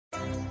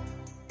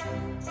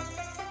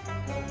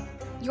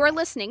You're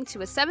listening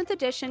to a 7th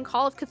edition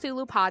Call of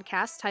Cthulhu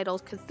podcast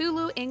titled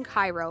Cthulhu in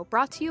Cairo,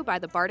 brought to you by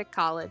the Bardic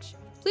College.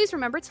 Please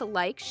remember to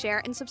like,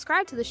 share, and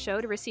subscribe to the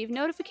show to receive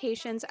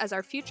notifications as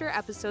our future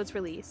episodes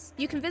release.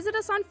 You can visit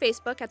us on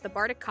Facebook at the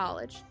Bardic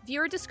College.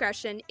 Viewer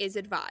discretion is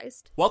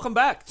advised. Welcome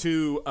back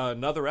to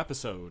another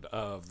episode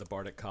of the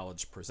Bardic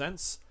College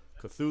Presents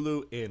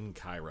Cthulhu in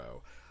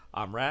Cairo.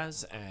 I'm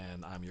Raz,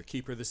 and I'm your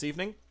keeper this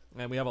evening,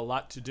 and we have a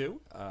lot to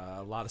do,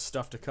 a lot of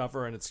stuff to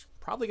cover, and it's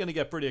probably going to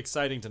get pretty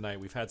exciting tonight.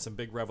 We've had some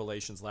big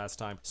revelations last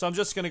time. So I'm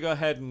just going to go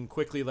ahead and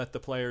quickly let the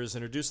players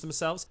introduce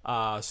themselves.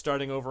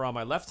 Starting over on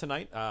my left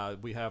tonight,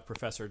 we have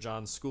Professor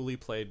John Schooley,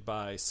 played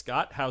by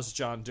Scott. How's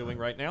John doing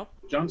right now?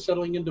 John's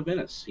settling into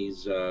Venice.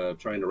 He's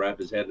trying to wrap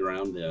his head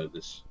around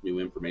this new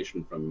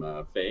information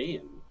from Faye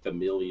and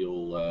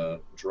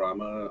familial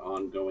drama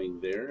ongoing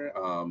there.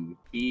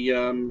 He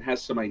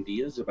has some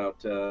ideas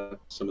about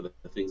some of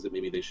the things that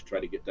maybe they should try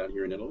to get done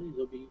here in Italy.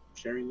 He'll be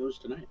sharing those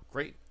tonight.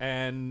 Great.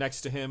 And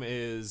next to him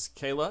is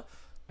Kayla,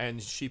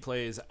 and she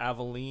plays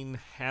Aveline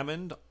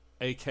Hammond,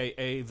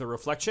 a.k.a. The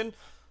Reflection.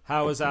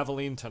 How is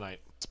Aveline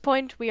tonight? At this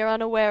point, we are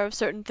unaware of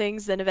certain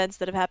things and events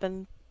that have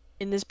happened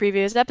in this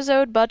previous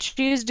episode, but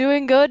she's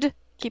doing good,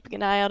 keeping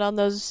an eye out on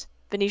those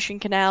Venetian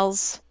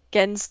canals,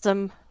 getting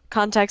some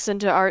contacts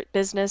into art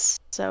business,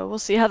 so we'll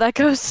see how that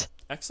goes.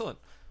 Excellent.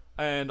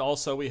 And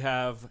also we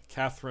have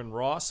Catherine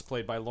Ross,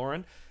 played by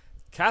Lauren.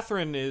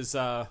 Catherine is,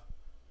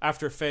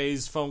 after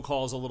Faye's phone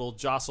calls, a little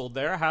jostled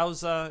there.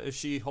 Is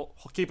she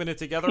keeping it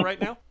together right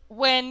now?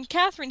 When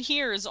Catherine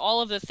hears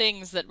all of the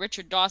things that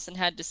Richard Dawson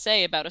had to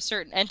say about a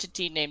certain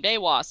entity named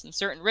Awas and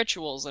certain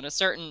rituals and a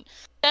certain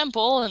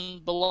temple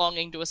and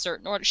belonging to a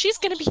certain order, she's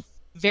going to be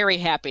very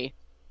happy.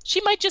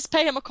 She might just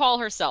pay him a call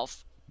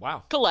herself.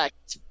 Wow.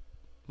 Collect.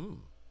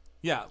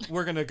 Yeah,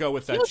 we're going to go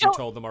with that. You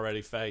told them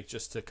already, Faye,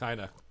 just to kind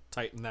of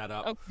tighten that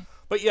up. Okay.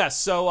 But yes,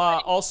 so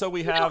also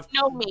we have... You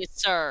don't know me,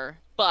 sir,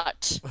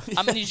 but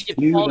I'm going to need you to get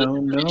you all the don't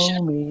information.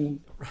 know me.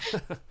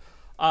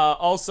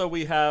 Also,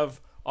 we have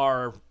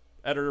our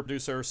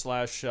editor-producer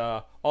slash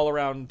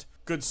all-around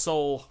good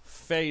soul,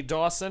 Faye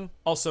Dawson,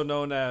 also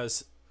known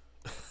as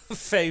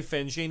Faye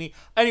Fangini.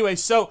 Anyway,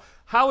 so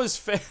how is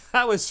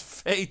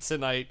Faye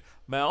tonight,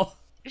 Mel?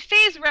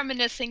 Faye's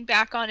reminiscing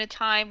back on a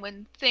time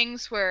when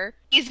things were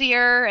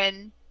easier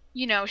and,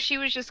 she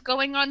was just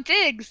going on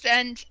digs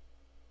and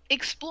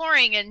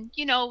exploring and,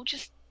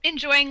 just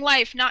enjoying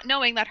life, not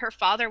knowing that her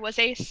father was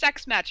a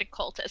sex magic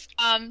cultist.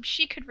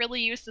 She could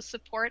really use the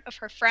support of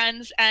her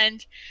friends,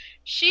 and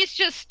she's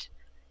just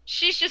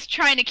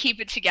trying to keep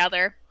it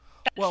together.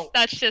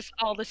 That's just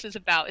all this is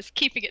about, is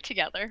keeping it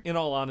together. In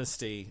all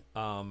honesty,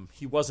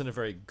 he wasn't a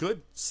very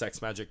good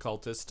sex magic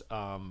cultist.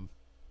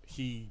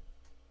 He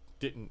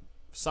didn't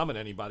summon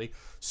anybody,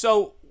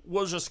 so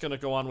we're just going to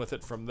go on with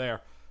it from there.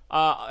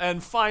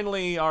 And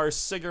finally, our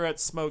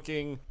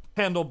cigarette-smoking,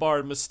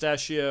 handlebar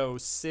mustachio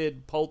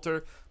Sid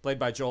Poulter, played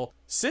by Joel.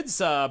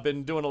 Sid's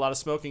been doing a lot of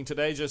smoking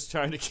today, just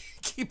trying to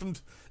keep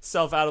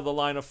himself out of the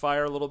line of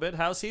fire a little bit.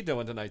 How's he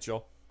doing tonight,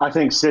 Joel? I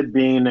think Sid,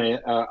 being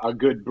a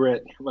good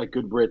Brit, like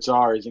good Brits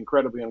are, is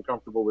incredibly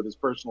uncomfortable with his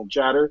personal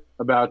chatter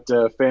about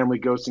family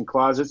ghosts and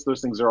closets. Those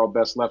things are all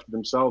best left to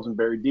themselves and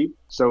buried deep.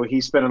 So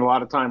he's spending a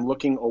lot of time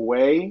looking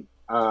away,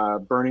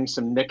 burning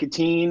some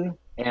nicotine,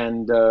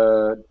 and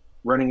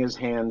running his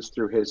hands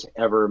through his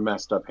ever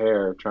messed up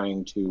hair,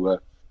 trying to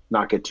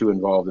not get too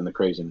involved in the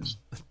craziness.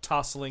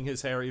 Tousling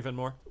his hair even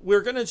more.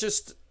 We're going to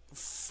just,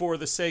 for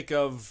the sake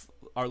of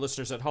our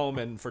listeners at home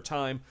and for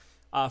time,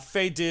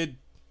 Faye did...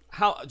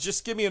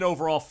 just give me an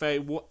overall,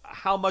 Faye.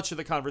 How much of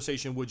the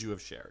conversation would you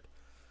have shared?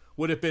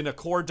 Would it have been a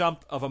core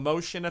dump of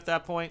emotion at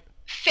that point?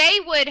 Faye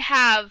would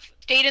have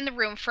stayed in the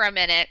room for a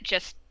minute,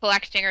 just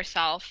collecting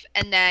herself,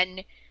 and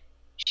then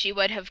she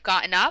would have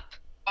gotten up,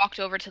 walked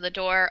over to the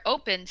door,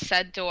 opened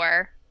said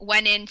door,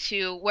 went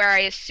into where I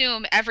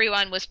assume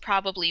everyone was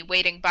probably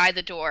waiting by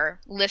the door,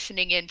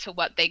 listening into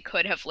what they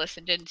could have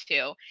listened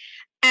into.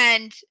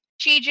 And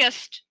she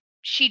just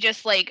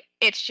like,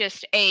 it's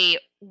just a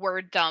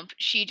word dump.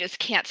 She just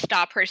can't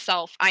stop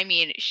herself. I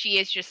mean, she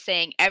is just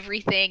saying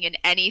everything and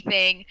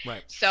anything.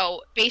 Right.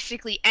 So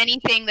basically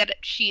anything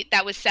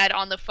that was said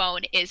on the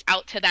phone is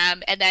out to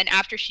them. And then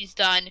after she's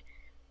done,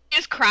 she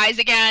just cries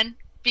again,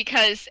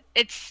 because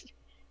it's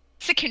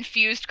a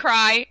confused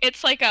cry.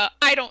 It's like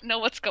I don't know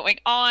what's going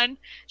on.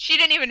 She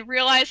didn't even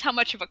realize how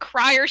much of a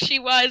crier she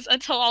was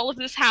until all of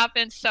this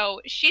happened.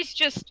 So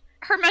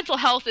her mental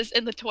health is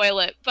in the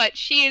toilet, but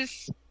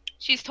she's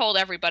told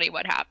everybody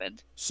what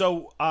happened.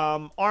 So,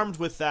 armed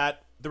with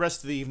that, the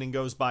rest of the evening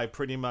goes by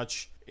pretty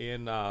much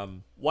in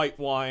white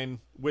wine,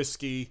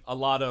 whiskey, a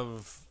lot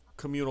of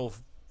communal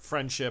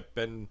friendship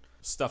and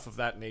stuff of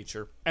that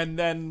nature. And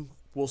then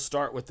we'll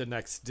start with the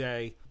next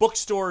day.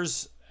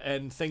 Bookstores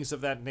and things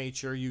of that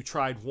nature. You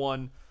tried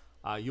one.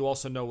 You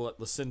also know what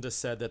Lucinda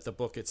said, that the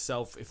book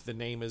itself, if the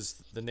name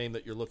is the name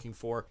that you're looking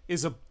for,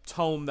 is a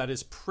tome that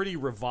is pretty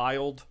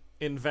reviled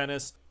in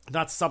Venice.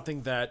 Not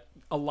something that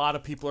a lot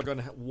of people are going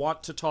to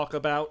want to talk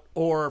about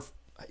or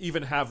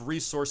even have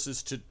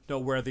resources to know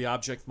where the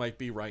object might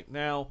be right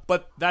now.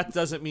 But that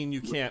doesn't mean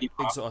you can't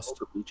exhaust.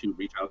 For me to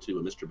reach out to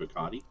a Mr.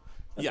 Bacati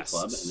at the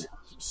club.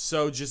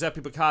 So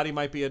Giuseppe Bacati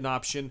might be an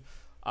option.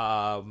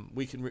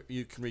 You can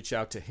reach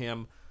out to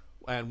him,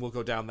 and we'll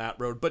go down that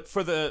road. But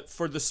for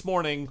this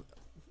morning,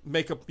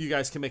 you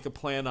guys can make a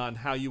plan on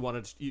how you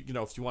want to,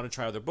 if you want to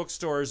try other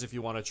bookstores, if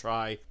you want to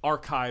try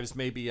archives,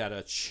 maybe at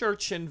a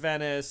church in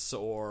Venice,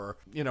 or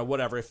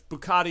whatever. If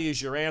Bacati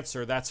is your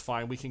answer, that's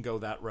fine. We can go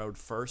that road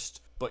first.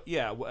 But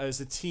yeah,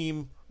 as a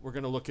team, we're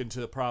going to look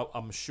into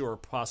I'm sure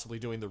possibly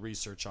doing the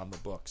research on the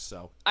books.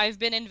 So I've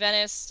been in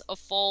Venice a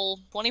full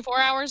 24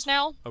 hours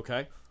now.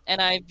 Okay. And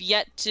I've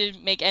yet to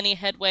make any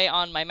headway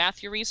on my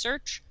Matthew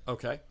research.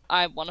 Okay.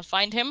 I want to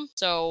find him,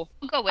 so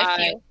I'll go with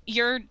you.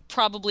 You're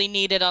probably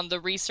needed on the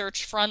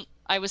research front.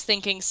 I was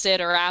thinking Sid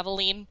or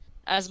Aveline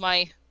as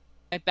my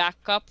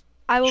backup.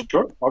 I will.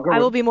 Sure, I'll go. I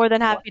will be more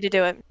than happy to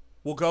do it.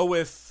 We'll go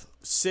with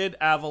Sid,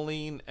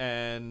 Aveline,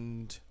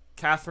 and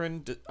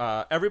Catherine.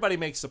 Everybody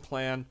makes a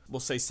plan. We'll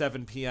say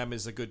 7 p.m.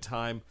 is a good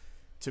time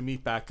to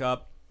meet back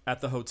up at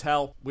the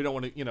hotel. We don't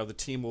want to, the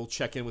team will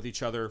check in with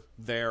each other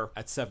there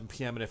at 7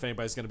 p.m. And if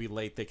anybody's going to be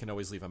late, they can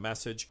always leave a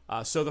message.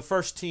 So the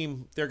first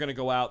team, they're going to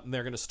go out and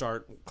they're going to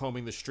start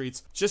combing the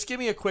streets. Just give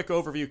me a quick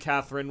overview,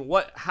 Catherine.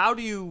 What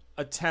are you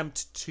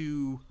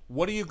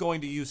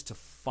going to use to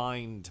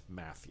find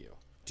Matthew?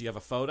 Do you have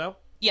a photo?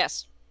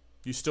 Yes.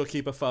 You still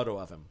keep a photo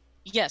of him?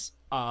 Yes.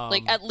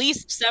 At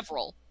least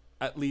several.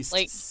 At least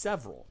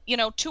several.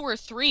 2 or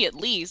 3 at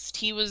least.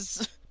 He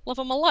was love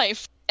of my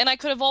life. And I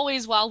could have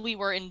always, while we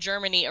were in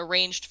Germany,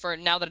 arranged for,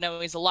 now that I know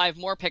he's alive,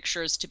 more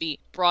pictures to be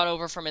brought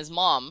over from his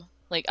mom.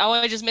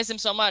 I just miss him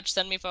so much.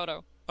 Send me a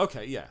photo.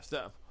 Okay, yeah,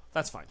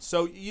 that's fine.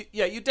 So, you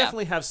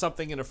definitely have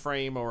something in a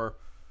frame or,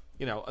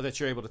 that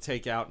you're able to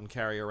take out and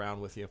carry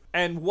around with you.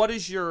 And what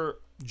is your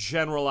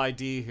general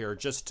idea here?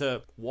 Just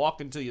to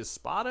walk until you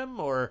spot him?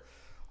 Or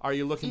are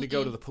you looking to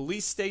go to the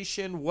police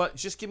station?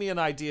 Just give me an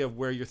idea of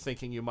where you're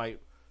thinking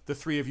the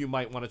 3 of you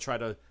might want to try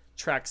to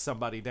track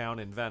somebody down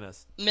in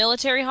Venice.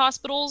 Military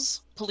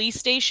hospitals, police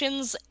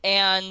stations,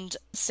 and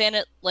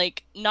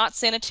not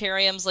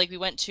sanitariums like we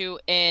went to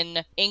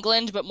in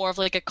England, but more of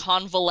a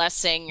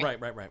convalescing. Right.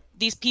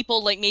 These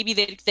people, maybe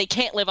they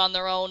can't live on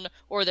their own,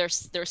 or they're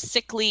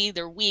sickly,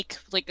 they're weak,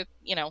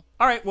 All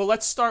right, well,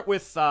 let's start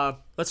with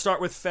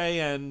Faye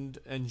and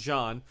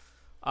John.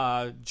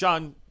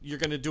 John, you're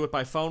going to do it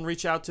by phone,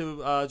 reach out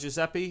to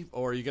Giuseppe,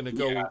 or are you going to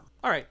go? Yeah.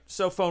 All right,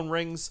 so phone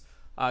rings.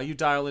 You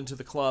dial into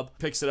the club,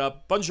 picks it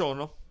up.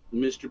 Buongiorno.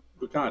 Mr.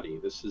 Bacati,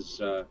 this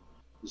is Mr.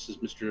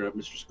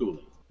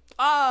 Schooley.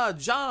 Ah,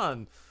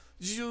 John,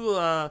 you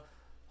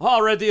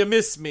already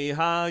miss me,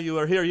 huh? You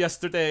were here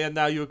yesterday, and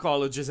now you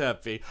call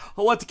Giuseppe.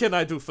 What can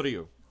I do for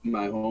you?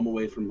 My home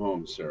away from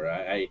home, sir.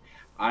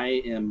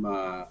 I am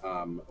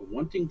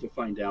wanting to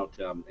find out.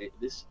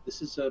 This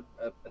is a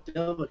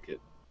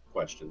delicate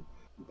question,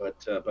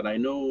 but I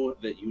know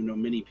that you know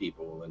many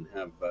people and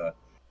have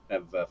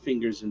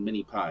fingers in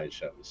many pies,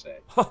 shall we say.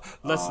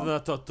 Let's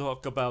not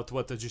talk about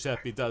what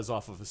Giuseppe does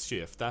off of his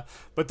shift, huh?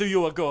 But do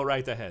you go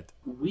right ahead?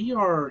 We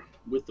are,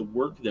 with the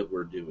work that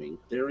we're doing,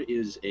 there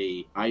is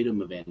a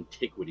item of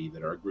antiquity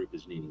that our group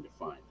is needing to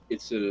find.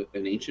 It's an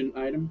ancient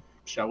item,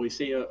 shall we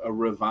say a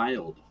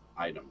reviled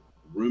item,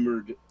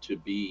 rumored to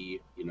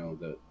be,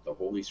 the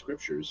Holy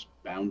Scriptures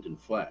bound in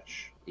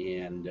flesh.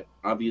 And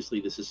obviously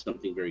this is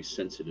something very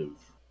sensitive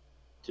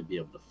to be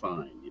able to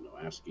find,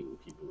 asking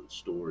people in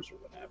stores or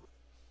whatever.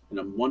 And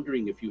I'm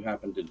wondering if you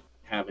happen to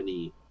have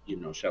any,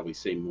 shall we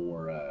say,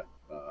 more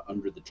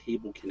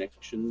under-the-table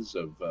connections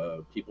of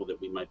people that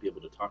we might be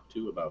able to talk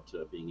to about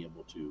being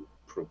able to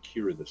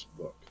procure this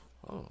book.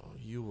 Oh,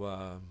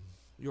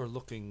 you're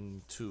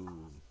looking to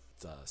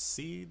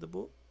see the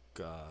book,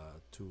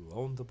 to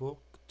own the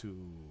book,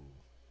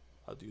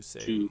 how do you say?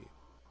 To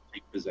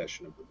take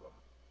possession of the book.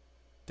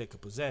 Take a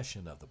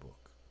possession of the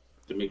book.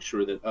 To make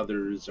sure that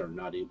others are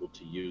not able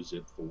to use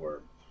it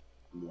for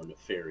more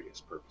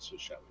nefarious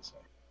purposes, shall we say.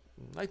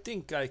 I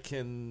think I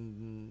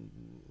can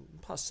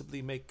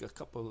possibly make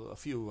a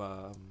few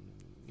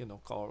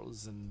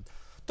calls and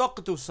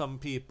talk to some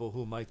people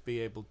who might be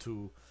able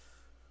to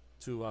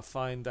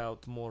find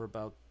out more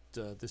about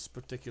this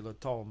particular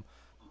tome.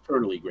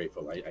 Eternally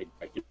grateful. I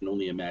can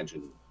only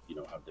imagine,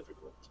 how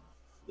difficult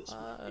this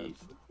might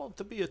be.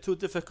 Won't be too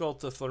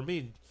difficult for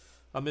me,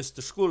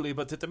 Mr. Schooley,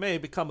 but it may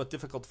become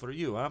difficult for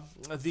you, huh?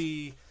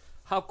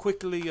 How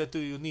quickly do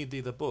you need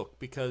the book?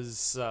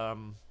 Because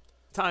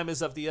time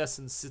is of the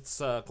essence. It's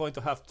going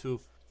to have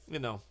to,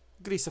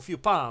 grease a few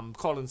palms,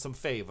 call in some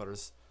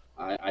favors.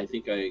 I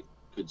think I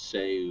could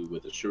say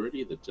with a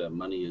surety that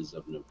money is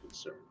of no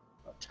concern.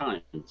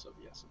 Time is of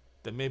the essence.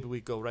 Then maybe we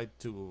go right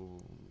to,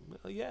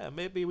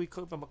 maybe we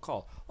give him a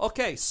call.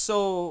 Okay,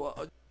 so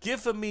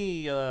give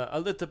me a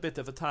little bit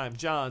of a time,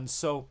 John.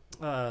 So,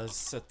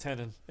 it's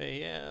 10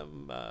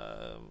 a.m.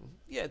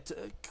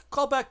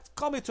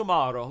 Call me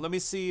tomorrow. Let me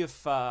see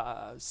if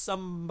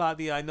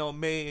somebody I know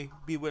may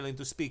be willing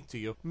to speak to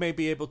you. May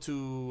be able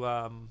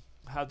to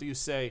how do you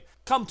say,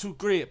 come to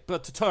grip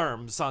to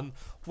terms on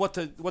what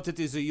it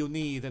is that you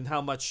need and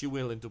how much you're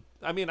willing to.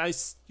 I mean,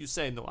 you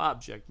say no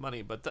object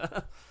money,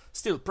 but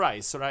still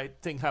price, right?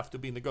 Thing have to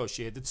be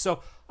negotiated.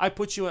 So I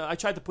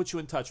tried to put you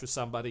in touch with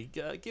somebody.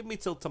 Give me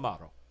till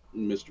tomorrow.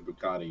 Mr.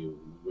 Bucati,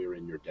 we're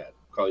in your debt.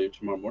 Call you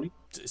tomorrow morning?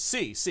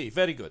 Si,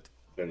 very good.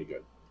 Very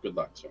good. Good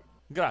luck, sir.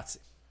 Grazie.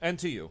 And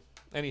to you.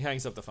 And he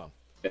hangs up the phone.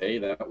 Hey,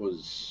 that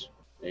was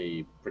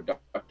a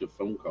productive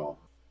phone call.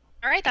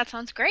 All right, that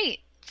sounds great.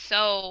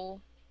 So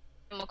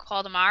we'll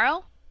call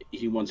tomorrow?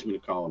 He wants me to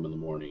call him in the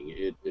morning.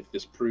 If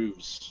this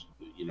proves,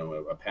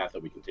 a path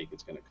that we can take,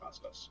 it's going to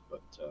cost us.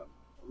 But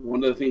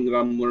one of the things that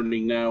I'm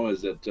learning now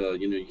is that,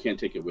 you can't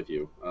take it with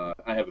you.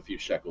 I have a few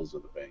shekels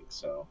in the bank,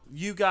 so.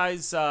 You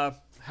guys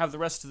have the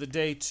rest of the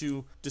day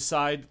to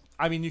decide.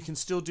 I mean, you can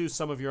still do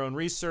some of your own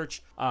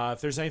research.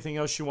 If there's anything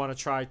else you want to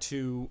try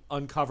to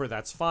uncover,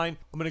 that's fine.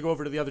 I'm going to go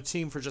over to the other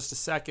team for just a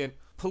second.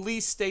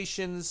 Police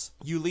stations,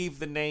 you leave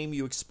the name,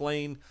 you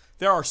explain.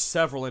 There are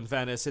several in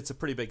Venice. It's a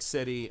pretty big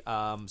city,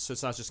 so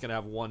it's not just going to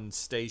have one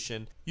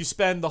station. You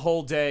spend the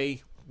whole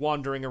day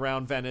wandering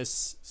around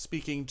Venice,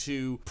 speaking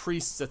to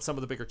priests at some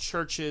of the bigger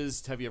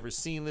churches. Have you ever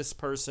seen this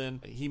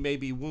person? He may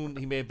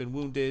have been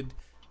wounded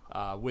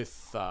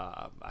with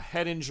a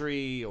head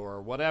injury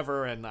or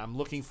whatever, and I'm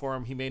looking for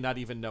him. He may not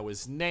even know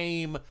his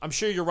name. I'm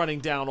sure you're running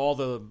down all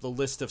the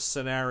list of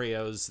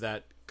scenarios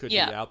that could be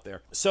out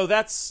there. So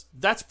that's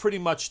pretty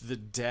much the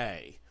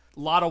day. A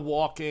lot of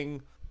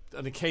walking,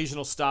 an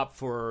occasional stop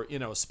for,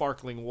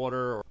 sparkling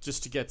water or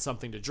just to get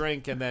something to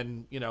drink, and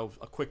then,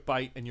 a quick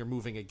bite and you're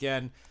moving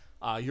again.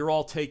 You're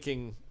all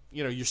taking,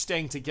 you're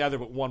staying together,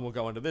 but one will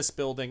go into this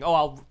building. Oh,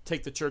 I'll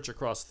take the church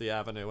across the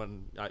avenue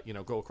and,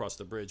 go across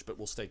the bridge, but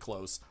we'll stay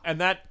close.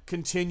 And that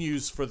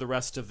continues for the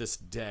rest of this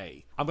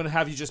day. I'm going to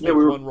have you just make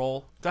one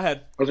roll. Go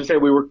ahead. I was going to say,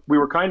 we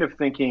were kind of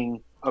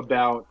thinking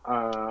about,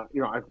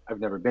 I've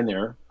never been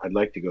there. I'd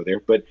like to go there.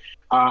 But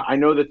I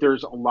know that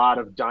there's a lot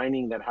of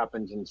dining that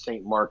happens in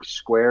St. Mark's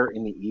Square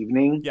in the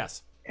evening.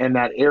 Yes. And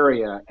that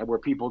area where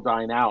people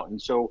dine out.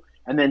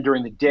 And then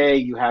during the day,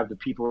 you have the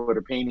people that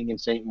are painting in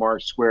St.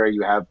 Mark's Square.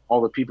 You have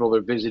all the people that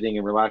are visiting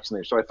and relaxing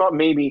there. So I thought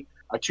maybe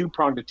a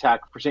two-pronged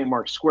attack for St.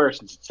 Mark's Square,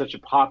 since it's such a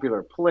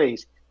popular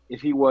place.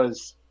 If he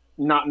was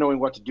not knowing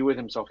what to do with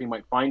himself, he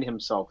might find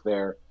himself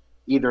there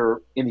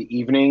either in the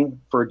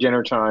evening for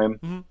dinner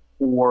time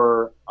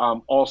or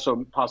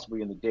also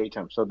possibly in the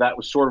daytime. So that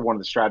was sort of one of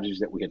the strategies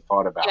that we had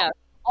thought about. Yeah.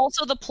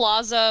 Also, the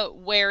plaza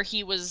where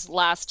he was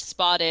last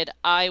spotted,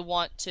 I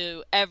want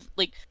to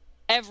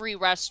every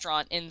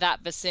restaurant in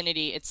that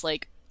vicinity, it's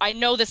like, I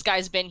know this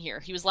guy's been here.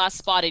 He was last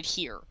spotted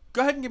here.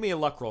 Go ahead and give me a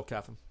luck roll,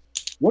 Catherine.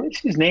 What is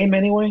his name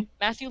anyway?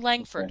 Matthew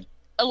Langford. Okay.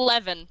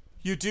 11.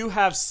 You do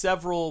have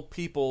several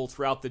people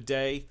throughout the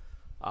day,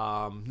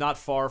 not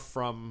far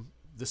from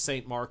the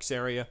St. Mark's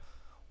area.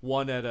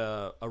 One at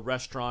a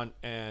restaurant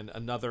and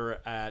another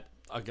at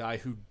a guy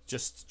who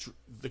just,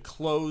 the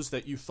clothes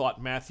that you thought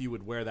Matthew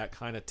would wear, that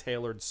kind of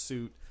tailored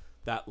suit,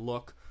 that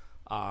look.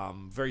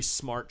 Very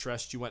smart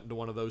dressed. You went into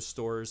one of those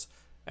stores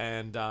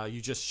and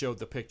you just showed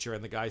the picture,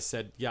 and the guy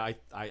said, yeah,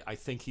 I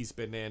think he's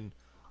been in,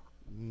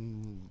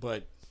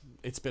 but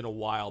it's been a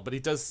while. But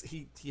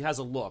he has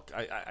a look.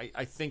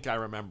 I think I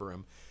remember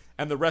him.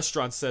 And the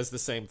restaurant says the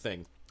same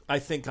thing. I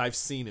think I've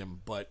seen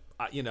him, but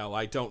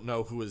I don't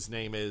know who his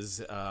name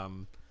is.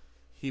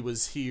 He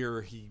was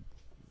here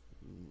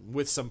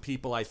with some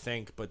people, I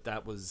think, but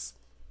that was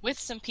with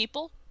some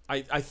people.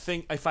 I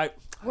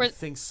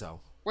think so.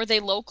 Were they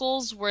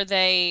locals? Were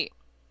they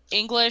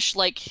English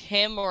like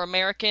him or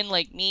American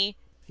like me?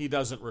 He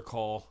doesn't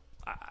recall.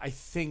 I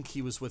think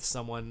he was with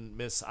someone,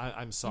 miss.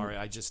 I'm sorry.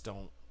 I just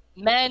don't.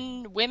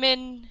 Men,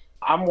 women?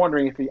 I'm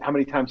wondering how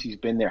many times he's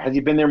been there. Has he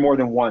been there more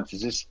than once?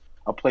 Is this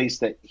a place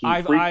that he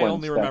frequents? I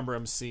only remember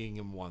him seeing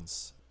him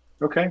once.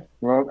 Okay.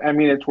 Well, I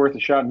mean, it's worth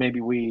a shot.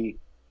 Maybe we,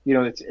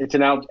 it's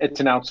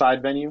an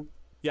outside venue.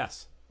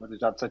 Yes. Where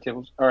there's outside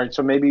tables. All right.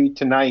 So maybe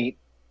tonight,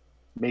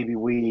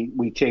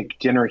 we take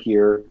dinner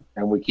here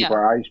and we keep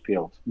our eyes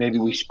peeled. Maybe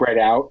we spread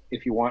out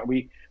if you want.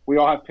 We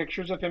all have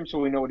pictures of him so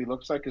we know what he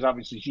looks like, because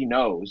obviously she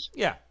knows.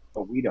 Yeah.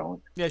 But we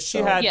don't. Yeah, she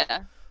had.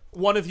 Yeah.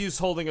 One of you's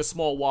holding a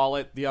small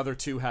wallet. The other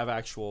two have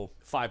actual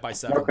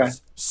 5x7s. Okay.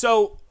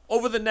 So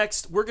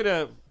we're going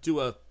to do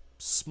a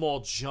small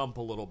jump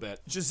a little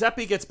bit.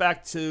 Giuseppe gets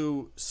back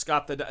to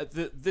Scott.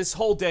 This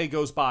whole day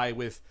goes by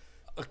with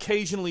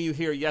occasionally you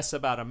hear yes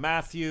about a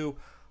Matthew.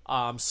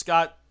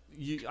 Scott,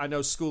 I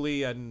know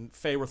Scully and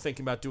Faye were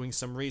thinking about doing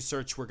some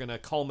research. We're going to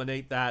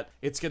culminate that.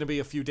 It's going to be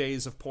a few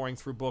days of pouring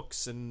through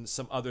books and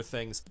some other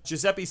things.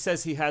 Giuseppe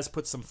says he has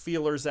put some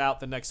feelers out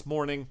the next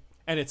morning,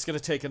 and it's going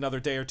to take another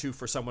day or two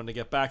for someone to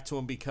get back to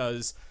him,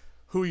 because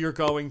who you're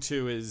going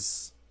to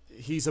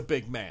he's a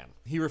big man.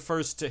 He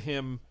refers to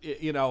him,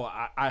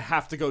 I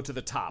have to go to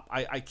the top.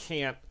 I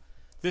can't.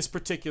 This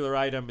particular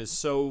item is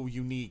so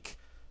unique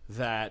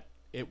that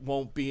it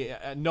won't be,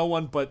 no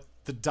one but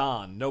the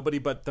Don, nobody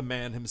but the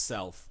man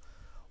himself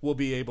will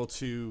be able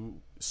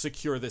to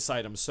secure this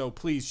item. So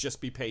please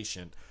just be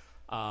patient.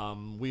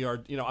 We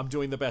are, I'm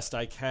doing the best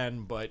I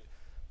can, but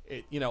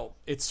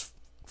it's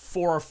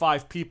 4 or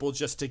 5 people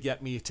just to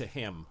get me to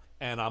him,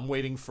 and I'm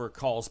waiting for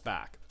calls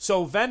back.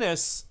 So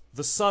Venice,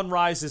 the sun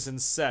rises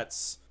and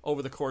sets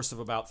over the course of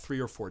about 3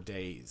 or 4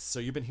 days. So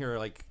you've been here,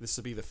 like, this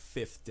will be the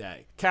 5th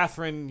day.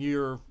 Catherine,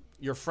 your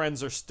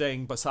friends are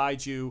staying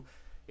beside you.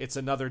 It's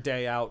another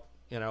day out,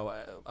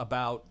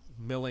 about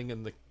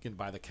milling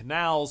by the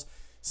canals,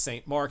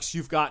 St. Mark's.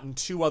 You've gotten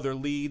 2 other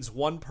leads.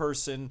 One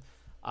person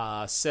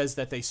says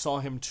that they saw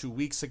him 2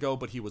 weeks ago,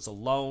 but he was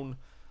alone.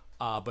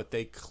 But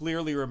they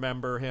clearly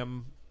remember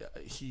him.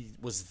 He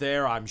was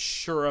there, I'm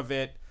sure of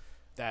it,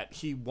 that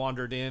he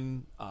wandered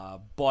in,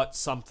 bought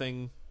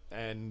something,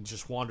 and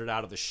just wandered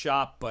out of the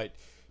shop, but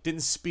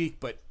didn't speak.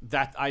 But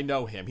that, I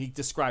know him. He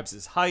describes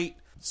his height,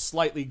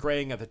 slightly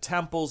graying at the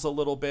temples a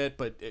little bit,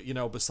 but,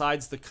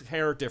 besides the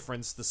hair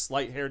difference, the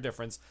slight hair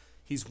difference,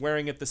 he's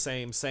wearing it the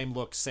same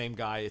look, same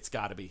guy. It's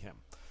got to be him.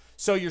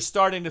 So you're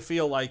starting to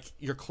feel like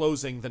you're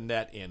closing the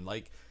net in,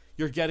 like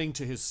you're getting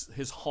to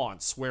his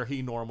haunts where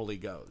he normally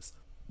goes.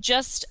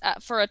 Just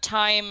for a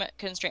time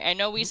constraint, I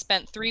know we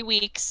spent 3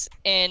 weeks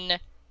in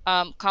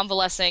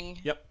convalescing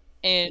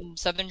in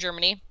southern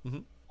Germany. Mm-hmm.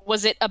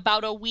 Was it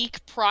about a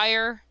week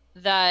prior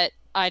that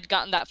I'd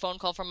gotten that phone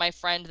call from my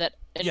friend that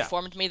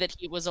informed me that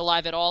he was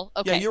alive at all?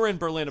 Okay. Yeah, you were in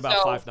Berlin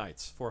about 5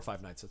 nights, 4 or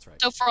 5 nights, that's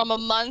right. So from a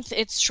month,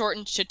 it's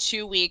shortened to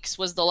 2 weeks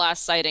was the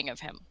last sighting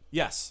of him.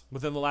 Yes,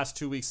 within the last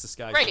 2 weeks, this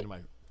guy's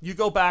been You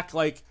go back,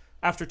 like,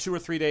 after 2 or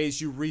 3 days,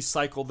 you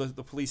recycle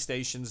the police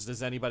stations.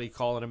 Does anybody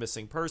call in a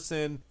missing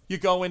person? You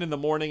go in the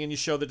morning and you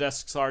show the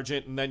desk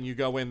sergeant, and then you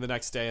go in the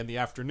next day in the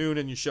afternoon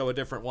and you show a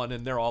different one,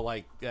 and they're all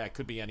like, yeah, it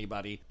could be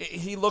anybody.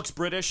 He looks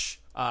British.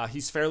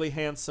 He's fairly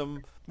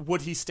handsome.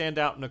 Would he stand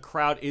out in a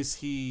crowd? Is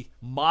he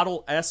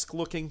model-esque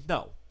looking?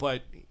 No,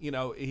 but,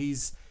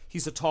 he's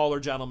a taller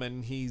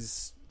gentleman.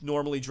 He's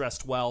normally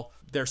dressed well.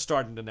 They're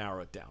starting to narrow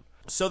it down.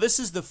 So this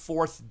is the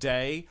 4th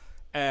day.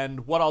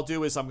 And what I'll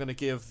do is I'm going to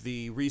give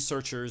the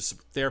researchers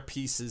their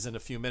pieces in a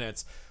few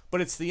minutes. But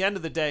it's the end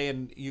of the day,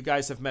 and you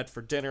guys have met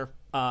for dinner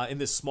in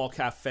this small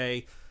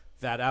cafe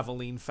that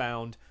Aveline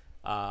found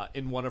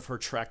in one of her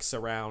treks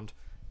around.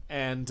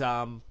 And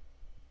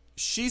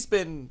she's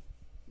been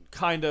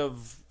kind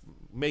of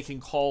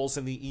making calls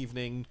in the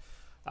evening,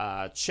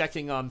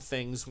 checking on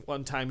things.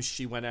 One time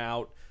she went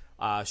out.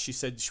 She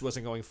said she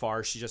wasn't going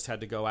far. She just had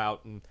to go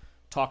out and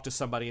talk to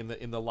somebody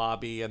in the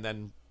lobby and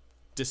then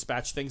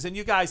dispatch things, and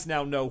you guys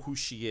now know who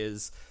she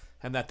is,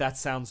 and that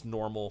sounds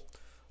normal.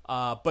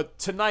 But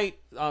tonight,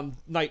 on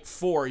night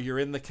 4, you're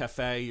in the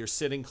cafe. You're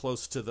sitting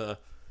close to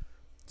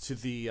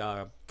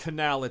the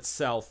canal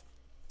itself.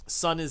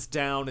 Sun is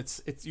down.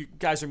 It's you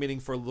guys are meeting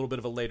for a little bit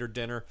of a later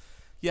dinner.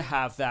 You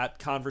have that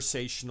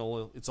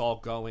conversational. It's all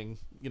going,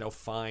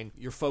 fine.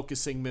 You're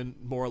focusing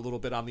more a little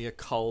bit on the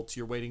occult.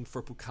 You're waiting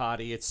for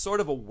Bucati. It's sort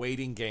of a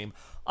waiting game,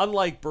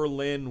 unlike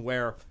Berlin,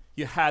 where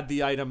you had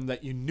the item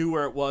that you knew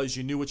where it was,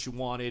 you knew what you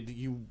wanted,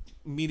 you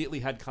immediately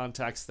had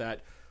contacts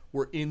that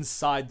were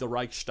inside the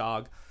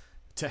Reichstag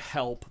to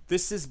help.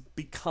 This has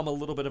become a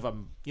little bit of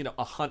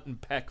a hunt and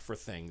peck for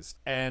things.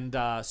 And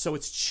so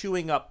it's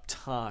chewing up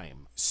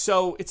time.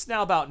 So it's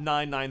now about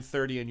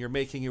 9:30, and you're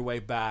making your way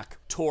back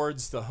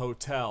towards the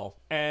hotel.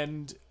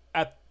 And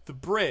at the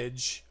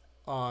bridge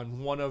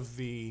on one of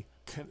the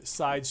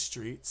side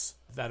streets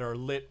that are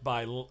lit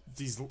by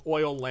these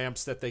oil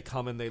lamps that they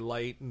come and they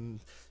light,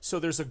 and so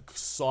there's a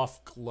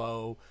soft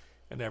glow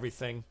and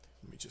everything.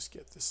 Let me just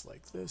get this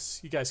like this.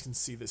 You guys can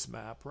see this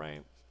map,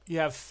 right? You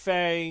have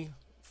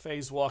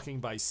Faye's walking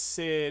by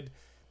Sid,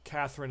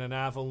 Catherine and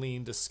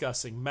Aveline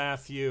discussing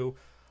Matthew,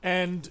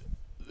 and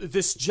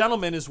this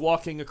gentleman is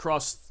walking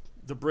across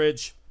the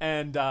bridge,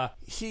 and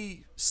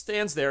he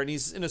stands there, and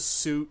he's in a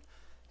suit,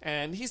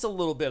 and he's a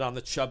little bit on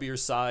the chubbier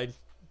side.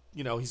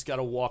 He's got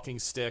a walking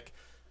stick.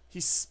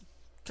 He's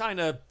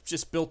kind of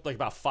just built like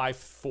about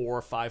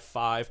 5'4",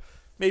 5'5",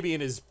 maybe in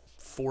his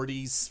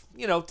 40s.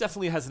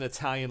 Definitely has an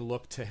Italian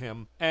look to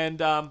him.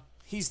 And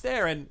he's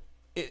there, and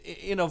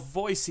in a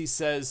voice he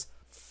says,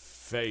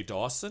 "Faye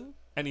Dawson?"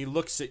 And he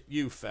looks at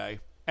you,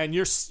 Faye. And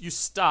you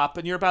stop,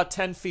 and you're about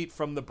 10 feet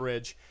from the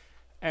bridge.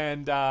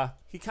 And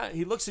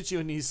he looks at you,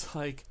 and he's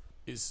like,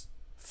 "Is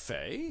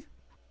Faye?"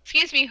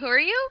 Excuse me, who are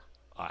you?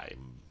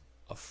 "I'm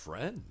a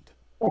friend."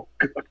 Oh,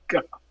 good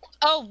God.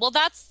 Oh, well,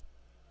 that's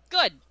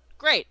good.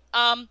 Great.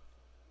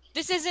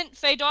 This isn't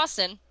Faye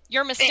Dawson.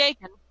 You're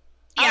mistaken.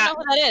 I don't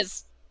know who that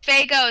is.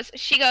 Faye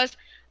she goes,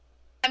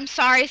 "I'm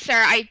sorry,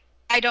 sir.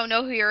 I don't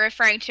know who you're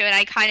referring to." And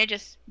I kind of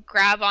just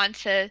grab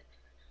onto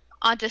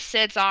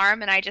Sid's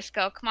arm, and I just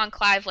go, "Come on,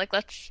 Clive,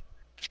 let's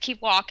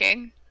keep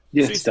walking."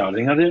 Yes,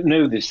 darling. I don't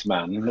know this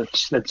man.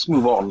 Let's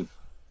move on.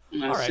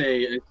 I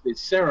say,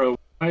 Sarah,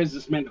 why is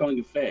this man calling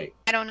you Faye?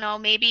 I don't know.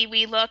 Maybe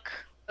it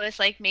was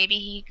like maybe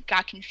he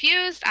got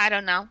confused. I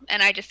don't know.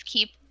 And I just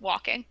keep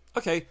walking.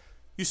 Okay,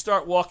 you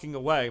start walking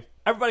away.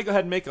 Everybody go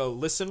ahead and make a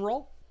listen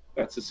roll.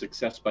 That's a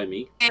success by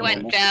me. I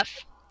went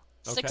deaf.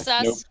 Okay.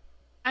 Success. Nope.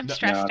 I'm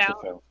stressed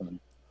out.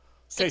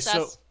 Okay,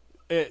 so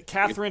Success.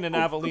 Catherine and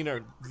Aveline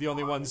are the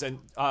only ones, and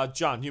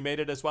John, you made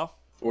it as well?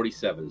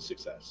 47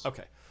 success.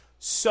 Okay.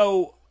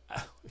 So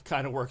it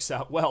kind of works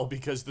out well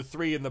because the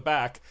three in the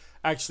back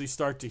actually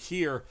start to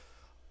hear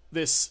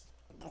this,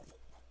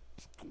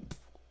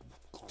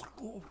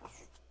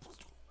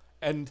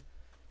 and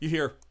you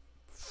hear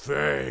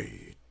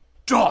Faye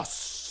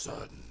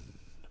Dawson.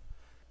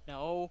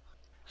 No.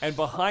 And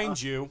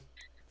behind you,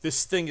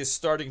 this thing is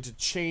starting to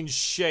change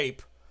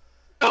shape.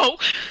 No.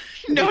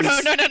 No.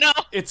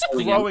 It's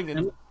growing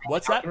and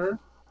what's that?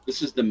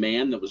 This is the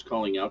man that was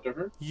calling out to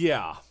her?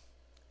 Yeah.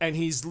 And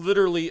he's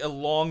literally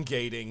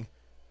elongating.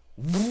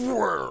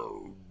 Where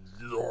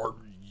are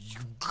you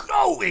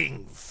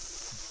going,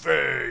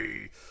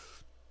 Faye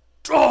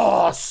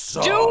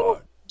Dawson?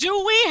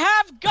 Do we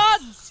have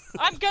guns?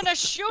 I'm gonna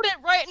shoot it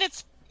right in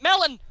its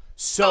melon.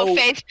 So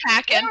Faye's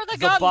packing. Where are the the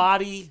guns?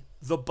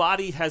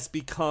 body has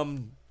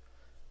become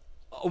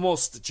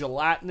almost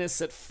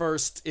gelatinous at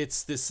first.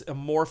 It's this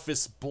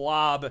amorphous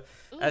blob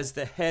as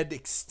the head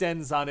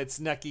extends on its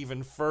neck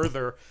even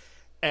further,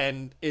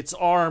 and its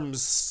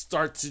arms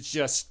start to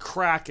just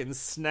crack and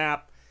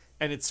snap,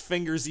 and its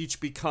fingers each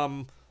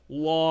become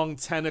long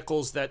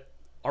tentacles that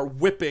are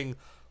whipping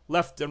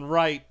left and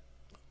right.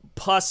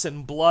 Pus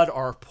and blood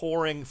are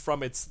pouring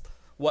from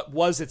what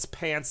was its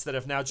pants that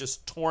have now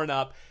just torn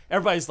up.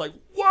 Everybody's like,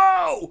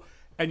 whoa!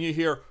 And you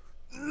hear,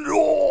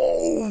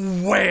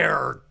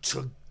 nowhere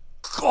to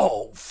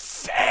go,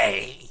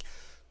 Faye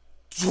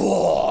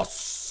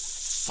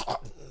Dawson.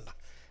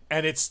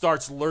 And it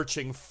starts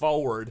lurching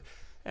forward,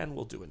 and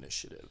we'll do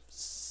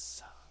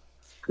initiatives.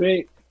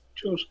 Great.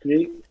 Just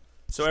great.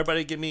 So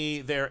everybody give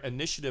me their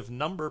initiative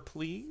number,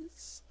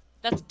 please.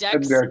 That's And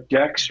Dex. their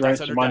Dex, right? That's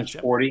So under mine's Dex,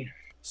 yeah. 40.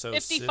 So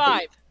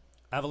 55.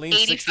 Aveline,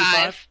 85.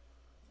 65.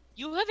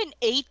 You have an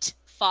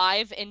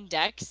 8-5 in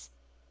Dex.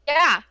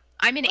 Yeah,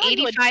 I'm an What are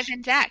you, 85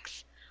 in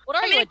Dex. What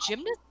are I you, mean- a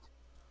gymnast?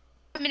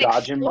 I'm an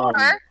Dodge and run.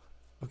 explorer.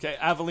 Okay,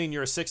 Aveline,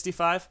 you're a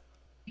 65.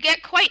 You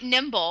get quite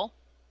nimble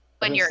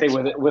when I you're. say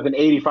with an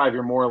 85,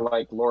 you're more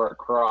like Laura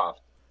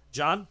Croft.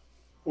 John?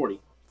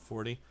 40.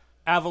 40.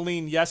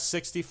 Aveline, yes,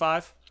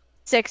 65.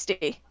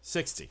 60.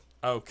 60.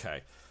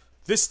 Okay.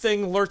 This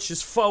thing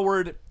lurches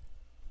forward.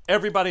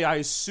 Everybody, I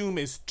assume,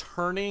 is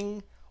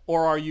turning,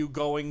 or are you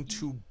going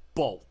to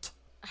bolt?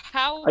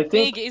 How I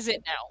think- big is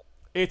it now?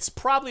 It's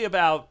probably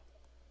about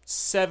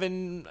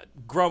 7,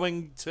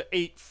 growing to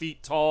 8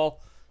 feet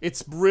tall.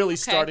 It's really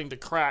starting to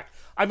crack.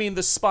 I mean,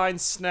 the spine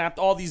snapped.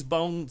 All these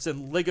bones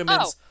and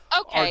ligaments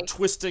Okay. are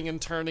twisting and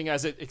turning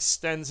as it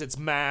extends its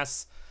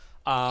mass.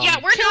 Yeah,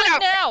 we're Kill not it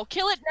out. now!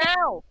 Kill it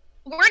now!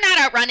 We're not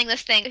outrunning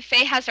this thing.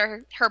 Faye has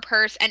her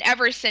purse, and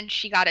ever since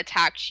she got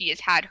attacked, she has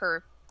had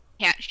her.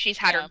 She's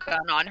had her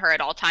gun on her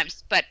at all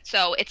times. But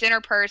so it's in her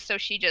purse, so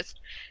she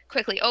just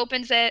quickly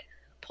opens it,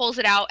 pulls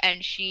it out,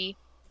 and she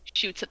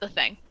shoots at the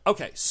thing.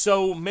 Okay,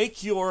 so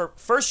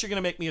first you're going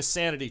to make me a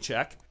sanity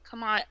check.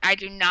 Come on, I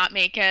do not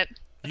make it.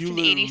 It's You an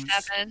lose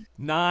 87.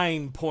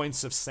 9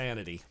 points of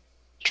sanity.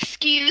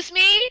 Excuse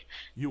me?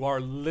 You are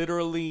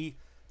literally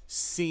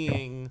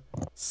seeing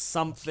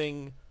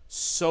something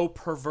so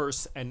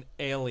perverse and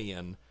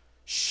alien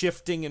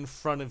shifting in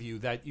front of you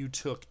that you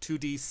took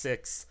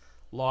 2d6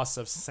 loss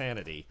of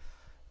sanity,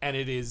 and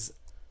it is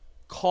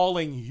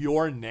calling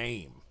your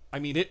name. I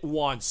mean, it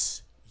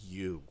wants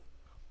you.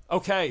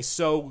 Okay,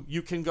 so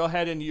you can go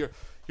ahead and you're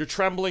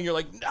trembling. You're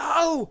like,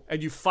 no!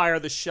 And you fire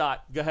the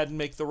shot. Go ahead and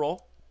make the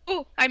roll.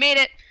 Ooh, I made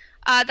it.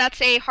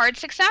 That's a hard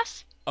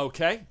success.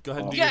 Okay, go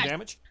ahead and do Yes. your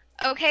damage.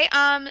 Okay,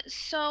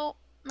 so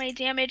my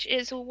damage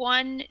is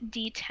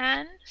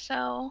 1d10,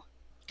 so...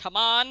 Come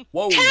on.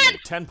 Whoa, 10!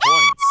 10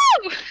 points.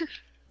 Woo!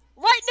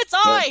 Right in its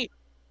eye!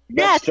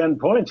 That's 10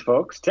 points,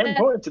 folks. 10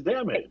 points of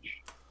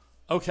damage.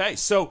 Okay,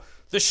 so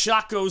the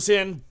shot goes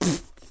in.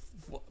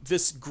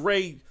 This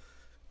gray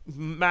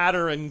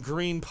matter and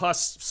green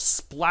pus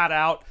splat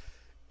out.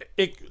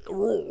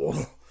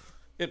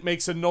 It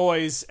makes a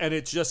noise, and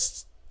it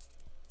just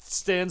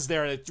stands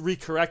there, and it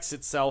recorrects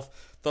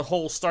itself. The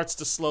hole starts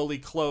to slowly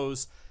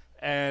close,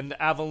 and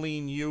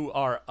Aveline, you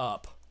are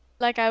up.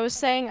 Like I was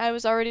saying, I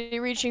was already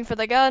reaching for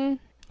the gun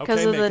because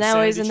Okay, of make the a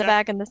noise sanity in the check.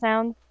 back and the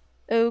sound.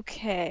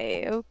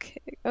 Okay.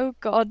 Oh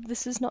god,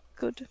 this is not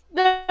good.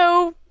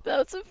 No,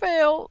 that's a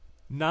fail.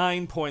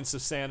 9 points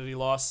of sanity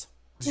loss.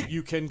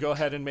 You can go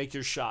ahead and make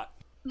your shot.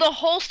 The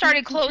hole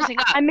started closing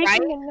up, I'm right?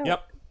 making a note.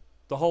 Yep.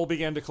 The hole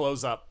began to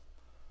close up.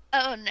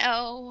 Oh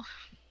no.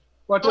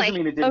 Well, it doesn't Like-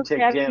 mean it didn't Okay,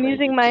 take I'm damage.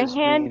 using It my just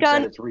means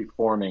handgun. that it's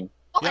reforming.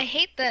 Oh, Yep. I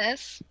hate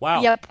this.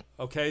 Wow. Yep.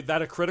 Okay,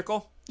 that a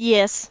critical?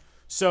 Yes.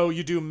 So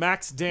you do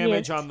max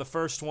damage Yes. on the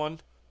first one.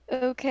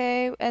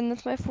 Okay, and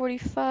that's my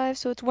 45,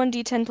 so it's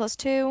 1d10 plus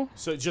 2.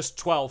 So just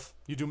 12.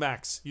 You do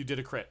max. You did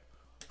a crit.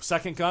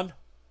 Second gun,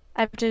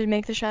 I have to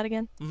make the shot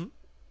again.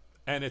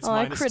 and it's Oh,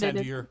 I minus 10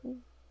 critted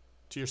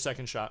to your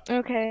second shot.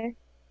 Okay.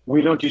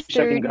 We don't do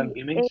second 38. gun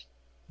gamings.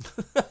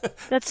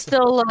 That's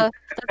still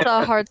that's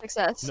a hard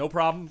success. No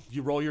problem.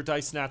 You roll your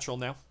dice natural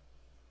now.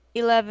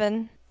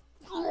 11.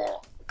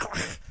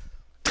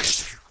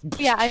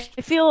 Yeah, I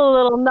feel a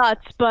little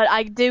nuts, but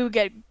I do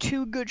get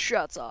 2 good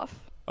shots off.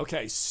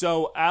 Okay,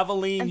 so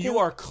Aveline, I'm you doing-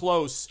 are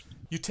close.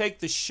 You take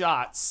the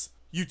shots.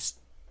 You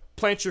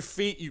plant your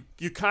feet,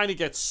 you kind of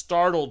get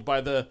startled by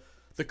the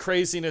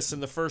craziness in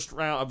the first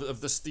round of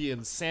this, the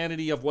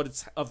insanity of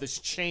this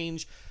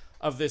change,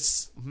 of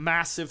this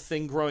massive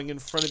thing growing in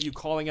front of you,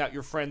 calling out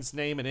your friend's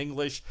name in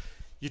English.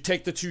 You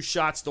take the 2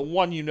 shots. The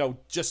one,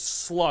 just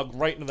slug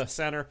right into the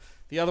center.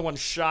 The other one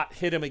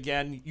hit him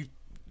again.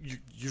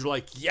 You're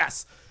like,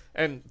 yes.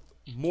 And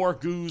more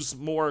gooze,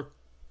 more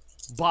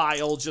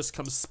bile just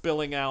comes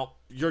spilling out.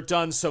 You're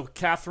done. So,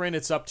 Catherine,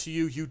 it's up to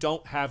you. You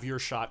don't have your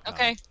shotgun.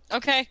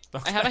 Okay.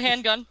 I have a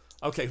handgun.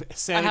 Okay, I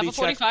sanity have a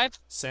 45.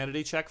 check.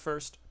 Sanity check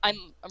first. I'm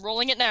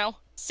rolling it now.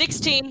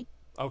 16.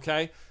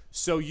 Okay,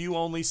 so you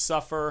only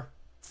suffer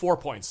 4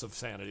 points of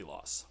sanity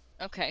loss.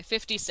 Okay,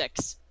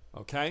 56.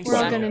 Okay, We're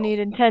all going to need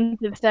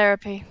intensive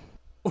therapy.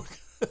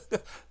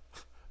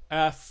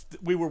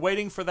 We were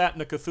waiting for that in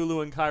the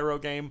Cthulhu and Cairo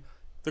game.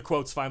 The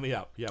quote's finally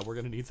out. Yeah, we're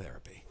going to need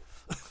therapy.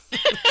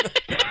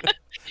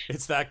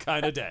 It's that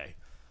kind of day.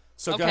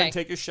 So go ahead and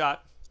take your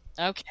shot.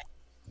 Okay.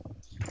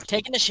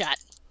 Taking a shot.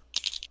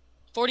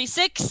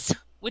 46,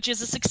 which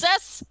is a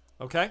success.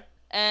 Okay.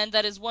 And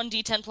that is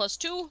 1d10 plus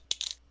 2,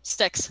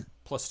 6.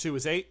 Plus 2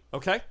 is 8.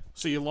 Okay.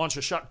 So you launch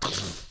a shot.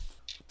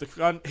 The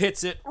gun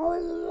hits it.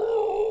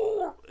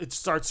 It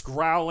starts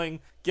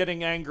growling,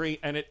 getting angry,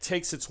 and it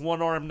takes its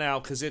one arm now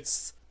because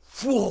it's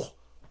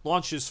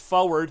launches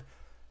forward.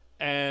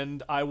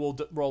 And I will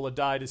roll a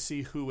die to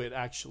see who it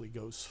actually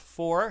goes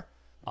for.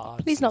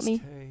 Please not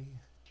me.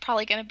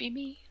 Probably gonna be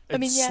me.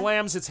 It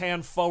slams its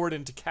hand forward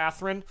into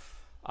Catherine.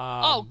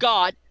 Oh,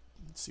 God.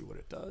 Let's see what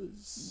it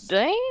does.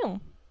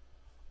 Damn.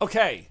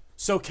 Okay,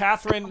 so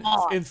Catherine,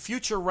 in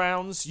future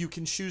rounds, you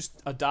can choose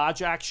a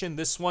dodge action.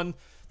 This one,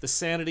 the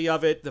sanity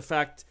of it, the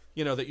fact,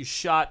 that you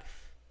shot.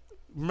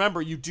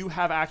 Remember, you do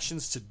have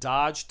actions to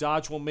dodge.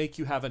 Dodge will make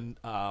you have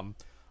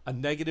a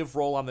negative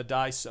roll on the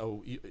die,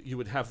 so you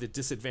would have the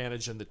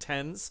disadvantage in the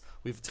 10s.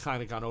 We've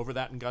kind of gone over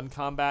that in gun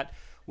combat,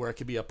 where it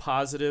could be a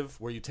positive,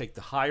 where you take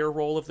the higher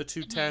roll of the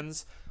 2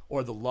 10s,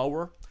 or the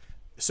lower.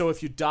 So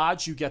if you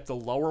dodge, you get the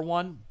lower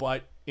one,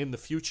 but in the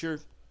future,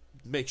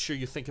 make sure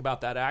you think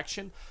about that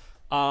action.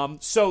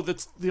 So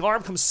the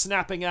arm comes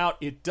snapping out.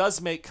 It does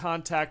make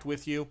contact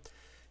with you.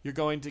 You're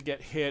going to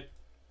get hit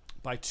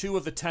by 2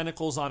 of the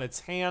tentacles on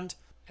its hand,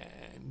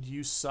 and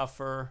you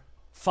suffer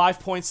 5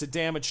 points of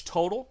damage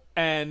total.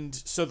 And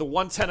so the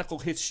one tentacle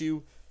hits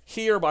you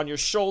here on your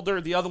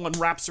shoulder. The other one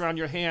wraps around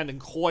your hand and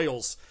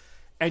coils.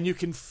 And you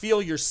can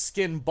feel your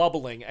skin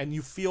bubbling, and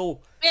you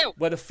feel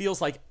what it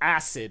feels like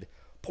acid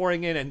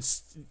pouring in, and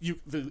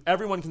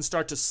everyone can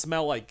start to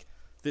smell like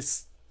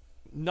this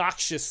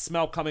noxious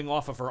smell coming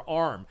off of her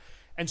arm.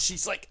 And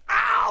she's like,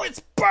 ow,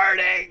 it's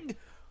burning!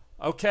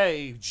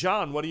 Okay,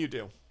 John, what do you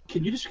do?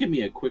 Can you just give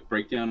me a quick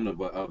breakdown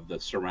of the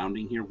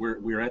surrounding here?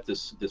 We're at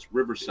this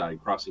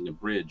riverside crossing a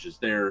bridge. Is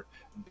there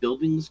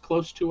buildings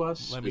close to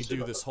us? Let me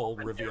do this whole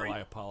reveal. I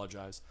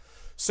apologize.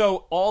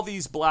 So all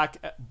these black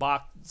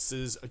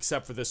boxes,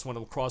 except for this one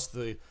across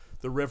the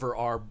river,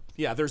 are,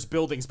 there's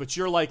buildings, but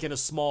you're like in a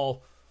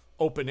small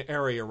open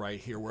area right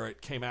here where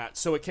it came at.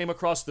 So it came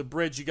across the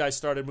bridge, you guys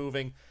started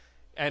moving,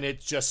 and it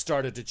just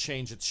started to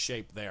change its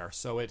shape there.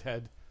 So it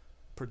had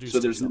produced. So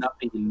there's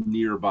nothing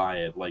nearby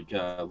it, like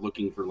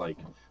looking for like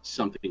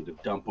something to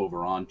dump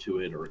over onto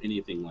it or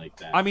anything like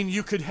that. I mean,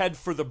 you could head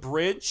for the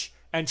bridge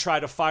and try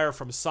to fire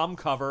from some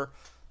cover.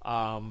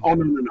 Oh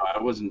no!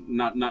 I wasn't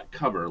not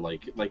cover.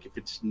 Like if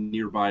it's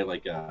nearby,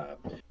 like a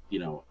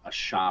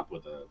shop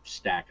with a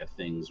stack of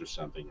things or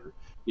something,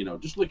 or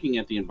just looking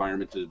at the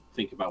environment to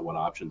think about what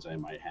options I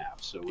might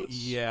have. So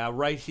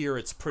right here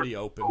it's pretty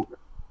open.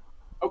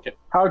 Okay.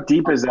 How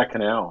deep is that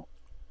canal?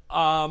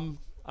 I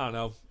don't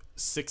know,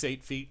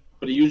 6-8 feet.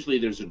 But usually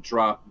there's a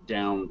drop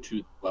down to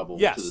the level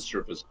to the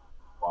surface of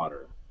the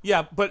water.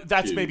 Yeah, but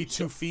that's maybe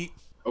 2 feet.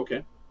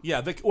 Okay.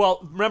 Yeah,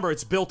 remember,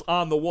 it's built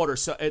on the water,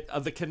 so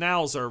the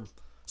canals are,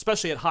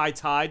 especially at high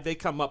tide, they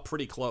come up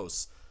pretty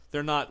close.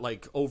 They're not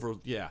like over,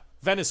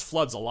 Venice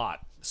floods a lot,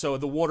 so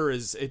the water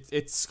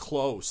it's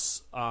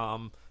close.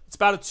 It's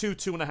about a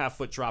 2.5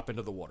 foot drop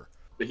into the water.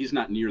 But he's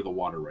not near the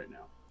water right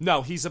now.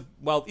 No,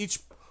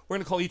 we're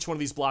going to call each one of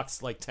these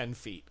blocks like 10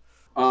 feet.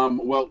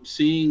 Well,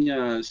 seeing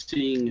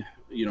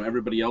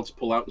everybody else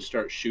pull out and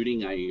start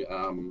shooting,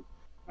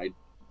 I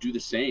do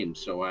the same.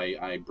 So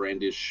I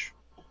brandish,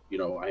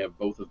 I have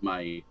both of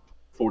my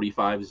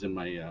 45s in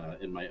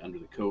my under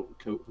the coat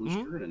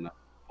holster, and I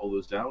pull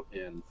those out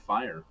and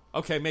fire.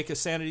 Okay, make a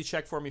sanity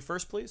check for me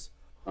first, please.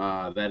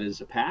 That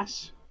is a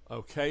pass.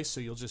 Okay, so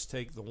you'll just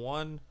take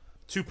the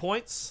 2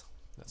 points.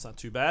 That's not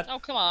too bad. Oh,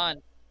 come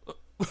on.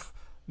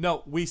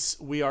 No,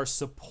 we are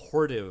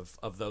supportive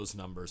of those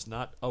numbers,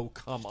 not, oh,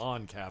 come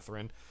on,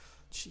 Catherine.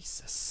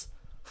 Jesus.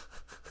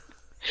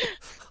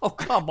 Oh,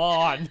 come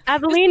on.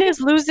 Aveline is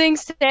losing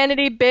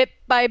sanity bit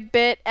by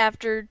bit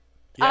after...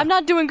 Yeah. I'm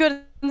not doing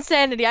good in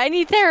sanity. I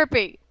need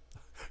therapy.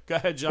 Go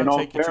ahead, John.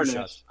 Take your 2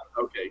 shots.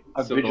 Okay.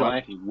 A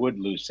vigilante would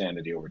lose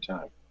sanity over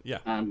time. Yeah.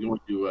 I'm going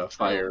to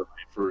fire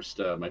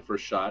my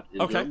first shot.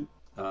 Okay. Him.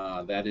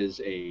 That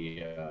is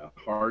a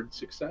hard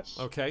success.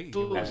 Okay.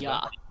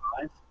 Booyah.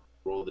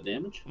 Roll the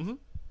damage. Mm-hmm.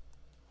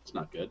 It's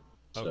not good.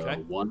 So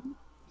Okay. 1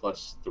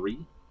 plus 3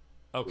 would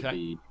Okay.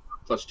 be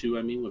plus 2.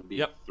 I mean, would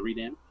be 3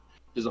 damage.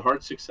 Does a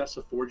hard success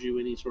afford you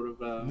any sort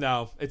of?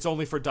 No, it's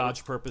only for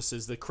dodge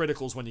purposes. The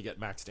critical's when you get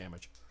max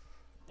damage.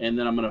 And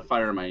then I'm going to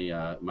fire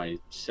my my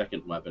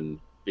second weapon,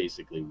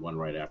 basically one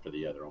right after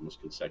the other,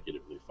 almost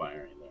consecutively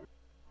firing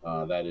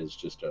there. That is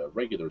just a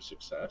regular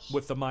success.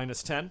 With the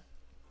 -10?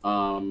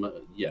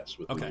 Yes,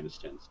 with Okay.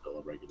 -10, still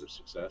a regular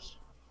success.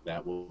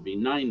 That will be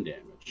 9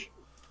 damage.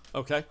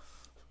 Okay.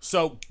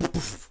 So,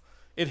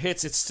 it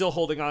hits. It's still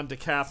holding on to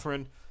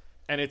Catherine,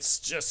 and it's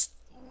just...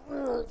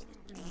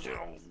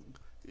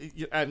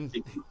 And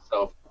Think to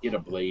himself, get a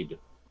blade.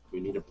 We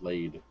need a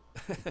blade.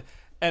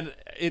 and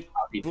it...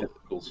 Copy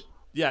testicles.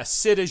 Yeah,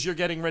 Sid, as you're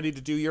getting ready to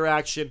do your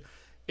action,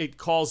 it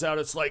calls out,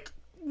 it's like,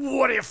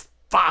 what if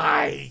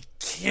I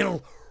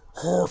kill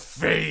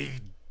Faye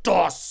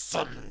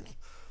Dawson?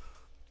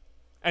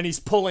 And he's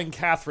pulling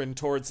Catherine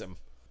towards him.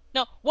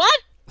 No, what?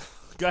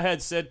 Go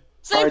ahead, Sid.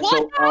 Say All right,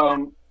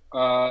 what?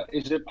 so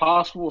is it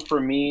possible for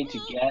me to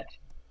get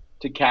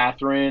to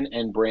Catherine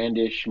and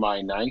brandish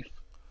my knife?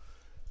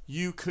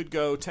 You could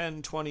go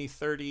 10, 20,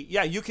 30.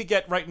 Yeah, you could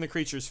get right in the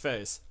creature's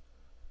face.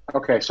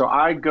 Okay, so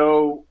I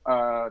go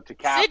to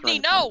Catherine. Sydney,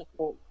 no!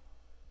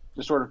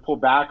 To sort of pull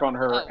back on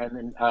her, and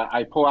then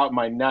I pull out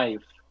my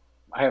knife.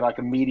 I have like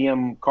a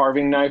medium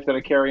carving knife that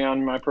I carry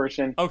on my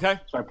person. Okay.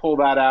 So I pull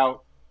that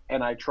out,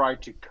 and I try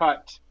to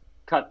cut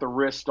the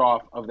wrist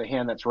off of the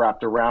hand that's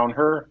wrapped around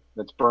her,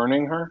 that's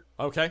burning her.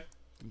 Okay.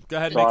 Go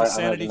ahead and So make a I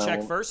sanity imagine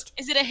check first.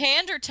 Is it a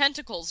hand or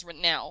tentacles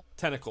now?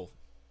 Tentacle.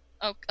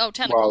 Oh, Well,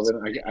 tentacles.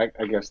 then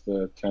I guess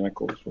the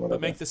tentacles, whatever.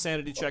 But make the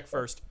sanity check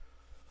first.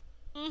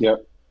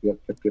 Yep.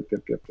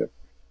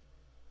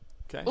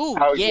 Okay. Ooh,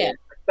 Oh, yeah.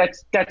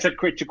 That's a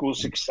critical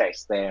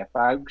success there,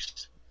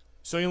 folks.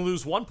 So you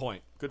lose 1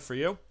 point. Good for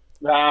you.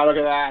 Ah, look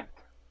at that.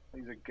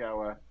 He's a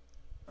goer.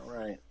 All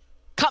right.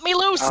 Cut me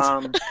loose!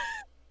 All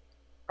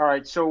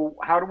right, so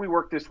how do we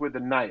work this with the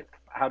knife?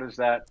 How does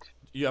that...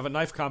 You have a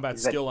knife combat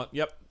skill on.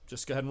 Yep.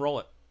 Just go ahead and roll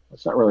it.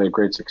 That's not really a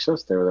great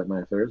success there with that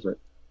knife there, is it?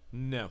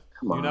 No.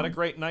 Come You're not a on.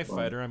 great knife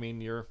fighter. I mean,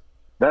 you're...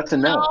 That's a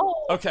no.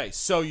 No. Okay,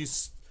 so you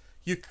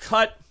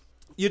cut...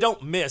 You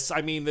don't miss.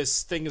 I mean,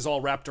 this thing is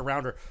all wrapped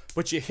around her.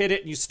 But you hit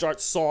it and you start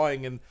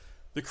sawing, and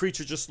the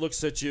creature just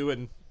looks at you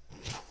and...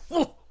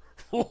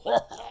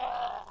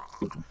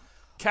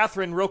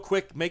 Catherine, real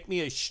quick, make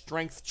me a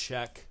strength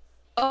check.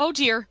 Oh,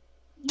 dear.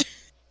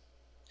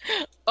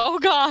 Oh,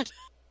 God.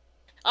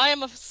 I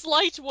am a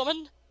slight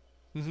woman.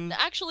 Mm-hmm.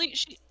 Actually,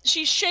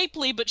 she's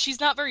shapely, but she's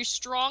not very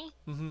strong.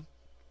 Mm-hmm.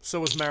 So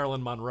was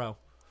Marilyn Monroe.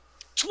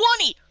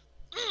 20!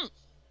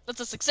 That's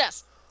a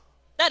success.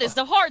 That is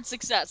the hard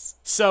success.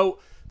 So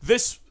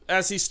this,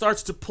 as he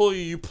starts to pull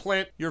you, you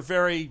plant your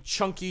very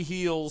chunky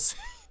heels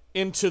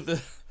into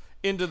the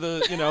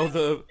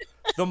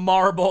the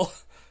marble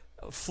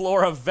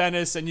floor of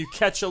Venice, and you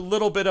catch a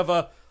little bit of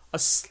a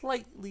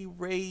slightly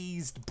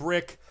raised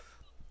brick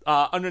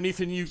underneath,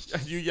 and you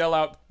yell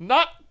out,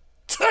 "Not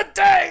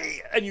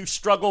today!" and you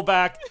struggle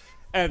back,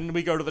 and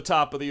we go to the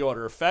top of the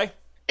order. Faye?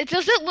 It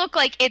doesn't look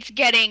like it's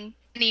getting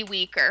any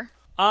weaker.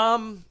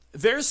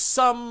 There's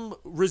some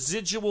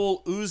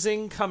residual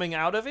oozing coming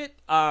out of it.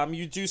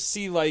 You do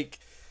see, like,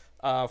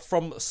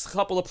 from a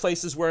couple of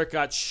places where it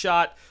got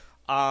shot,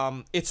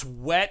 it's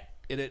wet,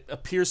 and it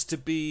appears to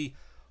be,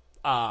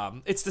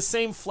 it's the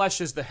same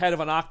flesh as the head of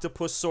an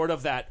octopus, sort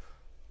of that,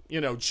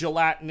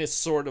 gelatinous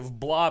sort of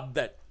blob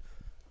that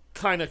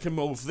kind of can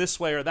move this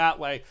way or that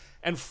way.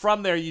 And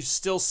from there, you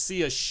still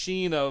see a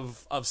sheen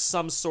of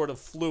some sort of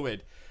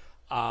fluid,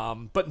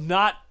 but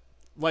not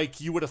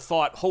like you would have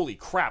thought, holy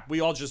crap,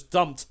 we all just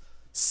dumped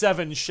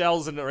 7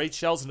 shells or 8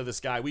 shells into this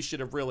guy. We should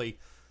have really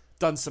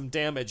done some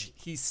damage.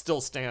 He's still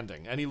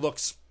standing, and he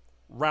looks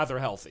rather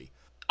healthy.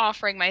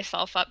 Offering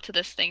myself up to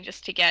this thing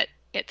just to get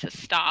it to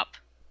stop.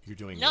 You're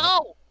doing what?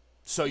 No!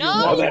 So No!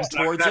 you're walking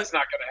towards that's it?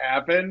 not going to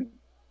happen.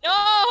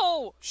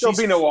 No! There'll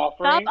be no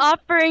offering. Stop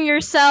offering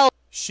yourself.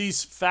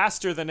 She's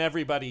faster than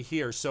everybody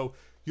here, so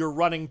you're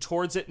running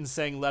towards it and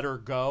saying, let her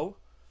go?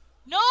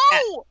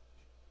 No!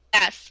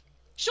 Yes.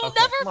 She'll Okay.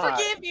 never Come on.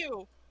 forgive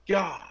you!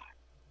 God.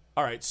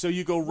 All right, so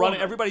you go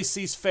running. Everybody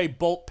sees Faye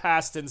bolt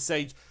past and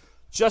say,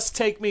 just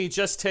take me,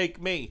 just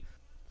take me.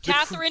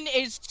 Catherine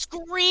is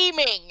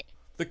screaming.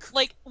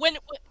 Like, when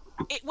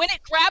it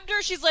grabbed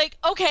her, she's like,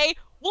 okay,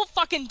 we'll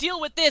fucking deal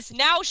with this.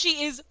 Now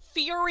she is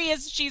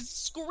furious. She's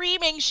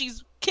screaming.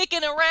 She's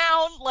kicking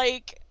around,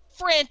 like,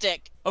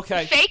 frantic.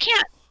 okay. Faye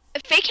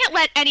can't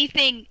let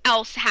anything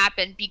else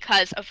happen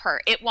because of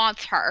her. It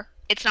wants her.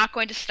 It's not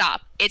going to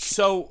stop.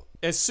 So,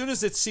 as soon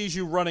as it sees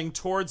you running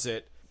towards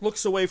it,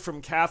 looks away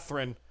from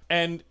Catherine,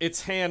 and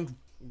its hand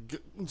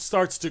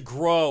starts to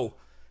grow,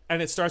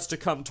 and it starts to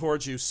come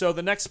towards you. So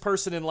the next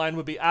person in line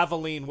would be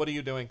Aveline. What are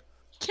you doing?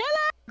 Kill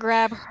her!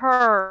 Grab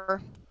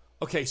her.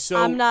 Okay, so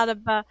I'm not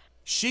about.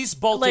 she's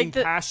bolting like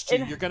the- past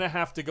you. You're going to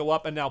have to go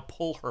up and now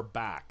pull her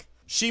back.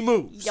 She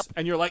moves, Yep.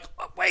 and you're like,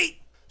 oh,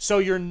 wait. So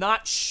you're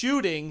not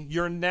shooting.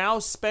 You're now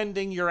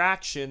spending your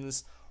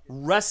actions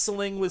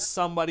wrestling with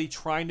somebody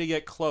trying to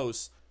get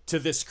close to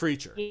this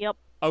creature. Yep.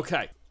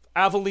 Okay.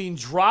 Aveline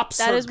drops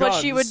her That is what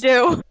she would guns.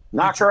 do.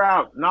 Knock her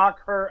out.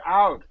 Knock her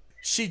out.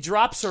 She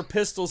drops her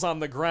pistols on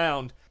the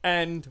ground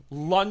and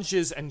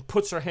lunges and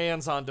puts her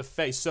hands onto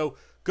Faye. So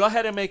go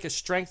ahead and make a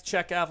strength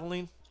check,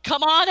 Aveline.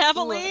 Come on,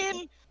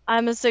 Aveline!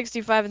 I'm a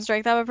 65 in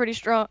strength. I'm a pretty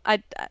strong.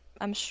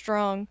 I'm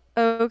strong.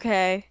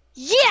 Okay.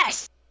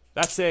 Yes.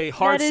 That's a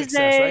hard That is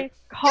success, a right?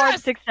 hard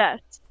success.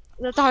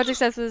 That's a hard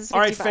success with a 65.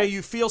 All right, Faye,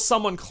 you feel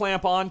someone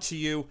clamp onto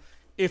you.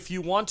 If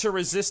you want to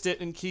resist it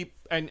and keep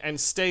and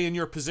stay in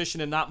your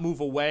position and not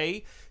move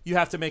away, you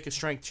have to make a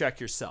strength check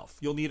yourself.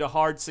 You'll need a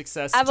hard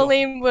success.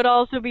 Aveline would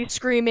also be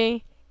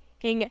screaming,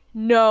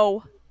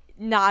 no,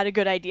 not a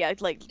good idea.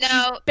 Like,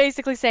 No. she's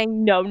basically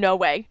saying, no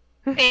way.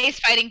 Faye's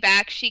fighting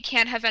back. She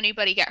can't have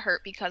anybody get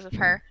hurt because of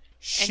her.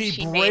 She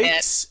she made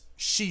breaks.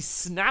 She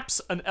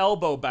snaps an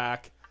elbow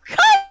back. Come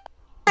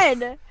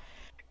on!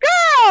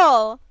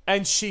 Girl!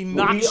 And she We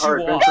knocks are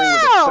you off. adventuring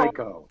with a No!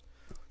 psycho.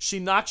 She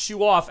knocks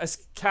you off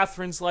as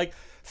Catherine's like,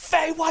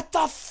 Faye, what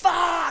the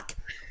fuck?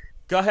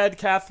 Go ahead,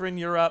 Catherine,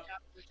 you're up.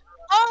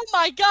 Oh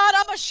my god,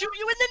 I'm gonna shoot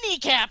you in the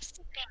kneecaps!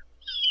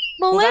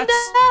 Melinda,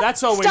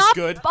 that's always stop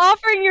good.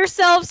 offering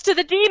yourselves to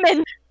the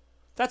demon.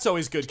 That's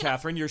always good,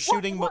 Catherine. You're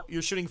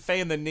shooting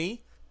Faye in the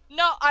knee.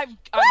 No, I'm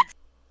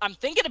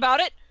thinking about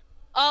it.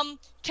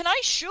 Can I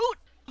shoot?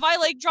 Have I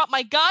like dropped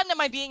my gun?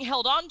 Am I being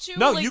held on to?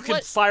 No, like, you can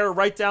what? fire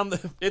right down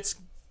the. It's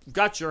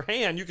got your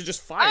hand. You can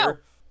just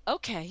fire. Oh,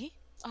 okay.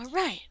 All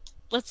right.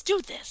 Let's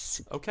do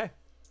this. Okay.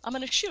 I'm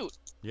gonna shoot.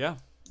 Yeah.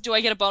 Do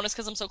I get a bonus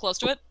because I'm so close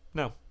to it?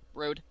 No.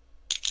 Rude.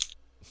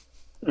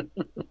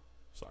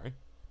 Sorry.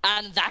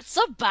 And that's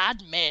a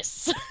bad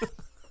miss.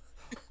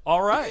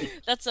 All right.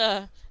 That's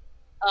a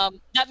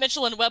that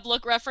Mitchell and Webb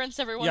look reference.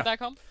 Everyone Yeah. back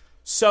home.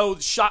 So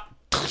shot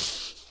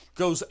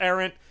goes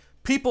errant.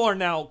 People are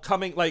now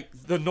coming. Like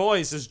the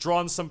noise has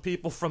drawn some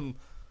people from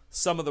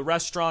some of the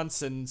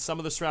restaurants and some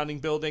of the surrounding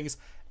buildings,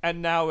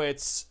 and now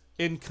it's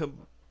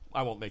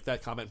I won't make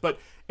that comment, but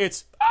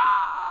it's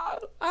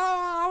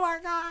oh my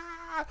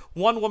god!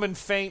 One woman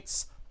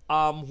faints.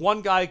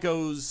 One guy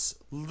goes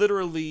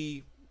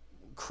literally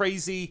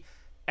crazy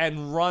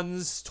and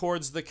runs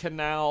towards the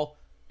canal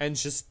and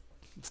just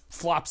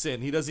flops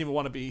in. He doesn't even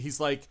want to be. He's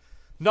like,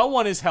 no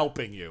one is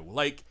helping you.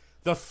 Like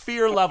the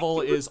fear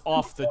level is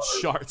off the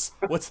charts.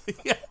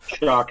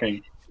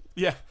 Shocking.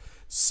 Yeah.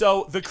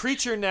 So the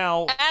creature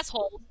now.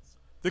 Asshole.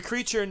 The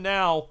creature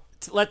now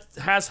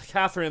has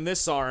Catherine in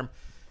this arm,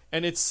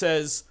 and it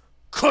says,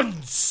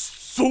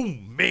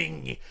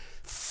 "Consuming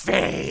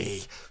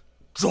Faye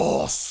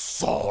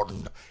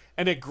Dawson,"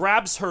 and it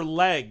grabs her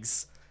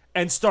legs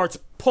and starts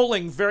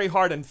pulling very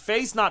hard. And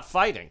Faye's not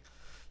fighting;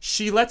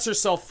 she lets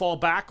herself fall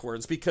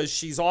backwards because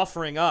she's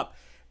offering up.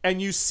 And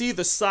you see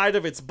the side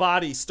of its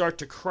body start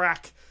to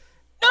crack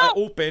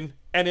open,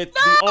 and the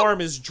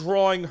arm is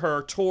drawing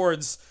her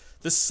towards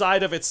the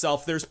side of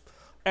itself.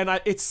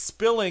 It's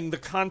spilling the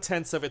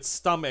contents of its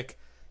stomach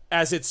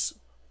as it's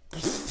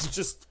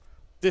just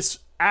this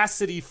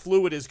acidy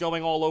fluid is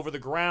going all over the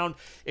ground.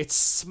 It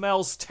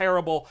smells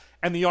terrible,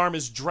 and the arm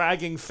is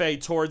dragging Faye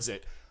towards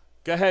it.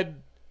 Go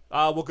ahead.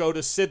 We'll go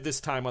to Sid this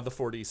time on the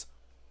 40s.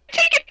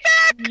 Take it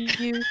back!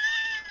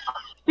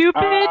 You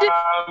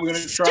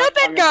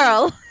stupid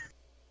girl.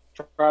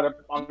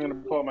 I'm gonna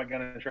pull out my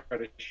gun and try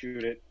to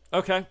shoot it.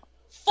 Okay.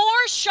 4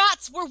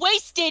 shots were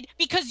wasted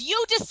because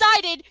you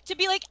decided to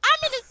be like,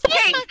 I'm gonna save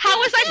Hey, myself. how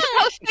was I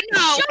supposed to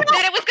know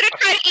that it was gonna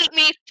try to eat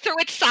me through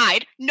its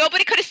side?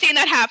 Nobody could have seen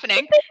that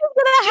happening. This was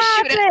gonna Just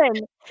shoot it.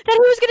 happen. That he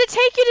was gonna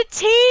take you to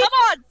tea. Come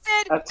on,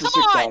 Sid. That's a Come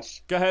on.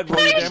 success. Go ahead,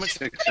 roll your damage.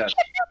 Success.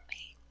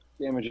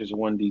 Damage is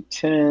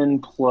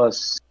 1d10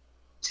 plus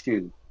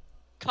 2.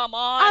 Come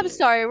on. I'm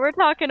sorry, we're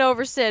talking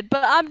over Sid,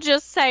 but I'm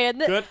just saying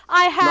that Good.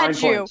 I had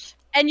 9 you, points.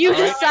 and you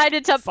All right.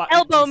 decided to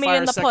elbow me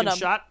in the second punum.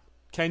 shot.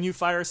 Can you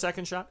fire a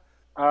second shot?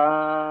 You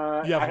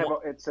have I have one.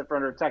 it's for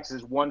under attacks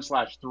is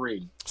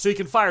 1/3. So you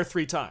can fire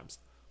 3 times.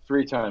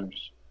 3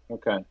 times.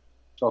 Okay.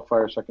 So I'll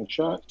fire a second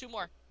shot. 2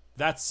 more.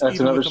 That's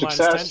even another with the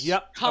success. -10.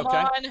 Yep. Come okay.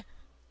 on.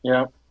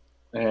 Yep.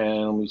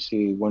 And let me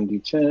see,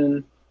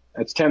 1d10.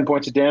 That's 10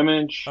 points of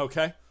damage.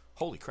 Okay.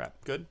 Holy crap.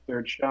 Good.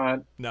 Third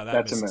shot. No,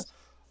 That's a misses. miss.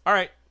 All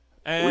right.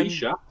 And 3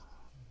 shots?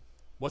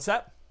 what's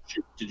that?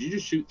 Did you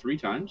just shoot 3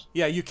 times?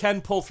 Yeah, you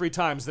can pull 3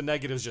 times. The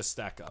negatives just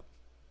stack up.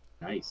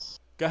 Nice.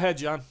 Go ahead,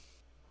 John.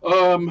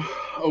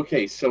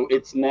 Okay, so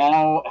it's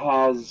now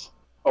has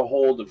a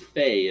hold of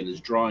Faye and is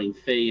drawing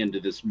Faye into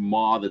this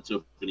maw that's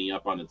opening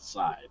up on its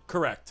side.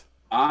 Correct.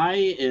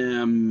 I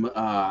am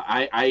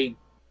I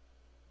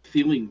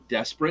feeling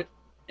desperate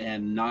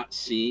and not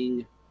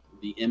seeing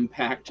the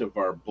impact of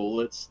our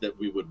bullets that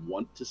we would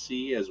want to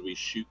see as we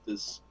shoot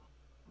this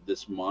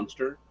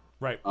monster.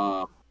 Right.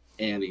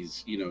 And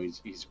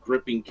he's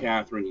gripping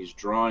Catherine, he's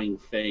drawing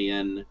Faye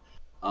in.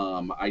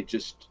 I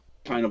just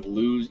kind of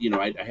lose,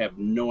 I have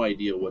no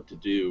idea what to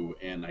do,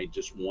 and I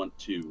just want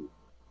to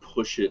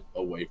push it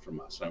away from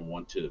us. I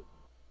want to,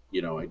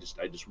 I just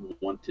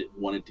want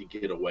it to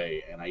get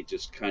away, and I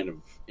just kind of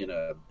in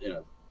a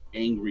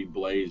angry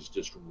blaze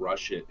just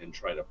rush it and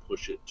try to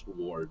push it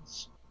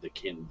towards the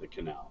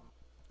canal.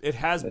 It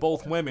has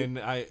both women.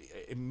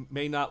 it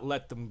may not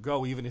let them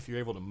go even if you're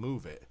able to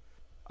move it.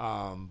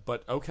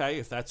 But okay,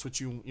 if that's what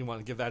you want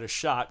to give that a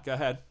shot, go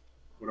ahead.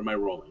 What am I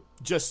rolling?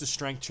 Just a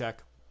strength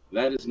check.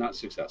 That is not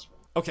successful.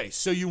 Okay,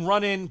 so you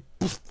run in,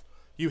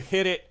 you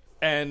hit it,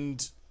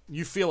 and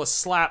you feel a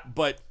slap,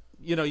 but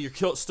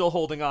you're still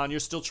holding on. You're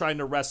still trying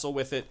to wrestle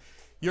with it.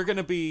 You're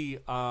gonna be,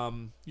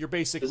 you're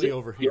basically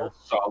over here. Does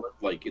it feel solid,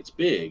 like it's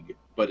big,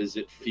 but does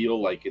it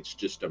feel like it's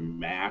just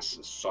a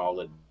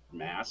solid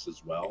mass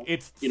as well?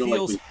 It like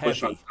feels when you heavy.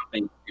 push on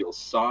something, it feels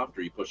soft,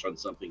 or you push on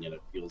something and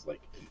it feels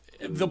like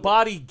the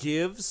body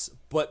gives,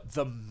 but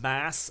the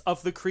mass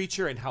of the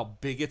creature and how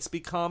big it's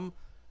become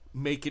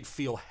make it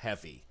feel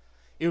heavy.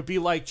 It would be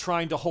like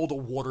trying to hold a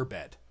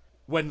waterbed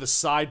when the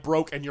side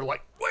broke and you're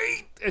like,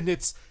 wait, and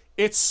it's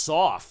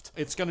soft.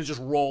 It's gonna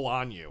just roll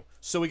on you.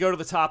 So we go to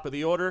the top of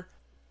the order.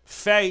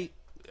 Faye,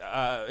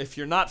 if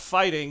you're not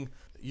fighting,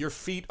 your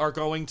feet are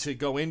going to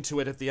go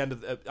into it at the end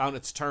of on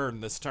its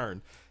turn. This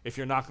turn, if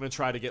you're not going to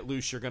try to get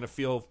loose, you're going to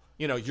feel,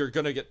 you're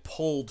going to get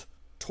pulled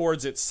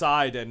towards its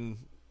side and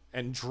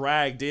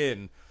dragged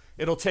in.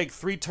 It'll take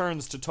 3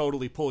 turns to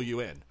totally pull you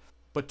in,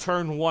 but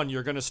turn 1,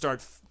 you're going to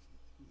start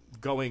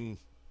going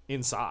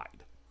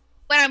inside.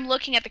 When I'm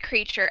looking at the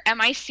creature,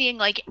 am I seeing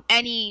like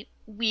any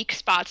weak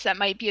spots that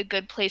might be a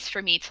good place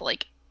for me to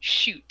like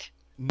shoot?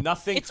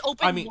 Nothing. It's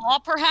open wall,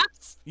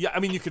 perhaps? Yeah,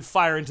 I mean, you could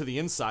fire into the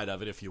inside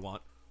of it if you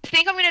want. I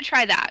think I'm gonna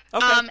try that.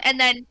 Okay. And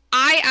then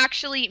I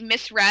actually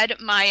misread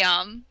my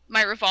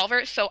my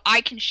revolver, so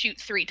I can shoot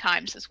 3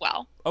 times as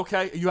well.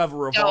 Okay, you have a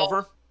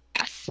revolver?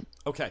 Yes.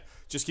 Okay,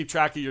 just keep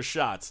track of your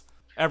shots.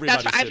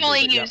 Everybody That's right. should I've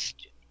only do that,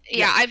 used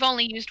I've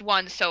only used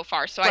 1 so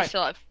far, so Right. I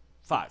still have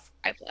 5.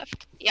 5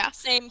 left. Yeah.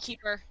 Same,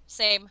 Keeper.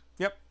 Same.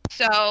 Yep.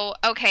 So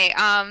okay, so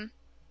I'm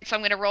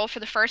gonna roll for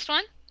the first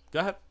one.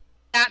 Go ahead.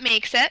 That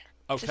makes it.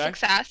 It's a Okay.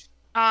 success.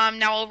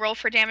 Now I'll roll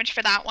for damage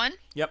for that one.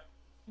 Yep.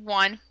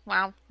 1.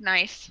 Wow,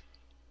 nice.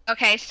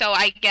 Okay, so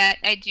I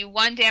do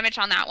 1 damage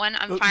on that one.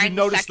 I'm You firing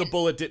notice the second.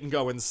 bullet didn't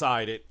go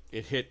inside. It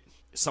hit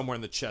somewhere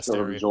in the chest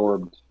area.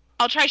 Absorbed.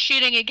 I'll try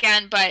shooting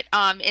again, but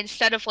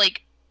instead of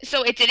like,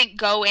 so it didn't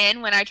go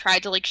in when I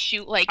tried to like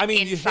shoot like I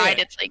mean, inside. you hit,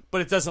 It's like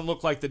but it doesn't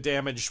look like the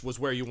damage was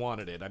where you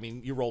wanted it. I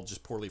mean, you rolled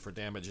just poorly for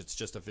damage. It's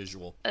just a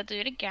visual. I'll do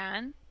it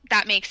again.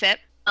 That makes it.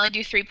 I'll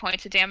do 3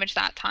 points of damage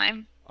that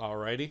time.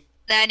 Alrighty.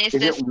 Then is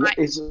Is this it my,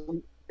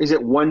 is it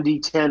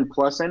 1d10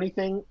 plus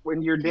anything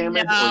when you're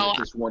damaged, or No. is it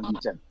just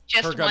 1d10?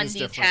 just Her gun is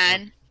different,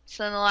 1d10?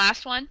 So then the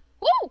last one.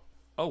 Woo!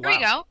 Oh, wow. There you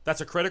go.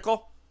 That's a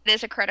critical? It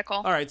is a critical.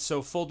 All right,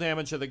 so full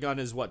damage of the gun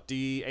is what,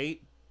 D8?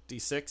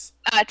 D6?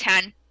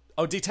 10.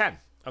 Oh, D10.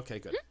 Okay,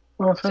 good.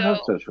 Well, that's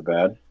not so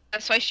bad.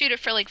 So I shoot it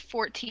for like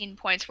 14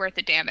 points worth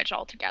of damage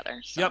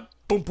altogether. So. Yep.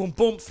 Boom, boom,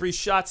 boom. 3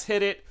 shots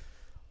hit it.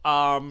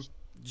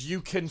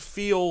 You can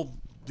feel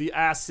the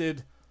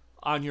acid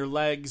on your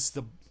legs,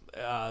 the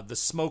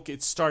smoke.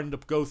 It's starting to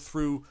go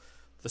through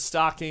the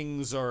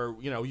stockings, or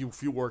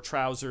if you wore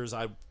trousers.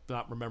 I'm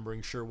not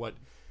remembering sure what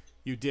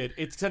you did.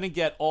 It's gonna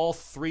get all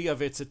 3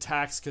 of its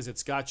attacks because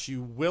it's got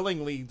you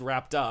willingly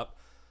wrapped up.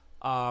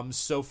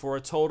 So for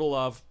a total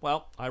of,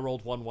 I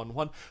rolled 1, 1,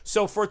 1.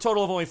 So for a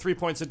total of only 3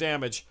 points of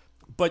damage,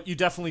 but you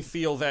definitely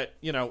feel that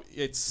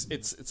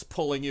it's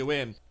pulling you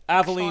in.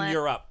 Aveline, Excellent.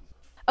 you're up.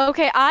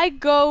 Okay, I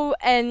go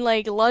and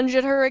like lunge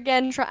at her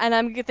again, and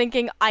I'm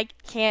thinking I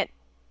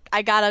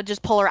gotta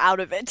just pull her out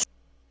of it.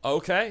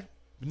 Okay.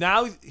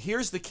 Now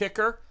here's the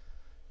kicker.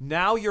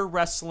 Now you're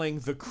wrestling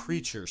the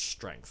creature's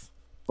strength.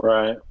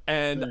 Right.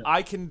 And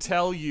I can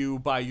tell you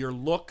by your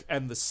look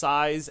and the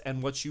size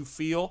and what you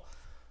feel,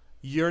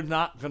 you're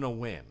not going to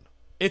win.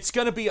 It's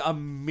going to be a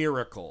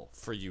miracle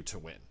for you to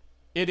win.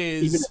 It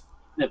is. Even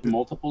if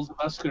multiples of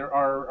us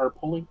are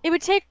pulling? It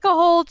would take a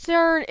whole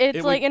turn. It's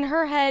It like would- in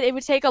her head, it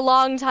would take a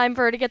long time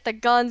for her to get the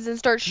guns and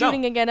start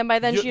shooting again, and by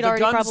then she'd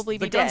already probably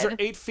be The guns dead. are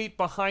 8 feet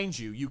behind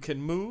you. You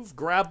can move,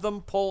 grab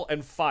them, pull,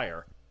 and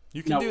fire.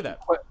 You can Now, do that.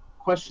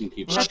 Question,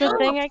 Keeper. That's the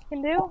thing I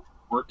can do.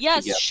 Work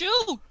Yes, together.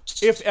 shoot!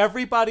 If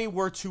everybody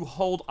were to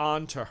hold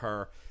on to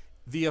her,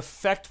 the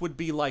effect would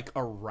be like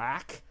a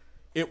rack.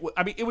 It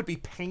would be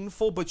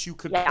painful, but you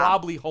could Yeah.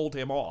 probably hold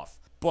him off.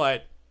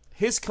 But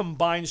his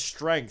combined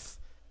strength,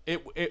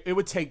 it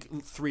would take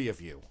 3 of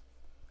you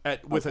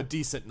with a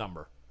decent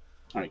number.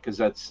 All right, because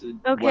that's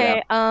Okay,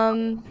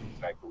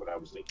 exactly what I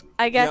was thinking.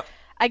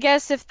 I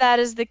guess if that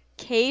is the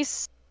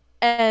case,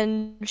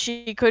 and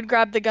she could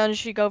grab the guns,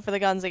 she'd go for the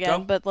guns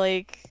again. Go. But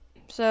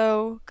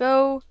so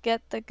go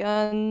get the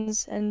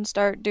guns and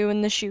start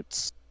doing the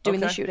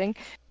Okay. shooting.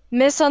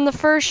 Miss on the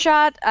first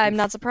shot. I'm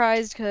not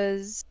surprised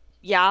because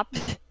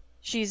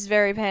she's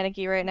very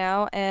panicky right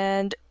now.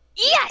 And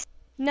yes,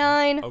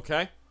 9,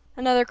 Okay.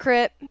 another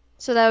crit.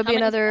 So that would How be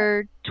many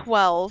another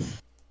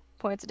 12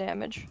 points of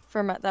damage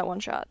for that one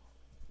shot.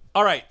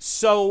 All right.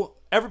 So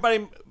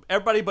everybody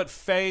but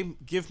Faye,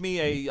 give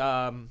me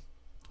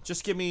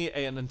just give me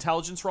an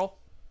intelligence roll.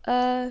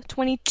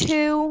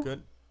 22.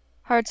 Good.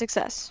 Hard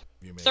success.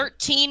 You made it.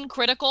 13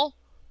 critical.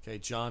 Okay,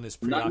 John is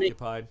Not me.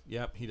 preoccupied.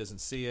 Yep, he doesn't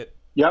see it.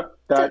 Yep,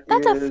 that's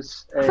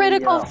That's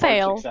critical hard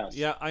fail. success.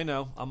 Yeah, I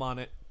know. I'm on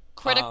it.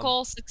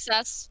 Critical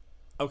success.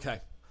 Okay.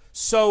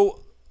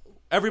 So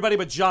everybody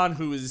but John,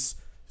 who is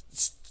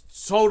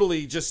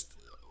totally just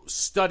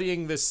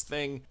studying this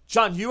thing.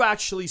 John, you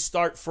actually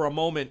start for a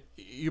moment.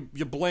 You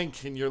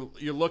blink and you're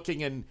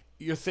looking and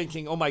you're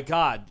thinking, "Oh my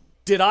God,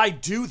 did I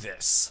do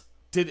this?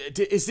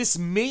 Is this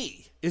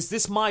me? Is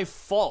this my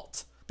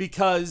fault?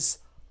 Because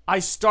I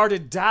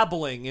started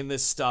dabbling in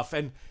this stuff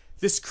and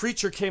this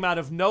creature came out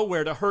of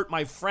nowhere to hurt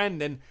my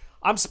friend and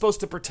I'm supposed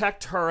to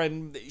protect her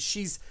and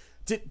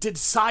did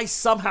Sai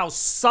somehow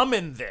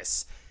summon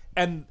this?"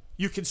 And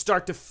you can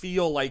start to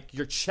feel like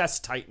your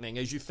chest tightening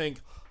as you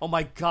think, "Oh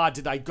my God,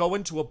 did I go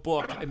into a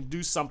book and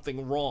do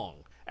something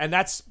wrong?" And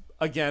that's,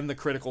 again, the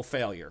critical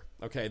failure.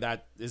 Okay,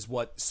 that is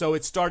what... So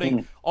it's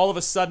starting... All of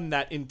a sudden,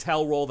 that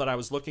intel roll that I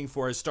was looking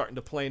for is starting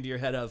to play into your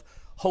head of,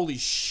 holy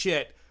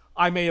shit,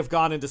 I may have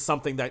gone into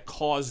something that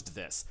caused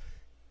this.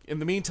 In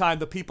the meantime,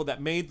 the people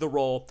that made the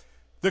roll,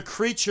 the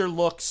creature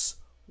looks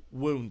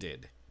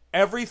wounded.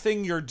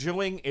 Everything you're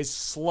doing is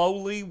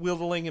slowly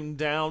whittling him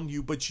down,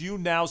 but you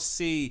now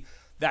see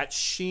that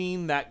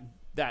sheen, that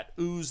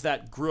ooze,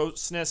 that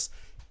grossness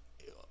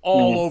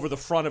all over the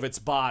front of its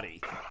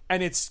body.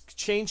 And it's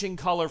changing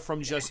color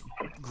from just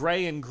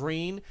gray and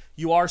green.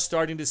 You are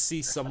starting to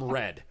see some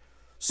red.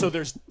 So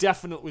there's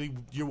definitely,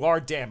 you are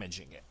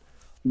damaging it.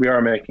 We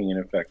are making an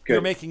effect. Good.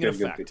 You're making an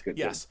effect, good.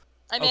 yes.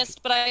 I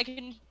missed, but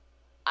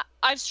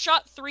I've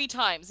shot 3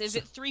 times. Is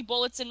it 3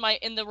 bullets in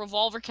the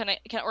revolver? Can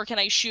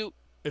I shoot?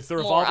 If the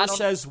revolver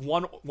says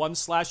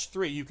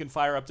 1/3, you can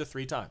fire up to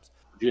 3 times.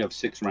 You have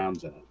 6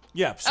 rounds in it.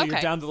 Yeah, so you're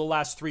down to the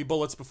last 3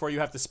 bullets before you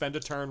have to spend a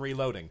turn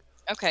reloading.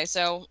 Okay,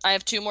 so I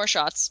have 2 more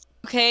shots.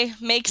 Okay,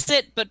 makes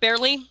it, but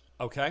barely.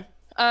 Okay.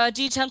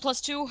 D10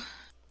 plus 2.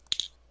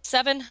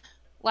 7.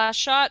 Last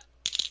shot.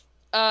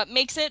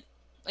 Makes it.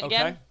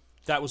 Again. Okay.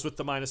 That was with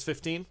the minus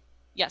 15?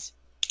 Yes.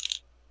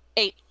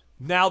 8.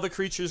 Now the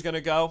creature's going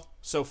to go.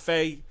 So,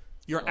 Faye,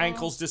 your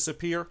ankles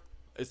disappear.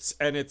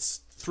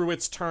 It's through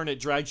its turn, it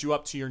drags you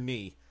up to your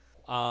knee.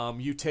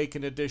 You take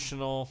an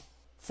additional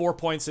 4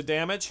 points of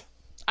damage.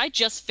 I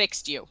just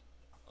fixed you.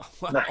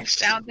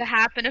 Nice. Bound to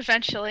happen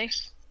eventually.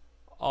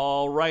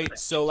 All right.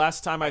 So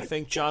last time I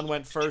think John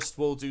went first.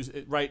 We'll do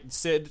right.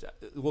 Sid,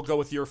 we'll go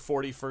with your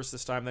 40 first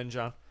this time. Then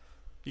John,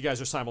 you guys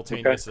are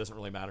simultaneous. Okay. It doesn't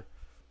really matter.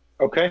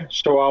 Okay,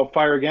 so I'll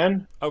fire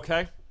again.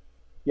 Okay.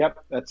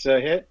 Yep, that's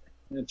a hit.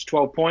 It's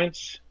 12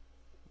 points.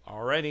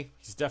 Alrighty.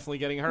 He's definitely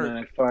getting hurt. And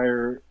I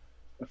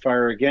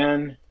fire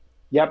again.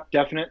 Yep,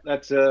 definite.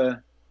 That's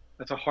a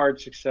hard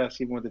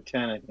success even with a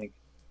 10, I think.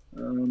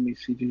 Let me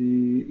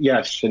see.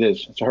 Yes, it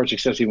is. It's a hard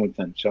success even with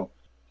 10. So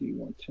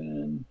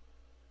D110,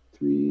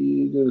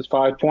 3, there's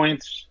 5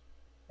 points.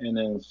 And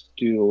then let's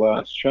do the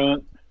last shot.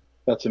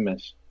 That's a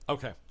miss.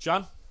 Okay.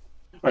 John?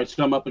 All right,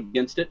 so I'm up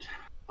against it.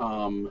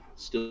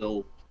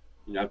 Still,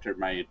 after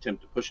my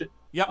attempt to push it.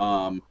 Yep.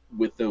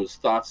 With those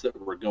thoughts that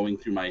were going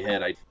through my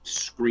head, I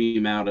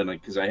scream out, and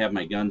because I have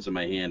my guns in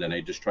my hand, and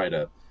I just try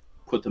to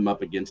put them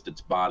up against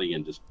its body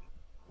and just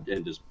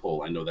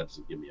pull. I know that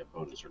doesn't give me a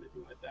bonus or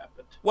anything like that,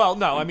 but well,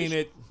 no, I mean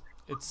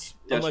it's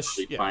unless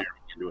firing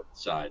into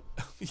its side.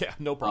 Yeah,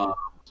 no problem.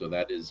 So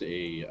that is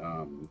a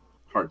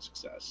hard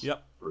success.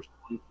 Yep. First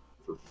one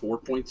for 4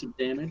 points of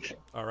damage.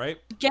 All right.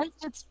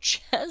 Against its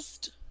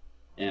chest.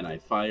 And I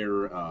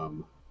fire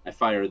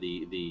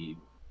the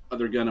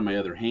other gun in my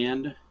other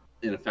hand.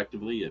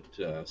 Ineffectively,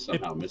 it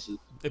somehow misses.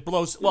 It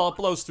blows. Well, it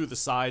blows through the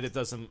side. It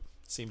doesn't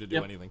seem to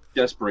do anything.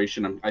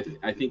 Desperation.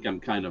 I think I'm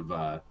kind of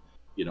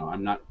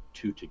I'm not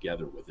too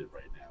together with it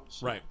right now.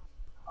 So. Right.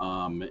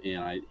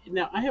 And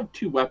I have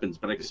 2 weapons,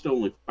 but I can still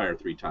only fire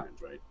 3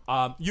 times,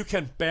 right? You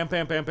can bam,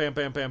 bam, bam, bam,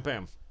 bam, bam,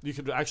 bam. You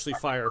can actually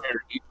fire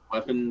each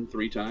weapon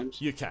 3 times.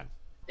 You can.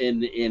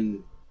 And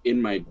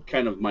in my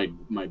kind of my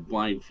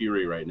blind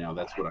fury right now,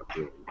 that's what I'm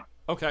doing.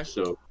 Okay.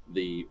 So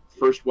the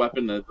first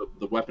weapon,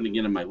 the weapon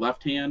again in my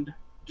left hand,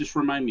 just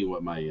remind me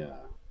what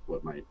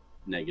my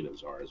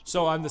negatives are.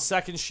 So on the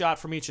second shot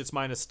from each, it's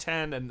minus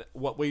 10, and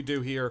what we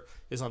do here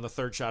is on the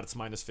third shot, it's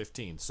minus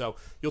 15. So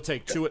you'll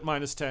take 2 at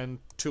minus 10,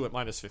 2 at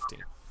minus 15.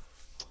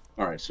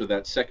 All right, so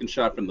that second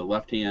shot from the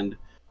left hand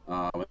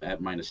at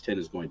minus 10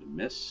 is going to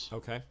miss.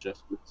 Okay.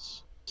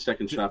 Adjustments.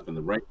 Second shot from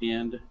the right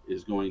hand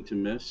is going to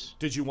miss.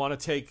 Did you want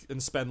to take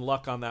and spend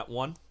luck on that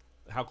one?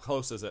 How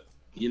close is it?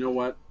 You know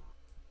what?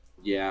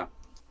 Yeah,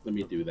 let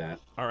me do that.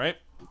 All right.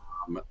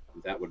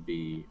 That would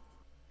be...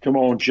 Come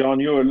on, John,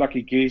 you're a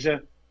lucky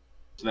geezer.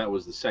 So that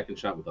was the second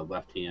shot with the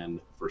left hand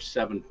for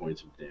 7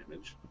 points of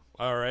damage.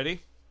 Alrighty.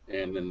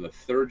 And then the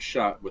third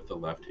shot with the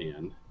left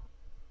hand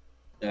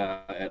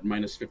at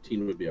minus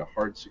 15 would be a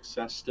hard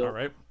success still. All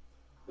right.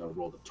 I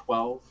rolled a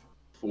 12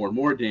 for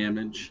more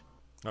damage.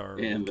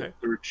 And okay. the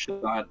third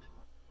shot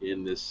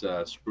in this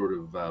sort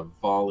of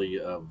volley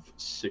of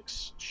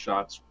 6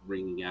 shots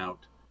ringing out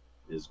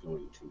is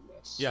going to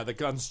miss. Yeah, the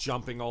gun's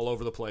jumping all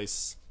over the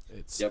place.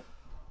 Yep.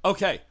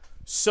 Okay,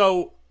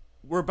 so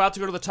we're about to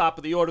go to the top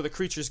of the order. The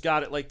creature's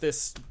got it like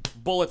this.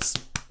 Bullets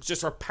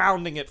just are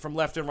pounding it from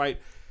left and right.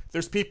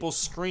 There's people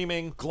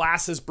screaming.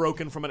 Glass is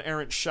broken from an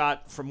errant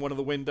shot from one of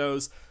the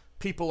windows.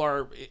 People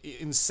are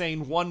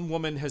insane. One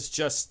woman has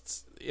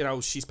just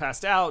she's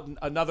passed out.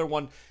 Another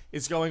one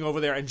is going over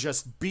there and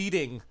just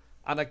beating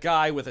on a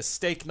guy with a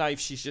steak knife.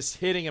 She's just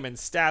hitting him and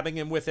stabbing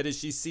him with it as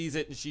she sees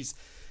it, and she's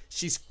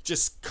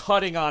just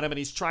cutting on him, and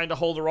he's trying to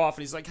hold her off,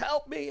 and he's like,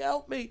 help me,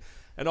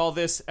 and all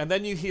this. And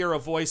then you hear a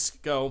voice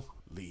go,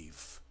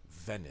 leave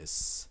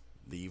Venice,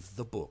 leave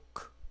the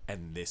book,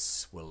 and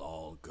this will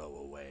all go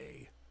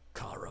away.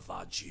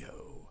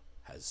 Caravaggio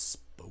has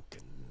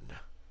spoken.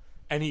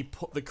 And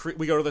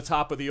we go to the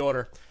top of the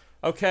order.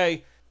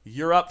 Okay,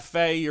 you're up,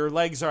 Faye. Your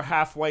legs are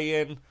halfway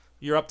in.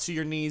 You're up to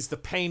your knees. The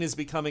pain is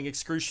becoming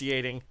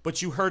excruciating,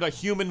 but you heard a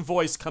human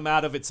voice come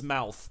out of its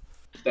mouth.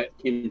 That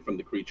came from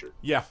the creature.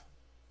 Yeah.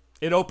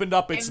 It opened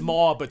up its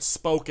maw, but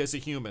spoke as a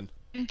human.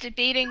 I'm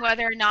debating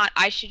whether or not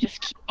I should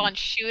just keep on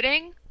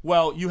shooting.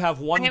 Well, you have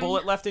one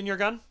bullet left in your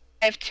gun?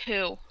 I have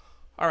 2.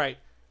 All right.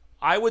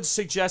 I would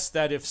suggest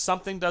that if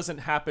something doesn't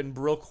happen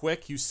real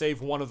quick, you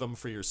save one of them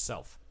for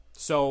yourself.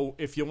 So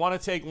if you want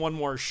to take one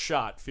more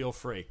shot, feel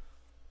free.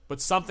 But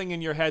something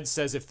in your head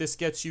says if this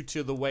gets you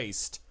to the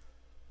waist,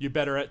 you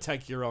better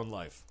take your own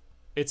life.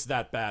 It's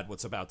that bad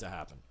what's about to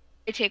happen.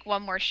 I take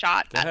one more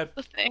shot. Go ahead.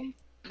 The thing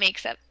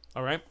makes it.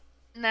 All right.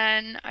 And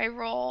then I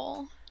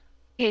roll.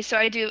 Okay, so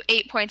I do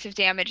 8 points of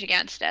damage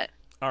against it.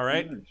 All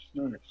right.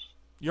 Nice.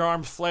 Your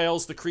arm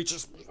flails, the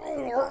creature's...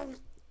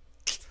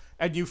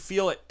 And you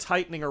feel it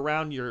tightening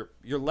around your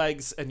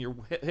legs and your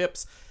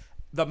hips.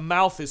 The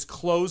mouth is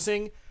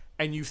closing,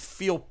 and you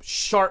feel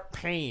sharp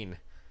pain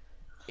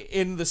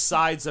in the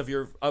sides of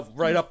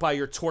right up by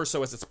your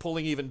torso as it's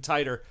pulling even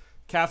tighter.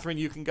 Catherine,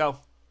 you can go.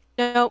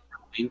 Nope.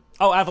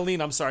 Oh,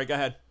 Aveline, I'm sorry. Go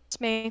ahead. It's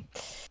me.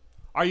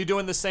 Are you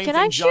doing the same Can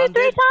thing I John shoot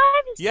 3 did?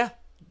 times? Yeah.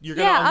 You're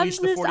going to unleash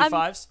the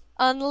 45s?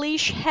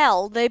 Unleash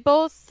hell. They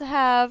both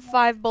have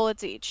 5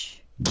 bullets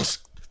each.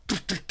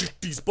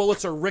 These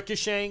bullets are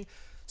ricocheting.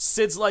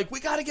 Sid's like,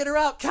 we got to get her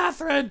out,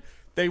 Catherine.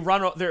 They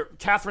run.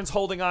 Catherine's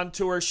holding on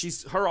to her.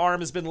 Her arm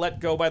has been let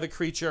go by the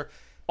creature.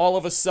 All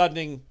of a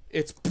sudden,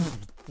 it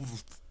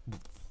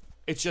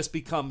just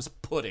becomes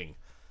pudding,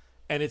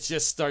 and it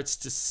just starts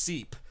to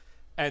seep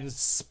and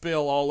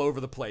spill all over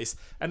the place.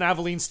 And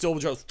Aveline still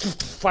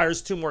just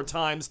fires 2 more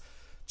times.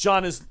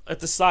 John is at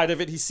the side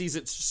of it. He sees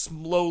it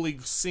slowly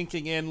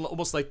sinking in,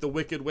 almost like the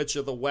Wicked Witch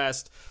of the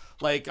West.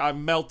 Like,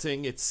 I'm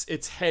melting.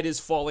 Its head is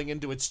falling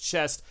into its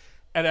chest.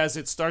 And as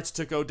it starts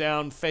to go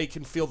down, Faye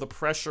can feel the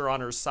pressure on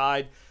her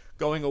side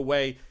going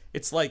away.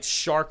 It's like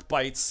shark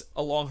bites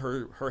along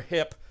her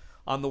hip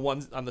on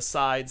the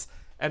sides.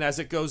 And as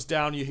it goes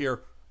down, you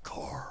hear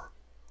Caravaggio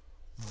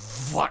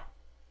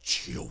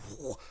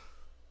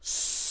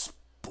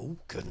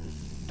spoken.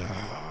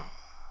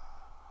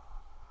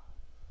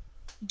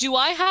 Do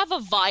I have a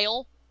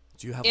vial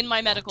in my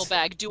what? medical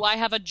bag? Do I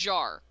have a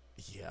jar?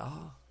 Yeah.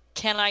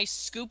 Can I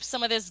scoop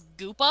some of this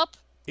goop up?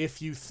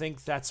 If you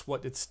think that's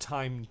what it's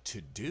time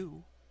to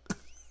do.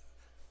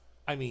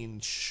 I mean,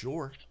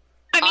 sure.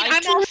 I mean,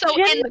 I'm also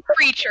in the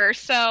creature,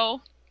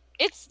 so...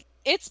 It's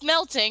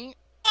melting.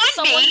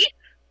 On me!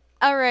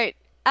 Alright.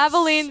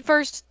 Aveline,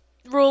 first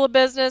rule of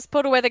business,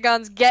 put away the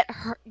guns, get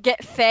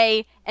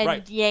Faye, and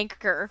Right. yank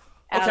her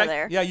out Okay. of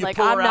there. Yeah, you like,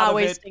 pull her I'm out not of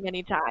it. wasting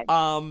any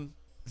time.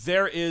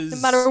 There is... No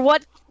matter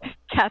what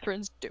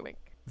Catherine's doing.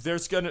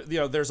 There's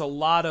there's a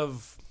lot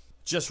of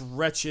just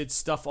wretched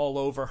stuff all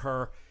over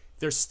her.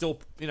 There's still,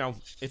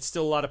 it's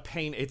still a lot of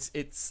pain.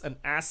 It's an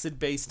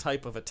acid-based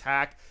type of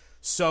attack.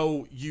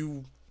 So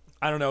you're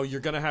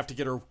going to have to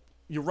get her,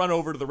 you run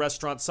over to the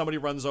restaurant, somebody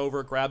runs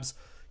over, grabs,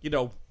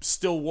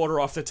 still water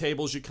off the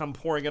tables, you come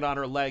pouring it on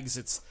her legs.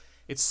 It's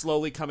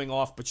slowly coming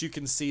off, but you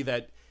can see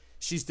that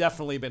she's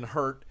definitely been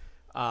hurt.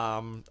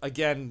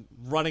 Again,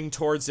 running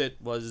towards it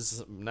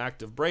was an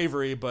act of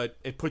bravery, but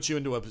it puts you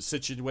into a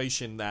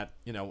situation that,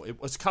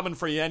 it was coming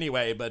for you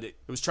anyway, but it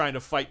was trying to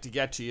fight to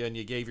get to you, and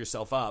you gave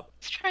yourself up.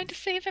 It's trying to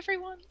save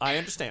everyone. I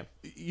understand.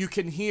 You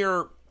can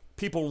hear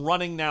people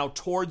running now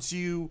towards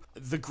you.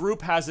 The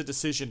group has a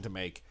decision to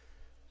make.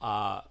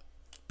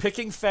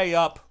 Picking Faye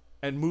up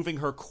and moving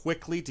her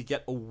quickly to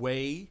get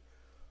away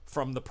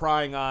from the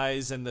prying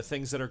eyes and the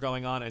things that are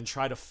going on and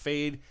try to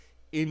fade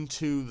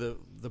into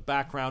the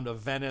background of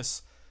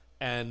Venice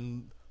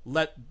and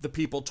let the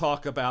people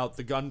talk about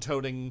the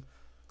gun-toting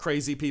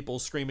crazy people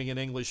screaming in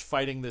English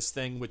fighting this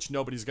thing, which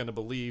nobody's going to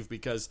believe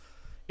because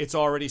it's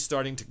already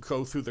starting to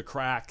go through the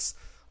cracks.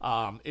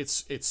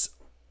 It's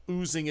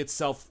oozing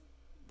itself,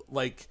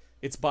 like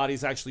its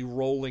body's actually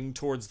rolling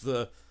towards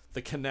the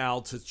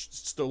canal to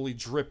slowly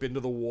drip into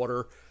the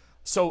water.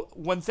 So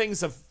when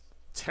things of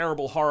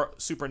terrible horror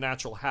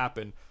supernatural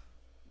happen,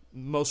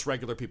 most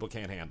regular people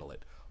can't handle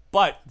it.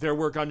 But there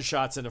were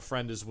gunshots and a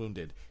friend is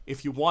wounded.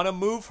 If you want to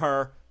move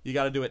her, you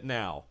got to do it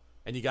now,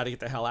 and you got to get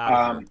the hell out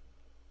of here.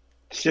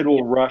 Sid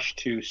will rush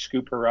to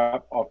scoop her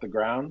up off the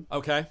ground.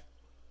 Okay.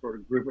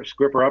 Or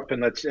scoop her up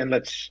and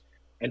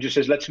just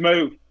says, "Let's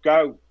move,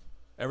 go."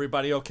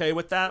 Everybody okay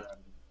with that?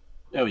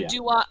 Oh yeah.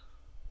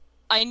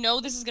 I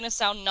know this is gonna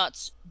sound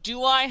nuts.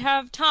 Do I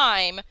have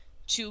time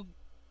to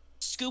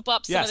scoop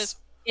up some of this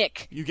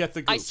ick? You get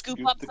the goop. I scoop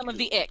up some of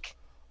the ick.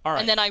 All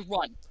right. And then I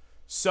run.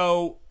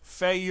 So,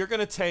 Faye, you're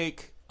going to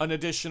take an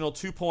additional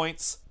 2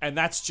 points, and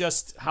that's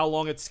just how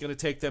long it's going to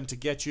take them to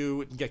get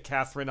you and get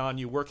Catherine on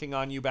you, working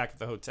on you back at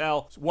the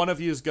hotel. One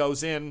of you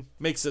goes in,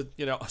 makes a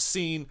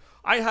scene.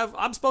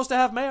 I'm supposed to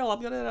have mail.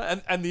 I'm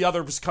gonna, and the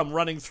others come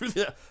running through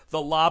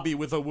the lobby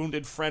with a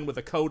wounded friend with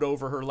a coat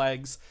over her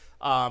legs,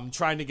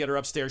 trying to get her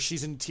upstairs.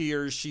 She's in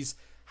tears. She's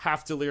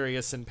half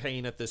delirious in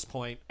pain at this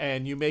point,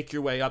 and you make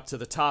your way up to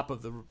the top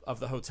of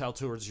the hotel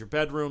towards your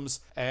bedrooms,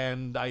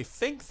 and I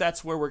think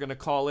that's where we're going to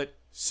call it.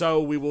 So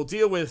we will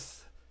deal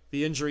with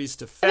the injuries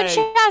to Faye.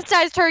 I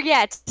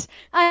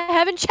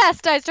haven't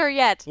chastised her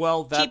yet.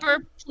 Well,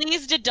 Keeper,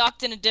 please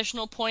deduct an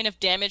additional point of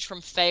damage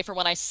from Faye for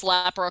when I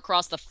slap her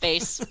across the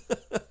face.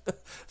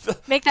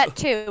 Make that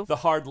 2. The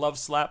hard love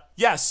slap.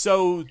 Yes,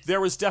 so there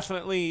was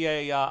definitely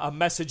a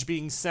message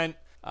being sent.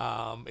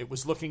 It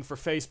was looking for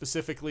Faye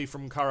specifically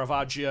from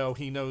Caravaggio.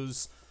 He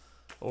knows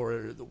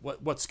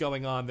what's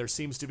going on. There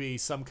seems to be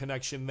some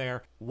connection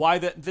there. Why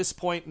at this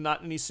point,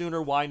 not any sooner?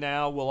 Why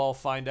now? We'll all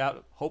find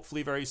out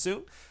hopefully very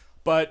soon.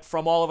 But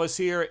from all of us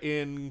here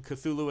in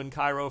Cthulhu and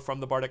Cairo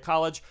from the Bardic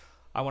College,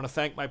 I want to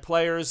thank my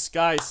players.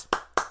 Guys,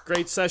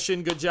 great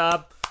session. Good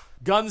job.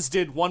 Guns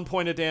did 1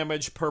 point of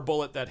damage per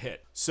bullet that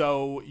hit.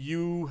 So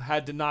you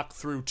had to knock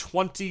through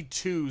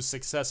 22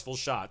 successful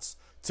shots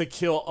to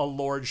kill a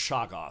Lord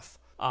Shoggoth.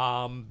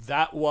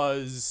 That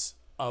was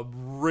a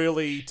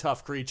really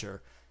tough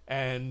creature.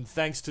 And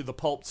thanks to the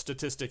pulp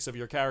statistics of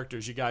your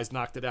characters, you guys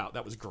knocked it out.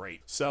 That was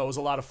great. So it was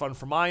a lot of fun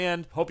from my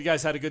end. Hope you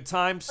guys had a good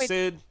time.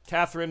 Sid,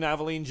 Catherine,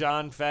 Aveline,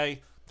 John,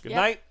 Faye, good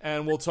night,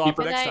 and we'll talk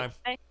next time.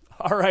 Bye.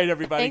 All right,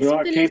 everybody. Thanks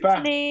for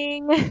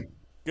listening.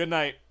 Good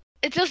night.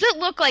 It doesn't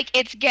look like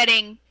it's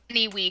getting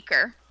any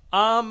weaker.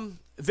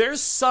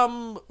 There's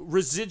some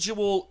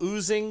residual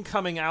oozing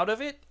coming out of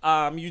it.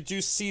 You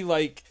do see,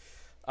 like,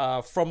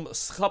 from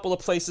a couple of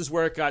places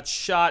where it got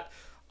shot,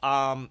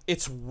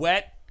 it's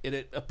wet.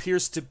 It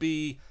appears to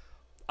be,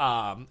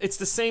 it's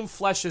the same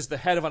flesh as the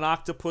head of an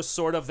octopus,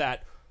 sort of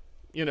that,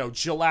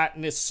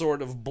 gelatinous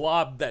sort of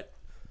blob that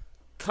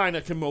kind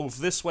of can move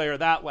this way or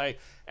that way.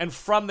 And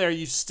from there,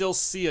 you still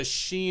see a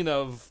sheen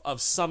of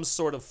some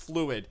sort of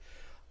fluid,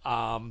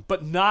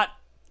 but not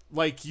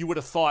like you would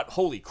have thought,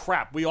 holy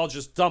crap, we all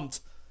just dumped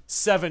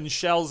 7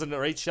 shells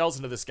or 8 shells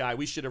into this guy.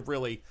 We should have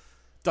really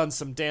done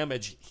some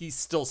damage. He's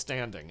still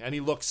standing, and he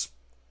looks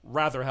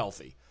rather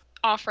healthy.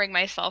 Offering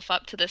myself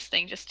up to this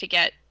thing just to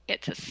get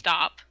it to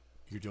stop.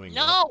 You're doing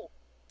No! What?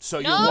 So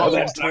No! you're walking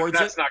That's towards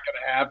not it?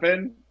 going to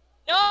happen.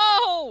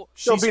 No!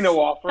 There'll be no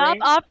offering.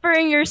 Stop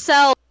offering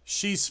yourself.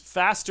 She's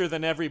faster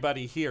than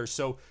everybody here,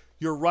 so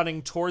you're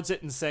running towards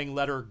it and saying,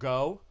 let her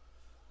go?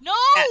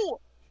 No!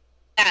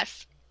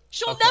 Yes.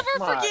 She'll Okay.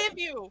 never forgive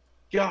you!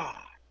 God.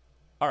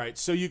 All right,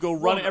 so you go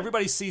running.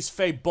 Everybody sees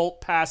Faye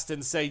bolt past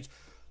and say,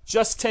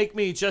 just take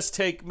me, just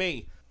take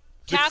me.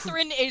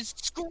 Catherine is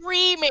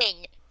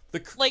screaming.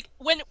 Like,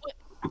 when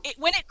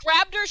it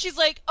grabbed her, she's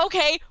like,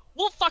 okay,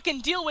 we'll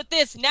fucking deal with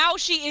this. Now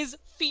she is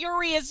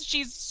furious.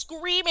 She's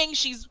screaming.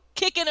 She's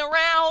kicking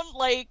around,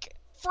 like,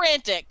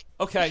 frantic.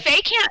 okay.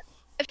 Faye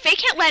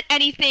can't let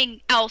anything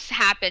else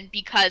happen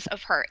because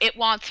of her. It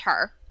wants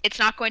her. It's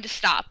not going to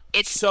stop.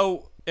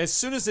 So as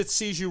soon as it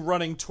sees you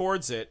running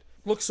towards it,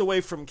 looks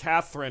away from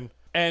Catherine,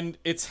 and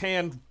its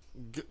hand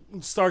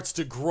starts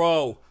to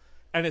grow,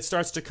 and it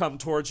starts to come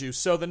towards you.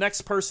 So the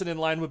next person in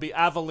line would be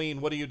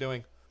Aveline. What are you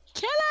doing?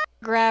 Kill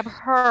her! Grab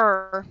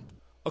her.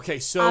 Okay,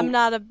 so I'm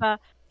not about.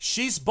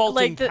 she's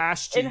bolting Like the-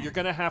 past you. You're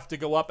going to have to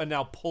go up and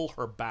now pull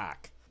her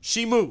back.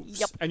 She moves,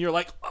 Yep. and you're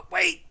like, oh,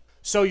 wait.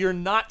 So you're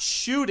not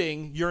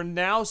shooting. You're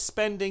now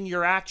spending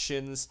your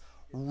actions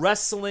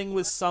wrestling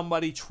with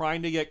somebody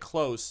trying to get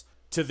close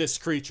to this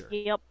creature.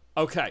 Yep.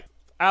 Okay.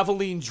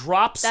 Aveline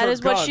drops That her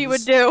is what she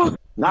guns. would do.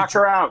 Knock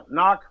her out.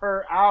 Knock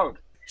her out.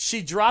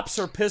 She drops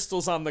her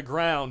pistols on the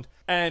ground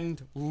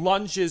and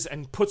lunges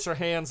and puts her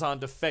hands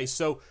onto Faye.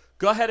 So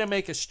go ahead and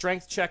make a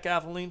strength check,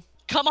 Aveline.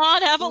 Come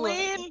on,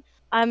 Aveline!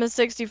 I'm a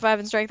 65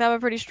 in strength. I'm a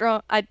pretty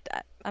strong.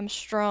 I'm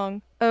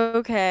strong.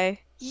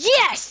 Okay.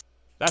 Yes.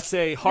 That's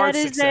a hard That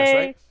is success, a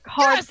right?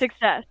 hard Yes!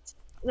 success.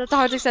 That's a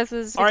hard success. With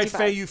a 65. All right,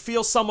 Faye, you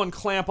feel someone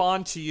clamp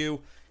onto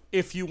you.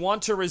 If you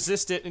want to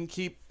resist it and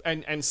keep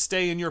and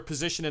stay in your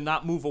position and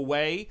not move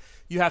away,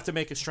 you have to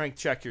make a strength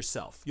check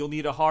yourself. You'll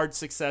need a hard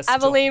success.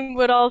 Aveline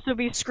would also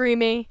be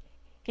screaming,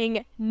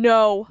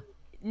 "No,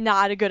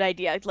 not a good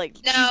idea." Like,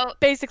 No. she's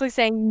basically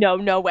saying,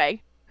 "No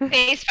way."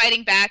 Faye's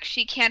fighting back.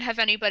 She can't have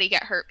anybody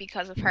get hurt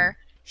because of her.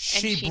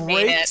 She she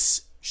made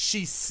breaks.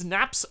 She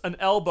snaps an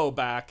elbow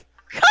back,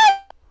 Come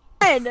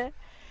on,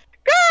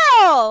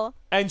 girl.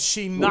 and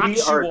she We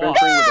knocks are you off.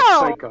 adventuring with a Wow.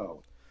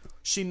 psycho.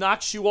 She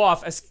knocks you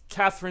off as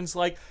Catherine's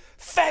like,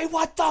 Faye,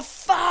 what the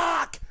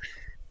fuck?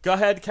 Go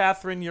ahead,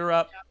 Catherine, you're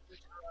up.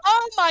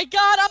 Oh my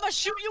god, I'm gonna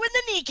shoot you in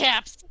the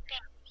kneecaps!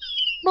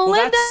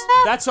 Melinda,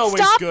 that's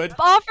always stop good.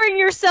 offering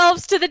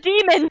yourselves to the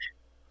demon.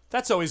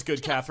 That's always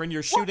good, Catherine.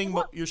 You're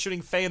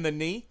shooting Faye in the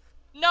knee.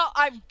 No,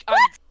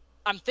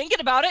 I'm thinking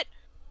about it.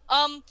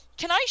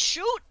 Can I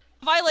shoot?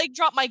 Have I, like,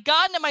 dropped my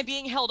gun? Am I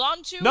being held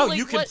on to? No, like,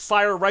 you can what?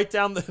 fire right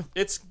down the.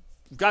 It's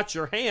got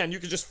your hand. You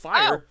can just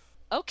fire.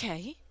 Oh,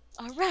 okay.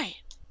 All right.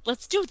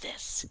 Let's do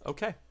this.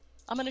 Okay.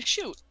 I'm gonna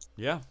shoot.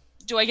 Yeah.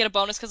 Do I get a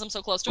bonus because I'm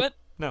so close to it?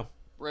 No.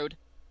 Rude.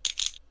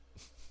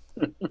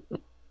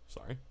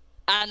 Sorry.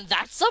 And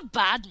that's a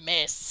bad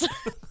miss.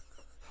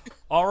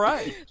 All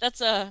right.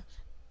 That's a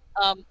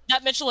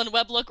that Mitchell and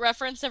Webb look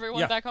reference.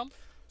 Everyone back home.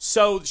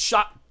 So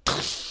shot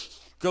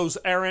goes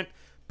errant.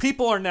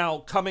 People are now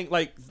coming.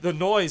 Like the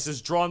noise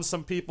has drawn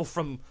some people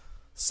from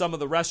some of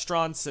the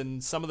restaurants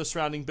and some of the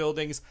surrounding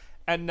buildings,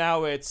 and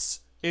now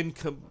it's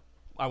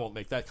I won't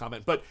make that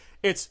comment, but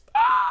it's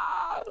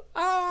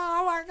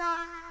oh my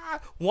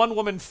god! One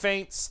woman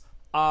faints.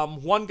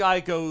 One guy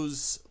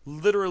goes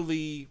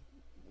literally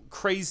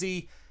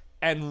crazy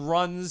and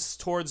runs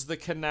towards the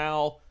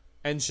canal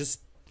and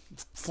just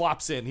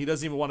flops in. He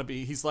doesn't even want to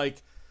be. He's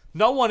like,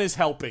 no one is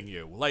helping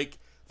you. Like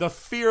the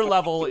fear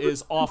level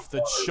is off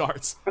the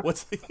charts.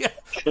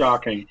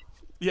 Shocking.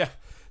 Yeah.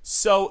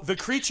 So the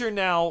creature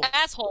now.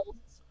 Asshole.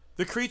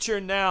 The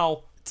creature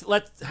now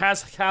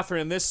has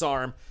Catherine in this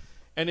arm,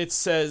 and it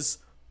says,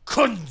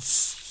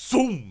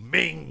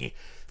 "Consuming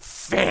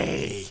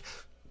Fey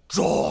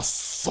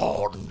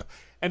Dawson,"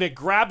 and it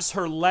grabs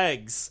her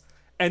legs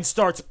and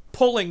starts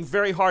pulling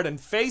very hard.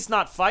 And Faye's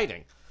not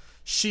fighting;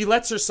 she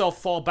lets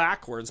herself fall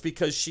backwards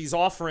because she's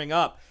offering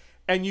up.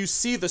 And you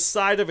see the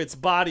side of its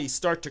body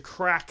start to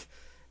crack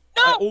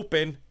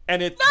open,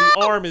 and the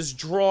arm is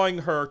drawing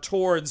her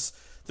towards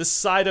the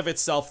side of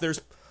itself.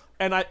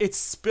 It's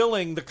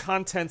spilling the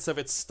contents of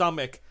its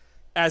stomach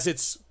as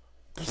it's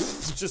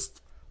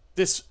just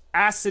this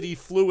acidy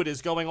fluid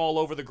is going all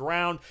over the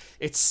ground.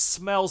 It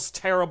smells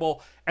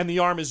terrible, and the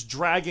arm is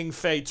dragging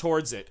Faye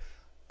towards it.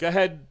 Go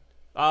ahead.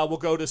 We'll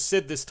go to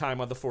Sid this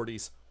time on the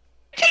 40s.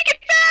 Take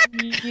it back!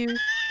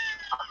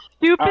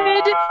 You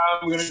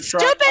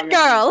stupid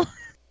girl!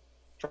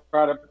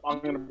 I'm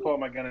gonna pull out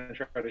my gun and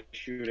try to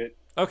shoot it.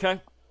 Okay.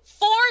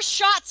 4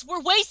 shots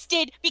were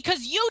wasted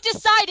because you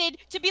decided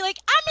to be like,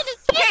 I'm gonna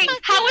Okay,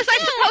 how was I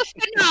supposed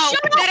to know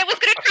that it was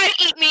gonna try to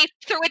eat me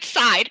through its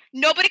side?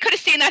 Nobody could have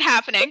seen that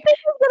happening. This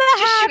was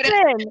gonna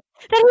happen.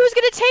 That he was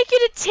gonna take you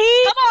to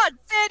tea. Come on,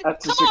 Sid.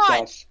 That's a Come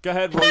on. success. Go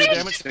ahead, roll your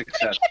damage.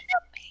 Success.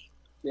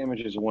 Damage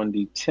is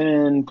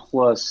 1d10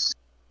 plus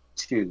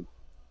 2.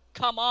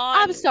 Come on.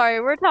 I'm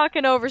sorry, we're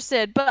talking over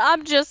Sid, but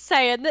I'm just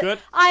saying that Good.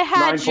 I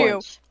had 9 you,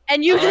 points.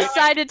 and you All right.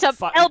 decided to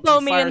elbow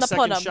me in the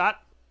second punum.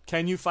 shot.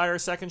 Can you fire a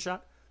second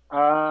shot?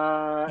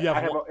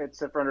 It's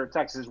for under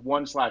attacks is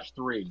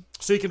 1/3.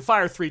 So you can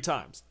fire 3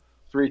 times.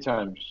 3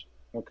 times.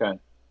 Okay.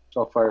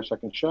 So I'll fire a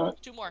second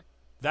shot. 2 more.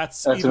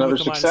 That's even another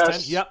with the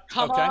success. -10. Yep.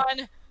 Come okay.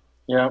 on.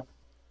 Yep.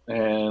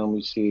 And let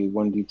me see,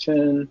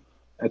 1d10.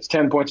 That's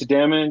 10 points of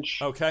damage.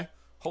 Okay.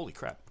 Holy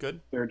crap.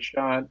 Good. Third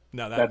shot.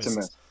 No, That's misses. a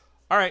miss.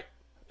 All right.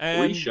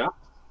 And 3 shots?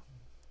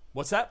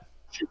 what's that?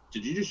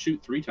 Did you just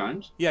shoot 3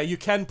 times? Yeah, you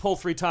can pull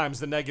 3 times.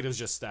 The negatives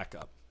just stack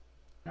up.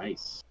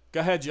 Nice. Go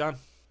ahead, John.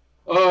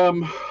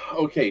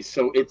 Okay,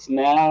 so it's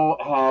now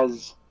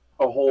has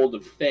a hold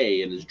of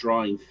Faye and is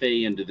drawing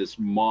Faye into this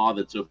maw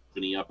that's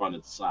opening up on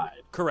its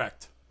side.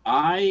 Correct.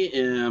 I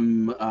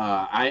am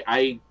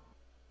I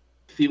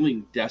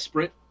feeling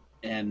desperate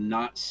and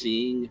not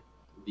seeing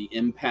the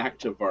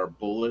impact of our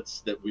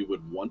bullets that we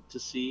would want to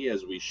see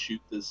as we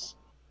shoot this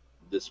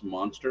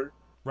monster.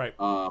 Right.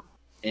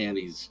 And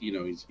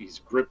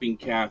he's gripping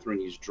Catherine,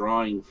 he's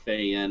drawing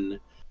Faye in.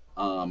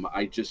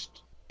 I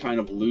just kind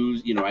of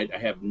lose, I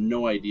have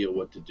no idea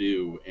what to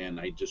do, and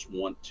I just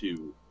want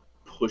to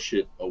push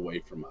it away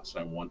from us.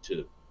 I want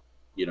to,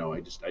 I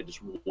just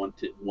want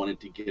it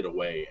to get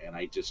away, and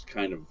I just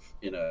kind of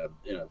in a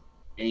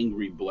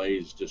angry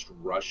blaze just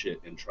rush it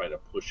and try to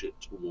push it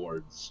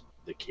towards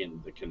the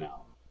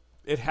canal.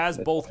 It has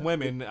both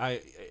women.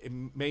 It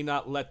may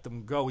not let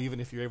them go even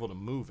if you're able to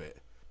move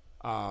it.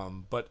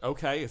 But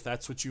okay, if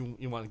that's what you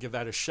want to give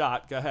that a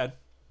shot, go ahead.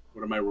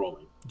 What am I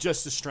rolling?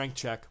 Just a strength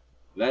check.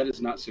 That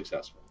is not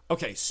successful.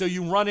 Okay, so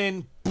you run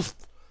in, poof,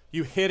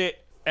 you hit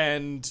it,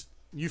 and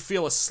you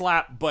feel a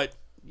slap, but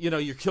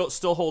you're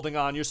still holding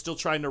on. You're still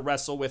trying to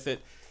wrestle with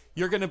it.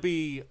 You're gonna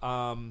be,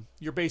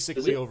 you're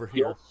basically over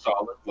here. Does it feel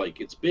solid, like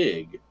it's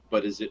big,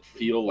 but does it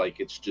feel like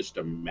it's just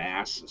a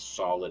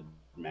solid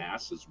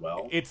mass as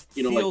well? It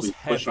like feels when you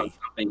push on heavy.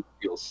 something, it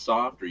feels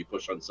soft, or you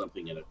push on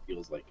something and it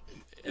feels like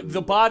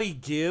The body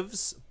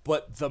gives,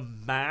 but the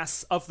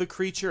mass of the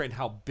creature and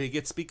how big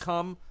it's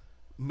become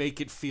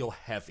make it feel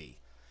heavy.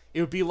 It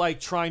would be like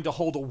trying to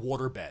hold a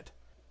waterbed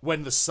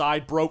when the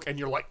side broke and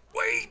you're like,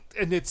 wait,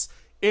 and it's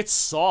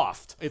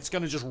soft. It's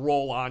going to just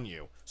roll on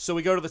you. So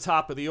we go to the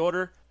top of the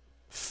order.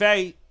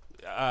 Faye,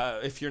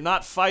 if you're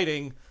not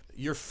fighting,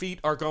 your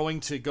feet are going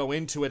to go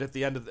into it at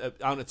the end of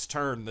on its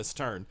turn, this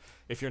turn.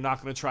 If you're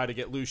not going to try to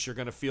get loose, you're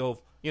going to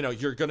feel,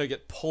 you're going to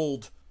get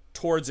pulled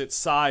towards its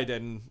side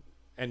and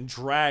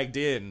dragged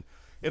in.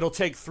 It'll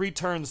take 3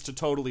 turns to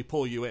totally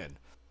pull you in.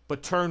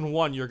 But turn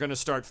 1, you're going to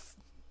start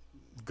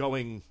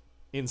going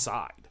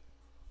inside.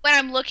 When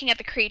I'm looking at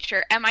the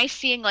creature, am I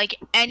seeing like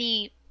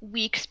any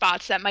weak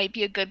spots that might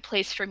be a good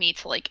place for me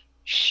to like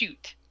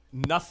shoot?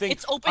 Nothing.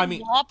 It's open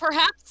maw,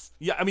 perhaps?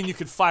 Yeah, you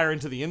could fire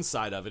into the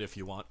inside of it if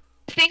you want.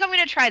 I think I'm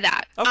gonna try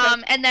that.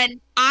 Okay. And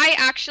then I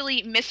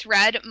actually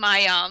misread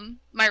my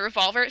my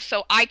revolver,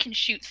 so I can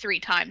shoot 3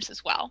 times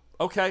as well.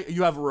 Okay,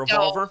 you have a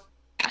revolver?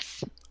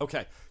 Yes.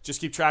 Okay,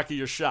 just keep track of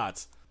your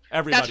shots.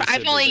 Everybody That's right.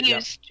 should I've only do that.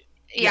 used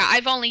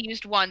I've only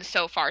used 1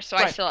 so far, so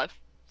I Right. still have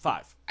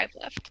 5. 5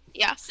 left.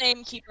 Yeah.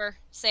 Same, Keeper.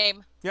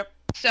 Same. Yep.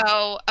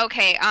 So,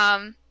 okay, so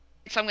I'm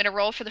going to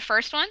roll for the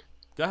first one.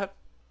 Go ahead.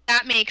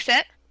 That makes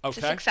it. It's a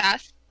Okay.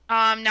 success.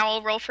 Now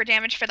I'll roll for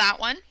damage for that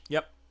one.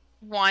 Yep.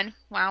 1.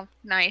 Wow,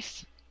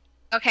 nice.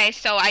 Okay,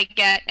 so I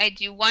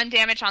do 1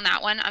 damage on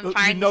that one. I'm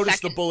fine. You notice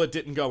the bullet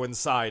didn't go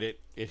inside. It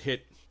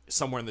hit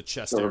somewhere in the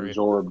chest area.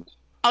 Absorbed.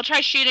 I'll try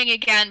shooting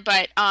again,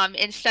 but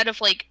instead of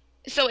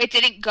so it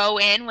didn't go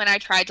in when I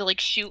tried to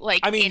shoot You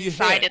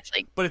inside. hit,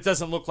 It's but it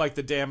doesn't look like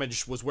the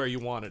damage was where you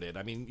wanted it.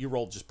 I mean, you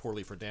rolled just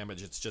poorly for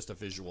damage. It's just a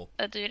visual.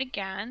 I'll do it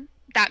again.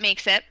 That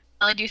makes it.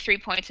 I'll only do 3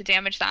 points of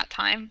damage that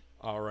time.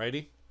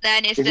 Alrighty.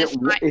 Then Is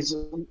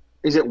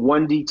it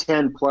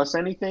 1d10 plus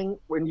anything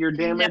when you're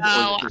damaged,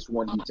 No. or is it just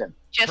 1d10?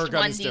 just Her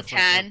gun is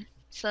different, 1d10.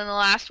 So then the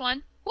last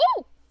one.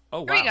 Woo! Oh,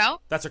 wow. There you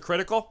go. That's a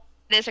critical?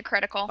 It is a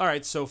critical. All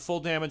right, so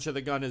full damage of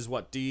the gun is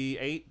what,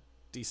 D8?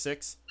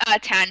 D6?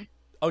 10.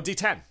 Oh,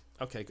 D10.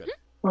 Okay, good.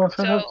 Well, that's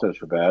not so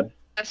bad.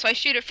 So I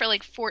shoot it for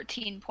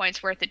 14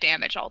 points worth of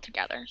damage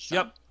altogether. So.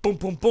 Yep. Boom,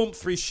 boom, boom.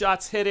 3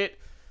 shots hit it.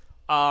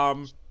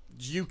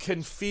 You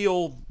can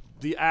feel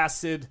the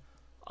acid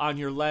on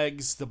your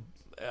legs, the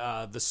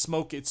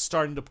smoke. It's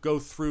starting to go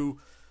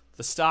through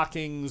the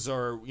stockings,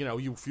 or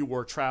if you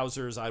wore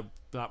trousers. I'm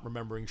not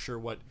remembering sure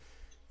what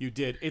you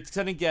did. It's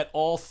going to get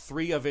all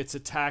 3 of its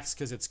attacks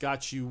because it's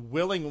got you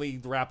willingly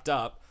wrapped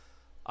up.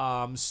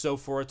 So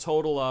for a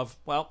total of,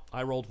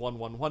 I rolled 1,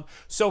 1, 1.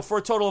 So for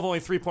a total of only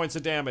 3 points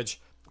of damage,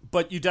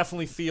 but you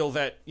definitely feel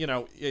that,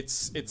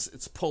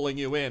 it's pulling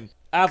you in.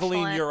 Aveline,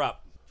 Excellent. you're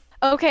up.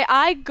 Okay,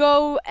 I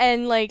go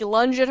and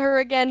lunge at her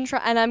again,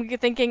 and I'm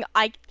thinking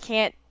I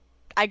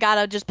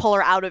gotta just pull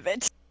her out of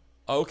it.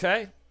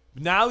 Okay.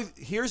 Now,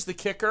 here's the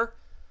kicker.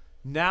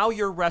 Now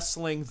you're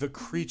wrestling the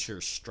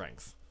creature's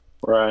strength.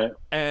 Right.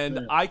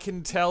 And I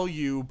can tell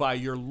you by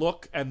your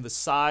look and the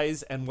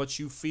size and what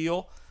you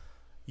feel,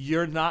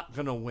 you're not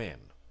going to win.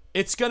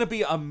 It's going to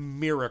be a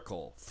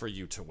miracle for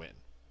you to win.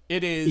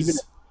 It is. Even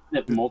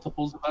if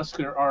multiples of us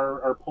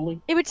are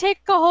pulling? It would take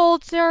a whole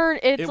turn.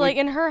 It's would-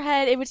 in her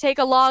head, it would take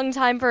a long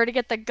time for her to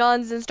get the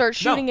guns and start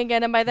shooting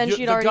again, and by then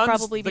she'd already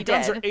probably be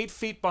dead. The guns are 8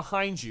 feet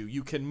behind you.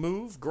 You can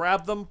move,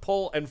 grab them,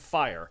 pull, and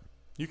fire.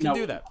 You can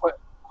do that.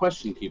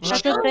 Question, people.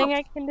 That's the thing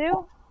I can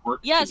do?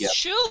 Yes, together.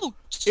 shoot!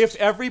 If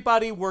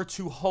everybody were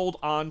to hold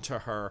on to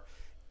her,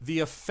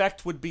 the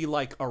effect would be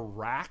like a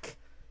rack.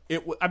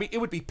 It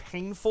would be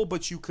painful,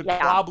 but you could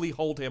probably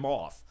hold him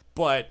off.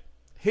 But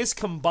his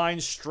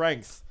combined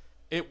strength,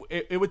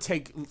 it would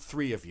take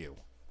 3 of you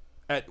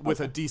with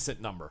a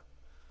decent number.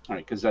 All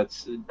right, because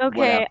that's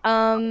Okay,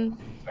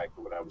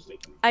 exactly what I was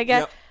thinking.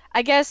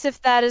 I guess if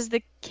that is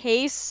the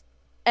case,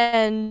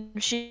 and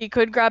she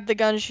could grab the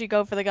guns, she'd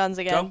go for the guns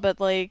again. Go.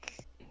 But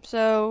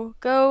so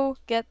go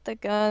get the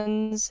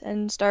guns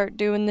and start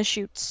doing the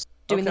shoots,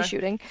 doing the Okay.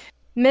 shooting.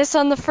 Miss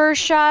on the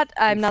first shot.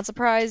 I'm not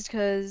surprised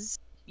because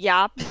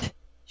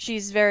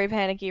she's very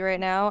panicky right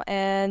now.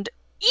 And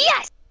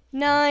yes,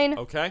 9,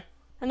 Okay.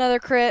 another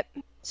crit.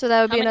 So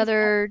that would How be many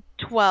another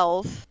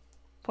 12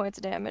 points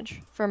of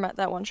damage from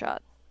that one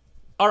shot.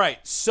 All right.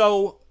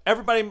 So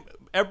everybody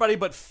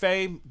but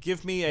Faye,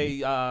 give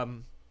me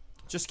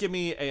just give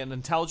me an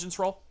intelligence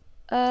roll.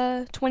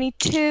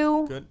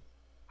 22. Good.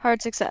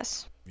 Hard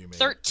success. You made it.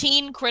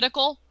 13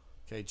 critical.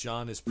 Okay,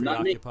 John is Not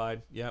me.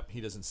 preoccupied. Yep,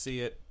 he doesn't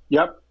see it.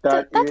 Yep,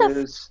 That's a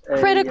is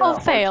critical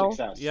hard fail.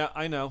 success. Yeah,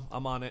 I know.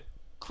 I'm on it.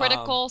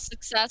 Critical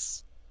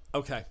success.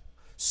 Okay.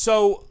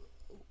 So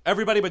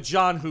everybody but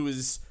John, who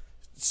is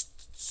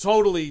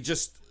totally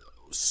just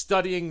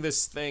studying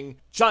this thing.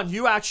 John,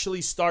 you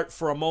actually start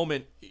for a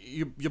moment.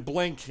 You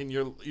blink and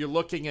you're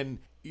looking and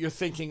you're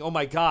thinking, "Oh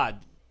my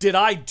God, did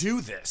I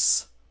do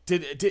this?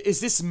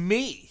 Is this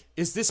me?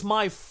 Is this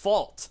my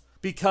fault?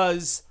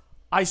 Because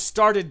I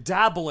started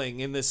dabbling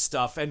in this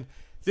stuff and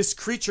this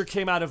creature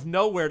came out of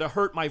nowhere to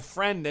hurt my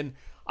friend and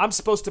I'm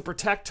supposed to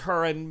protect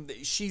her and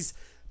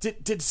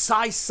did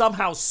Sai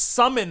somehow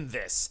summon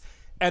this?"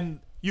 And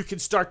you can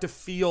start to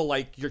feel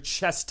like your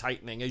chest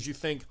tightening as you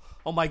think,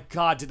 "Oh my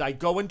God, did I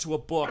go into a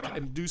book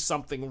and do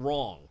something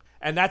wrong?"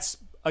 And that's,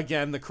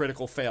 again, the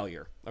critical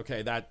failure.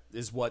 Okay, that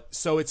is what...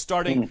 So it's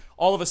starting...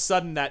 All of a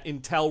sudden, that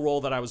intel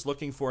roll that I was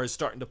looking for is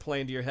starting to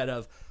play into your head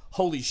of,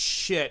 holy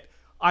shit,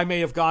 I may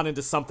have gone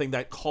into something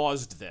that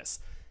caused this.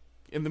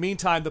 In the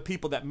meantime, the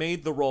people that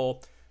made the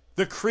roll,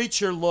 the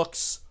creature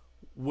looks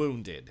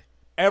wounded.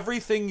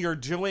 Everything you're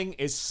doing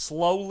is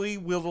slowly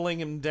whittling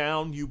him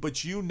down,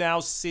 but you now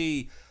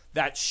see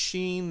that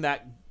sheen,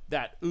 that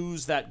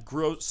ooze, that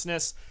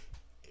grossness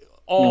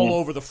all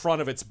over the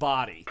front of its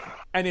body.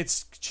 And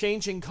it's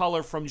changing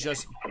color from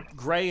just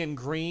gray and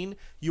green.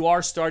 You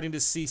are starting to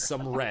see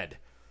some red.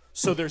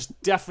 So there's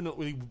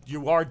definitely,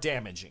 you are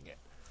damaging it.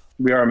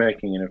 We are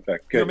making an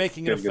effect. Good. You're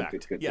making an Good,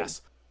 effect. good.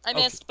 Yes. I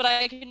missed, but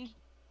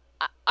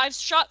I I've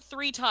shot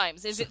 3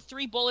 times. Is it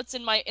 3 bullets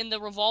in the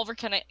revolver?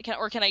 Can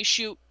I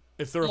shoot?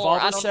 If the more?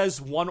 revolver says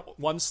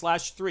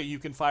 1/3, you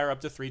can fire up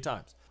to 3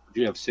 times.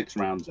 You have 6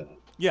 rounds in it.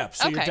 Yeah,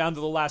 so you're Okay. down to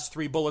the last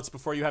 3 bullets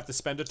before you have to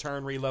spend a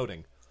turn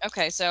reloading.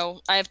 Okay,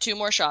 so I have 2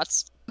 more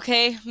shots.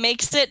 Okay,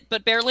 makes it,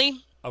 but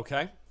barely.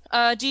 Okay.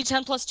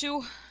 D10 plus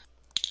 2.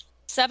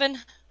 7.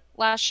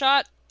 Last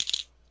shot.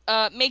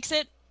 Makes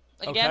it.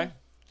 Again. Okay.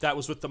 That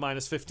was with the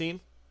minus 15.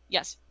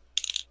 Yes.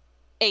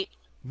 8.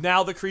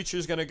 Now the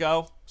creature's going to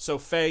go. So,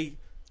 Faye,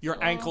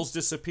 your ankles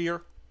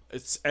disappear.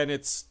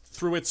 It's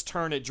through its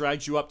turn, it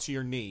drags you up to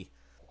your knee.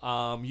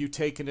 You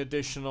take an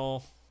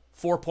additional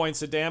 4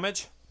 points of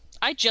damage.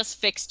 I just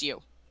fixed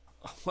you.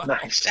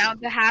 Nice.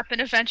 Bound to happen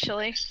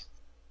eventually.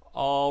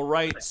 All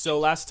right. So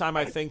last time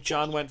I think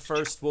John went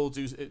first. We'll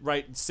do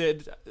right.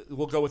 Sid,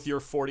 we'll go with your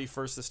 40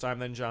 first this time.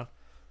 Then John,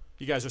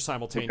 you guys are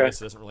simultaneous. Okay. It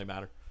doesn't really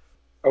matter.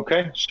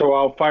 Okay, so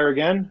I'll fire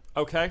again.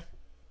 Okay.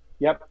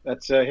 Yep,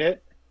 that's a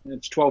hit.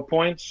 It's 12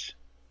 points.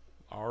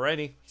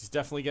 Alrighty. He's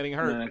definitely getting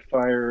And then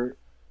hurt.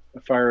 I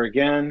fire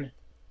again.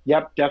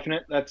 Yep,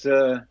 definite. That's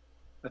a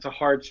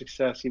hard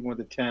success, even with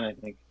a 10, I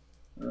think.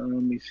 Let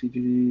me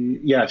see.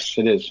 Yes,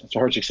 it is. It's a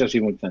hard success,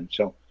 even with 10.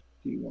 So,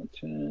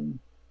 D110,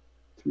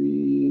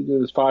 3,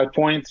 there's 5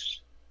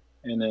 points.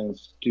 And then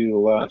let's do the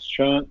last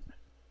shot.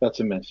 That's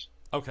a miss.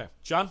 Okay.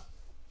 John?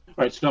 All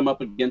right, so I'm up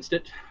against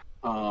it.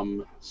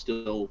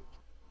 Still,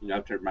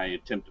 after my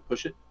attempt to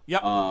push it.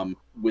 Yep.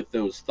 With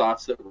those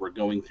thoughts that were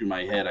going through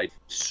my head, I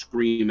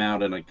scream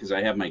out, and because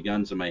I have my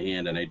guns in my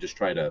hand, and I just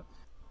try to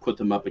put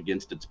them up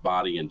against its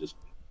body and just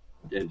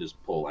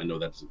pull. I know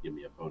that doesn't give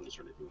me a bonus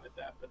or anything like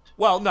that, but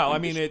Well, no. I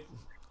mean,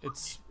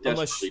 it's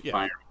unless desperately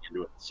firing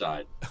into its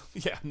side.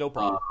 Yeah, no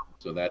problem.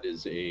 So that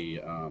is a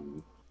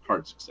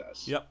hard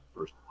success. Yep.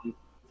 First one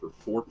for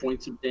 4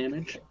 points of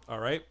damage, All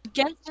right.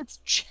 Against its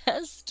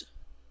chest.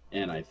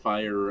 and I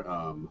fire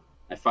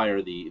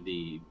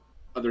the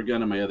other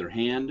gun in my other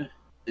hand,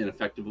 and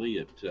effectively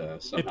it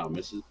somehow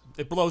misses.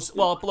 It blows.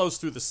 Well, it blows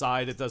through the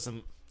side. It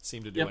doesn't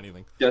seem to do Yep.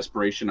 anything.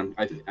 Desperation.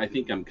 I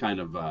think I'm kind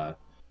of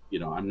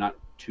I'm not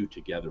too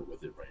together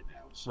with it right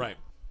now. So, Right.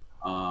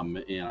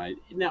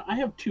 And I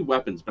have 2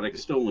 weapons, but I can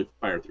still only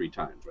fire 3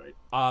 times,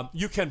 right?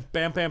 You can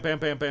bam, bam, bam,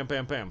 bam, bam,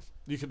 bam, bam.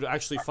 You can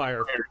actually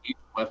fire. Fire each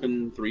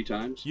weapon 3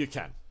 times. You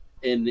can.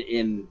 And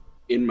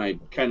in my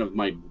kind of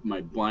my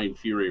blind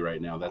fury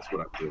right now, that's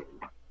what I'm doing.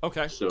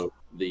 Okay. So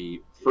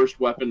the first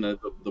weapon,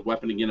 the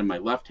weapon again in my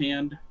left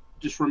hand,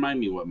 just remind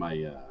me what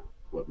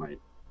my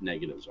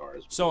negatives are.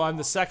 So on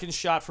the second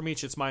shot from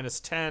each, it's minus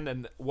 10,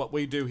 and what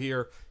we do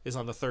here is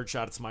on the third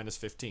shot, it's minus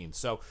 15.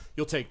 So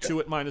you'll take 2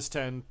 at minus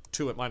 10,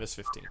 2 at minus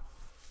 15.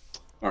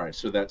 All right,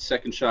 so that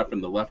second shot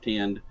from the left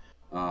hand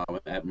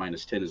at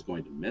minus 10 is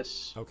going to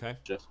miss. Okay.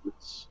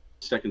 Adjustments.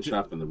 Second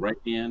shot from the right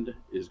hand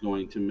is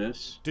going to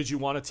miss. Did you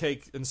want to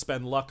take and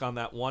spend luck on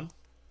that one?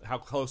 How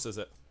close is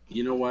it?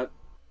 You know what?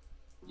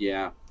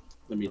 Yeah,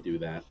 let me do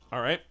that.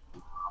 All right.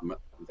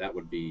 That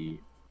would be...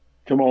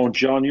 Come on,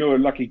 John, you're a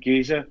lucky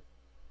geezer.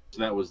 So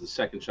that was the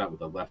second shot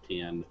with the left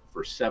hand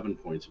for 7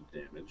 points of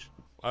damage.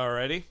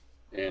 Alrighty.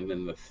 And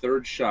then the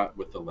third shot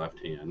with the left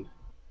hand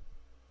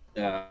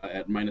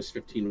at minus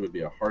 15 would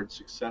be a hard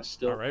success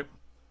still. All right.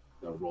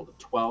 I rolled a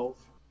 12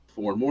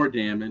 for more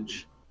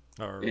damage.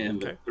 All right.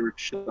 And Okay. the third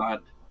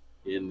shot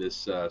in this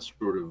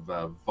sort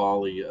of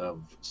volley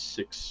of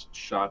 6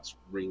 shots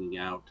ringing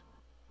out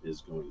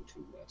is going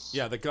to miss.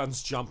 Yeah, the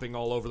gun's jumping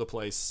all over the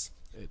place.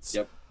 It's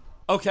Yep.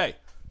 Okay.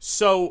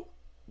 So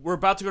we're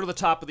about to go to the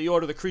top of the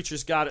order. The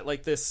creature's got it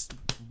like this.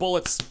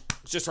 Bullets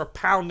just are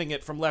pounding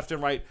it from left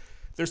and right.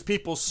 There's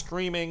people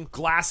screaming.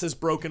 Glass is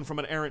broken from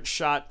an errant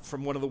shot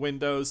from one of the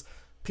windows.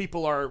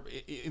 People are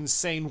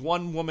insane.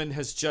 One woman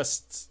has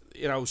just,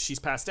 she's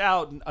passed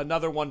out.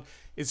 Another one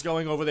is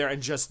going over there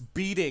and just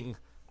beating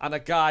on a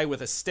guy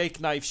with a steak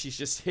knife. She's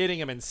just hitting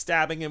him and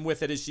stabbing him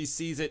with it as she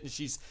sees it. And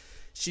she's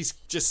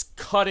just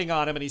cutting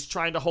on him, and he's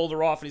trying to hold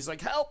her off. And he's like,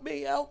 help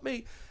me,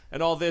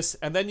 and all this.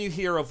 And then you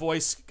hear a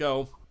voice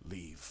go,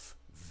 leave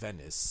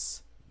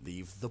Venice,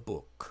 leave the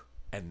book,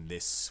 and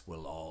this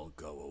will all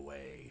go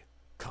away.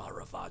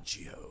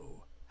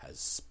 Caravaggio has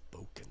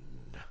spoken.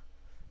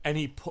 And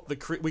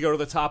we go to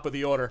the top of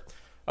the order.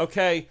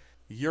 Okay,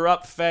 you're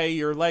up, Faye.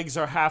 Your legs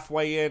are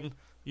halfway in.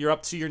 You're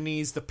up to your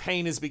knees. The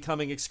pain is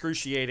becoming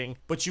excruciating.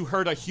 But you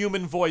heard a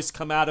human voice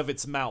come out of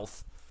its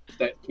mouth.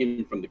 That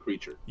came from the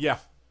creature. Yeah.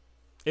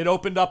 It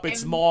opened up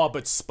its maw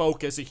but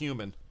spoke as a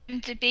human. I'm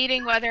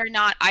debating whether or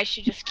not I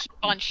should just keep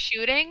on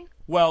shooting.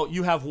 Well,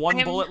 you have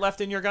one bullet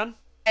left in your gun?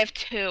 I have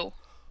 2.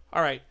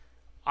 All right.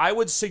 I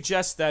would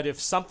suggest that if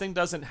something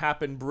doesn't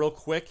happen real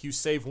quick, you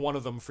save one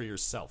of them for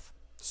yourself.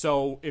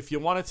 So if you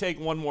want to take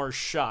one more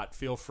shot,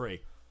 feel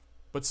free.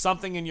 But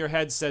something in your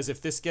head says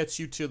if this gets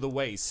you to the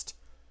waist,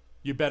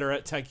 you better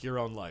take your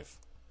own life.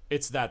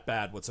 It's that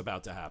bad what's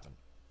about to happen.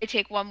 I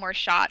take one more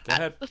shot Go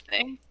ahead. at the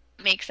thing.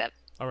 Makes it.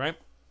 All right?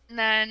 And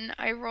then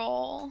I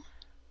roll.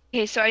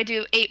 Okay, so I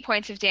do 8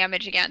 points of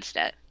damage against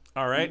it.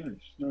 All right.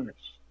 Nice.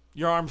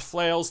 Your arm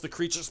flails, the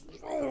creature's...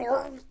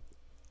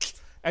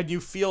 and you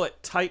feel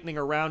it tightening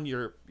around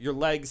your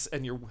legs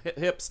and your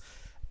hips.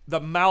 The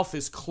mouth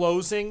is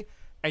closing,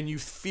 and you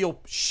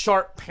feel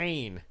sharp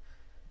pain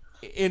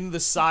in the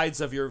sides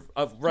of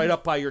right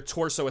up by your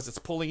torso as it's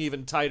pulling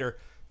even tighter.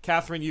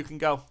 Catherine, you can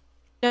go.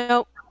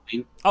 Nope.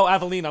 Oh,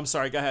 Aveline, I'm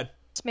sorry. Go ahead.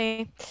 It's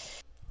me.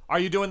 Are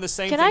you doing the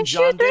same Can thing I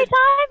John shoot 3 did?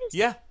 times?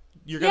 Yeah.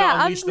 You're going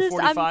to unleash the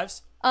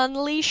 45s?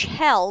 Unleash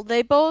hell.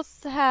 They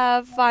both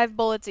have 5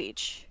 bullets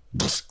each.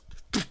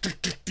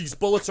 These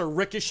bullets are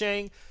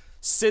ricocheting.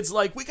 Sid's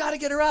like, we got to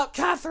get her out,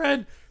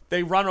 Catherine.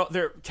 They run.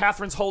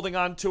 Catherine's holding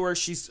on to her.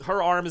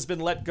 Her arm has been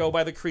let go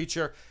by the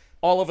creature.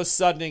 All of a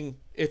sudden,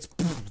 it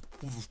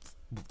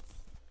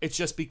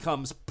just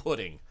becomes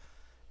pudding,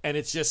 and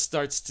it just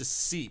starts to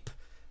seep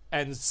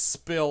and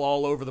spill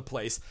all over the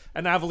place.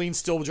 And Aveline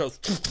still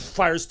just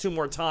fires 2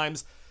 more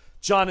times.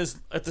 John is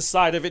at the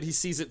side of it. He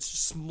sees it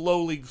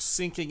slowly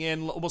sinking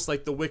in, almost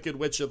like the Wicked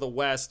Witch of the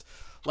West.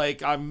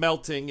 Like, I'm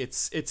melting.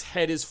 Its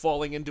head is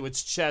falling into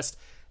its chest.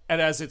 And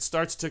as it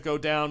starts to go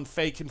down,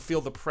 Faye can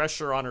feel the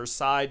pressure on her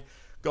side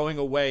going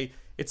away.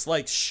 It's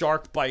like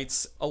shark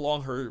bites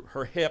along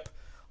her hip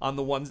on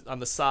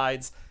the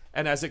sides.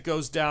 And as it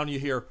goes down, you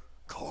hear,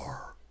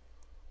 Car,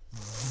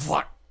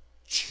 what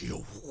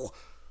you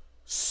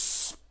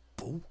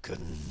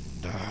spoken.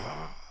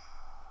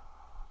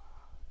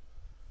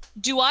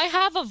 Do I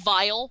have a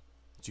vial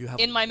Do you have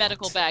in my what?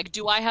 medical bag?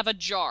 Do I have a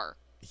jar?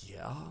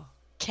 Yeah.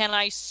 Can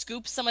I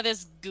scoop some of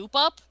this goop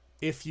up?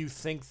 If you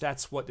think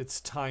that's what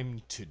it's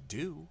time to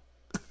do.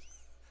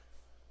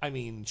 I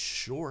mean,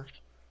 sure.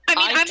 I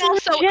mean, I'm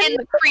also in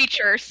the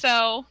creature,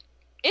 so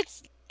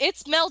It's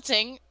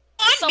melting.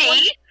 on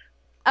me.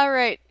 All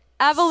right,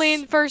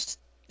 Aveline. First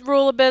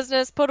rule of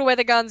business: put away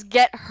the guns.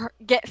 Get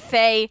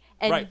Faye,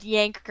 and Right.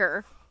 yank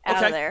her out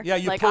Okay, of there. yeah,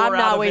 you like pull her I'm out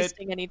not of it.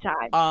 wasting any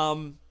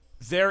time.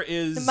 There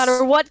is No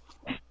matter what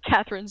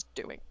Catherine's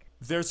doing.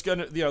 there's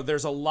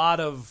there's a lot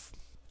of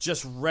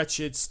just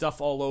wretched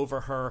stuff all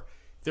over her.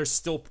 There's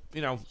still,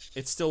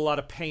 it's still a lot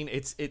of pain.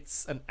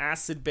 It's an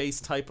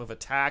acid-based type of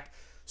attack.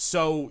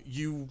 So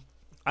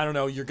I don't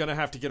know, you're going to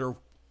have to get her,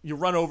 you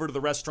run over to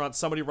the restaurant,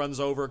 somebody runs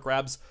over,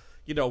 grabs,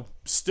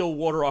 still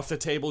water off the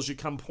tables, you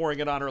come pouring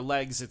it on her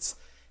legs. It's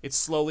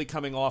slowly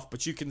coming off,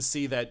 but you can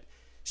see that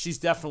she's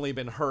definitely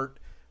been hurt.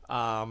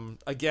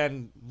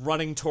 Again,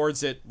 running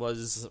towards it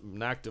was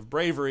an act of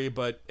bravery,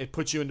 but it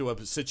puts you into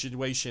a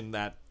situation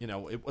that,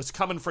 it was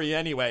coming for you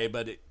anyway,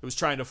 but it was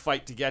trying to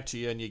fight to get to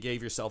you, and you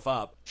gave yourself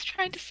up. It's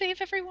trying to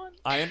save everyone.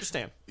 I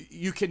understand.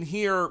 You can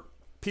hear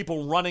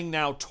people running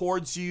now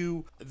towards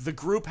you. The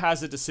group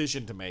has a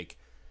decision to make.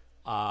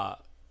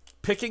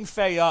 Picking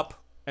Faye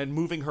up and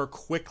moving her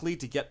quickly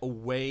to get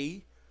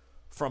away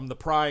from the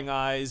prying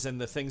eyes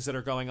and the things that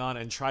are going on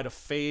and try to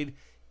fade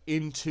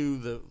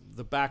into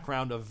the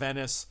background of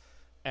Venice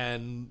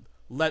and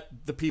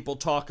let the people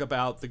talk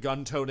about the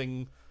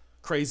gun-toting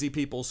crazy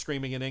people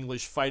screaming in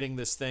English fighting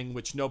this thing,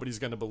 which nobody's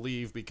going to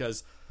believe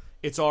because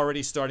it's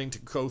already starting to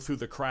go through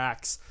the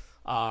cracks.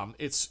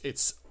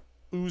 It's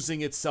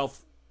oozing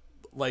itself,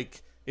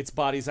 like its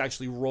body's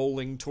actually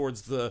rolling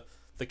towards the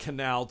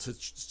canal to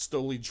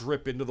slowly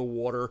drip into the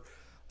water.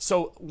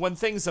 So when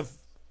things of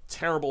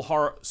terrible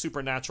horror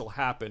supernatural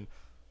happen,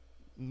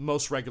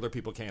 most regular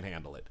people can't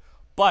handle it.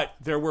 But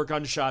there were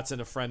gunshots and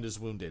a friend is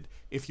wounded.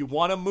 If you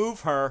want to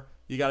move her,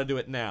 you got to do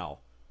it now,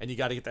 and you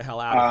got to get the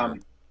hell out of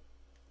her.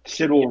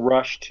 Sid will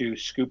rush to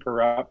scoop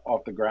her up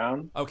off the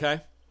ground.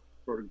 Okay.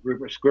 Sort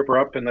of scoop her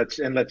up and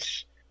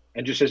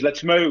just says,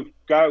 "Let's move,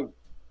 go."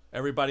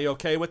 Everybody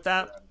okay with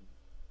that?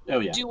 Oh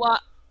yeah.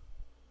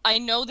 I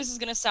know this is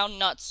going to sound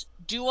nuts.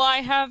 Do I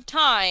have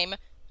time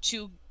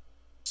to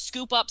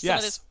scoop up some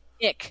of this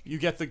ick? You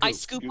get the goop. I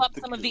scoop up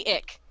some of the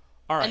ick.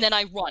 All right. And then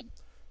I run.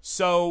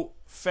 So,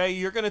 Faye,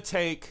 you're going to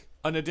take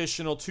an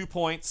additional 2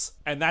 points,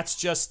 and that's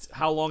just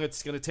how long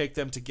it's going to take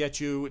them to get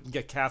you and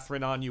get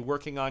Catherine on you,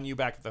 working on you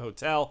back at the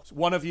hotel.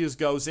 One of you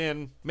goes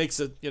in,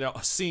 makes a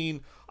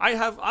scene.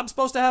 I'm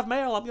supposed to have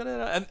mail. I'm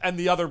gonna, and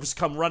the others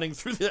come running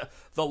through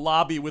the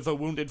lobby with a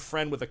wounded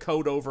friend with a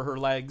coat over her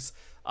legs,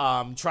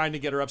 trying to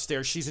get her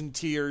upstairs. She's in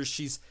tears.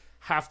 She's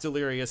half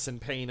delirious in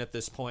pain at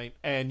this point,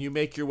 and you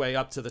make your way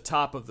up to the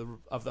top of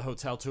the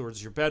hotel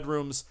towards your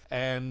bedrooms,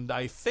 and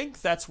I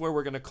think that's where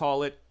we're going to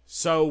call it.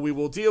 So we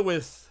will deal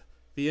with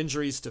the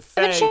injuries to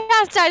Faye. I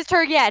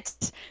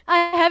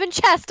haven't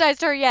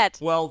chastised her yet.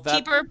 Well,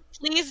 Keeper,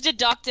 please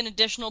deduct an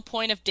additional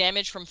point of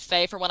damage from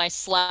Faye for when I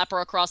slap her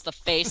across the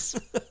face.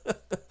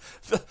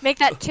 Make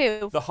that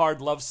 2. The hard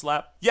love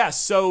slap. Yes,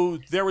 so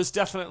there was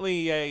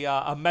definitely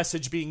a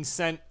message being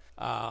sent.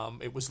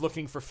 It was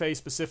looking for Faye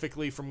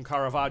specifically from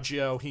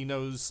Caravaggio. He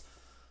knows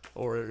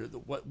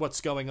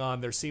what's going on.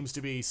 There seems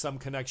to be some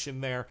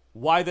connection there.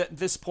 Why at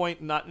this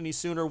point, not any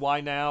sooner? Why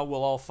now?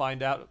 We'll all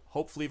find out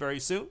hopefully very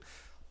soon.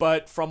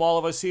 But from all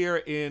of us here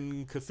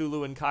in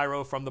Cthulhu and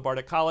Cairo from the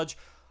Bardic College,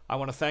 I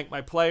want to thank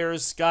my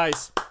players.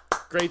 Guys,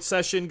 great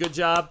session. Good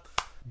job.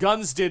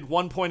 Guns did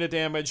 1 point of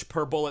damage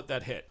per bullet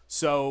that hit.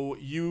 So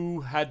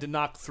you had to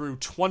knock through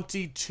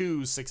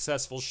 22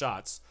 successful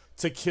shots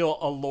to kill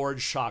a Lord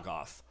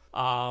Shoggoth.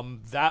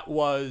 That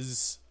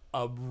was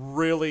a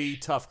really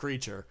tough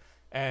creature.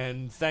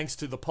 And thanks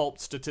to the pulp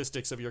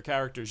statistics of your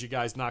characters, you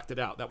guys knocked it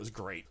out. That was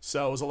great.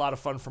 So it was a lot of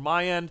fun from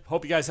my end.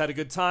 Hope you guys had a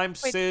good time.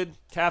 Sid,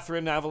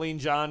 Catherine, Aveline,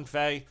 John,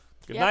 Faye,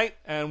 good night,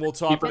 and we'll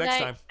talk next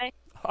time. Bye.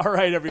 All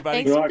right,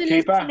 everybody. Thanks for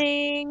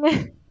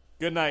listening.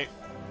 Good night.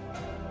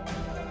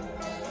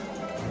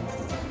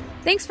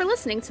 Thanks for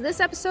listening to this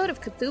episode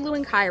of Cthulhu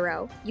in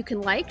Cairo. You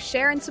can like,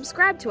 share, and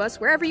subscribe to us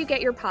wherever you get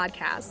your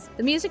podcasts.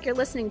 The music you're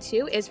listening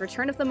to is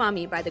Return of the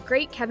Mummy by the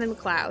great Kevin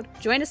MacLeod.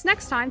 Join us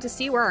next time to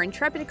see where our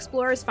intrepid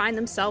explorers find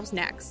themselves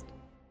next.